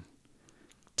course, and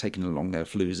taking along their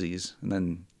floozies, and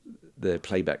then the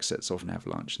playback sets off an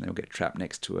avalanche, and they'll get trapped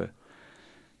next to a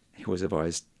Hills of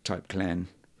Eyes type clan.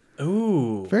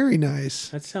 Ooh. Very nice.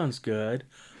 That sounds good.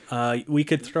 We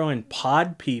could throw in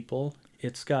Pod People.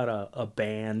 It's got a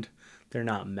band. They're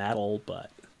not metal,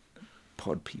 but...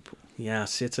 Pod People.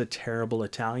 Yes, it's a terrible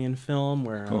Italian film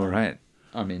where... All right.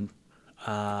 I'm in.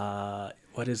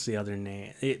 What is the other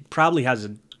name? It probably has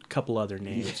a couple other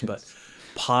names, yes. But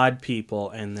Pod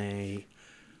People, and they...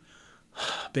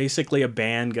 Basically, a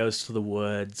band goes to the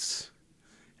woods.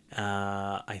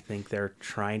 I think they're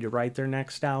trying to write their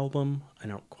next album. I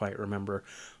don't quite remember.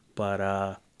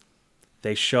 But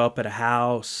they show up at a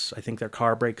house. I think their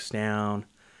car breaks down.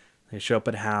 They show up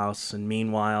at a house, and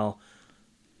meanwhile,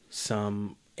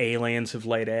 some aliens have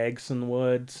laid eggs in the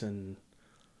woods, and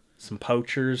some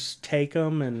poachers take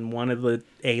them, and one of the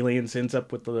aliens ends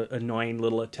up with the annoying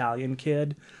little Italian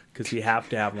kid, because you have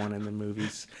to have one in the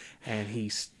movies, and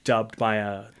he's dubbed by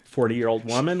a 40-year-old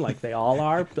woman, like they all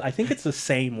are. I think it's the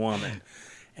same woman.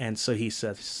 And so he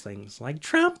says things like,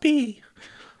 Trumpy,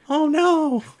 oh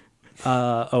no,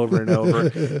 over and over.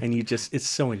 And it's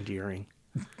so endearing.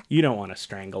 You don't want to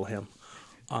strangle him.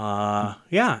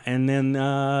 Yeah, and then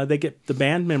the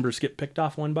band members get picked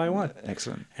off one by one.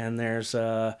 Excellent. And there's,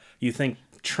 you think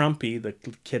Trumpy, the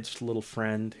kid's little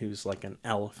friend, who's like an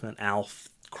elephant, Alf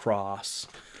cross,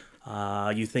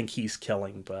 you think he's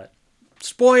killing, but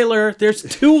spoiler, there's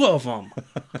two of them.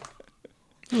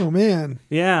 Oh, man.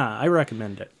 Yeah, I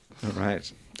recommend it. All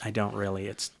right. I don't really.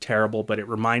 It's terrible, but it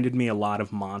reminded me a lot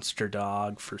of Monster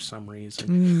Dog for some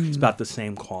reason. It's about the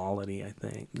same quality, I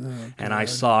think. Oh, and I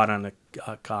saw it on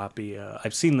a copy.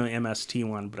 I've seen the MST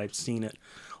one, but I've seen it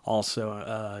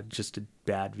also just a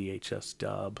bad VHS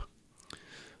dub.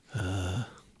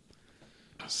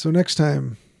 So next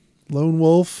time, Lone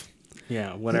Wolf.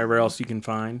 Yeah, whatever else you can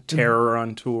find. Terror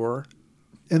on Tour.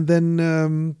 And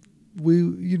then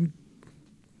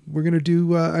we're going to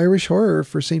do Irish Horror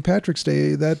for St. Patrick's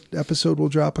Day. That episode will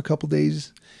drop a couple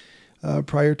days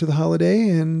prior to the holiday,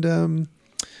 and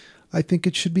I think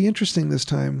it should be interesting this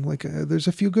time. Like, there's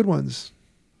a few good ones,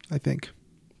 I think.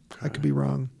 I could be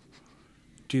wrong.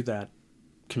 Do that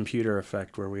computer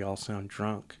effect where we all sound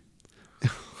drunk.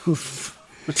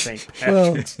 St.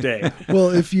 Patrick's Day. Well,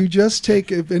 if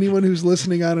anyone who's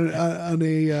listening on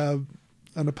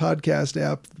a podcast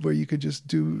app where you could just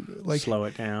do like slow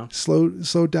it down, slow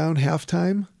down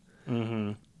halftime.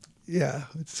 Mm-hmm. Yeah,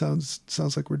 it sounds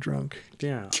like we're drunk.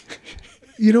 Yeah.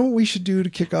 You know what we should do to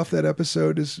kick off that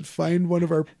episode is find one of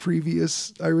our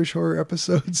previous Irish Horror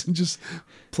episodes and just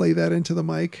play that into the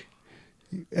mic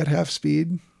at half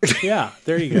speed. Yeah,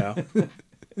 there you go.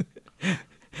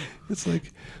 It's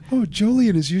like, oh,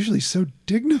 Jolien is usually so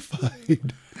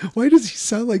dignified. Why does he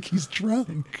sound like he's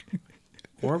drunk?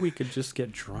 Or we could just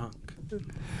get drunk.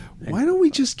 Why don't we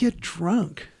just get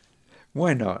drunk?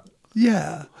 Why not?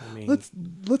 Yeah. I mean,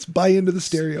 let's buy into the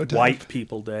stereotype. White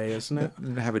People Day, isn't it?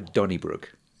 Have a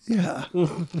Donnybrook. Yeah.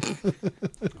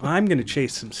 I'm going to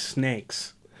chase some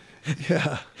snakes.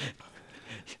 Yeah.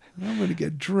 I'm going to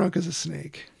get drunk as a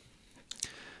snake.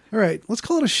 All right, let's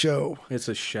call it a show. It's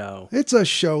a show. It's a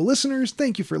show. Listeners,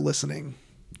 thank you for listening.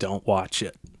 Don't watch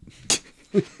it.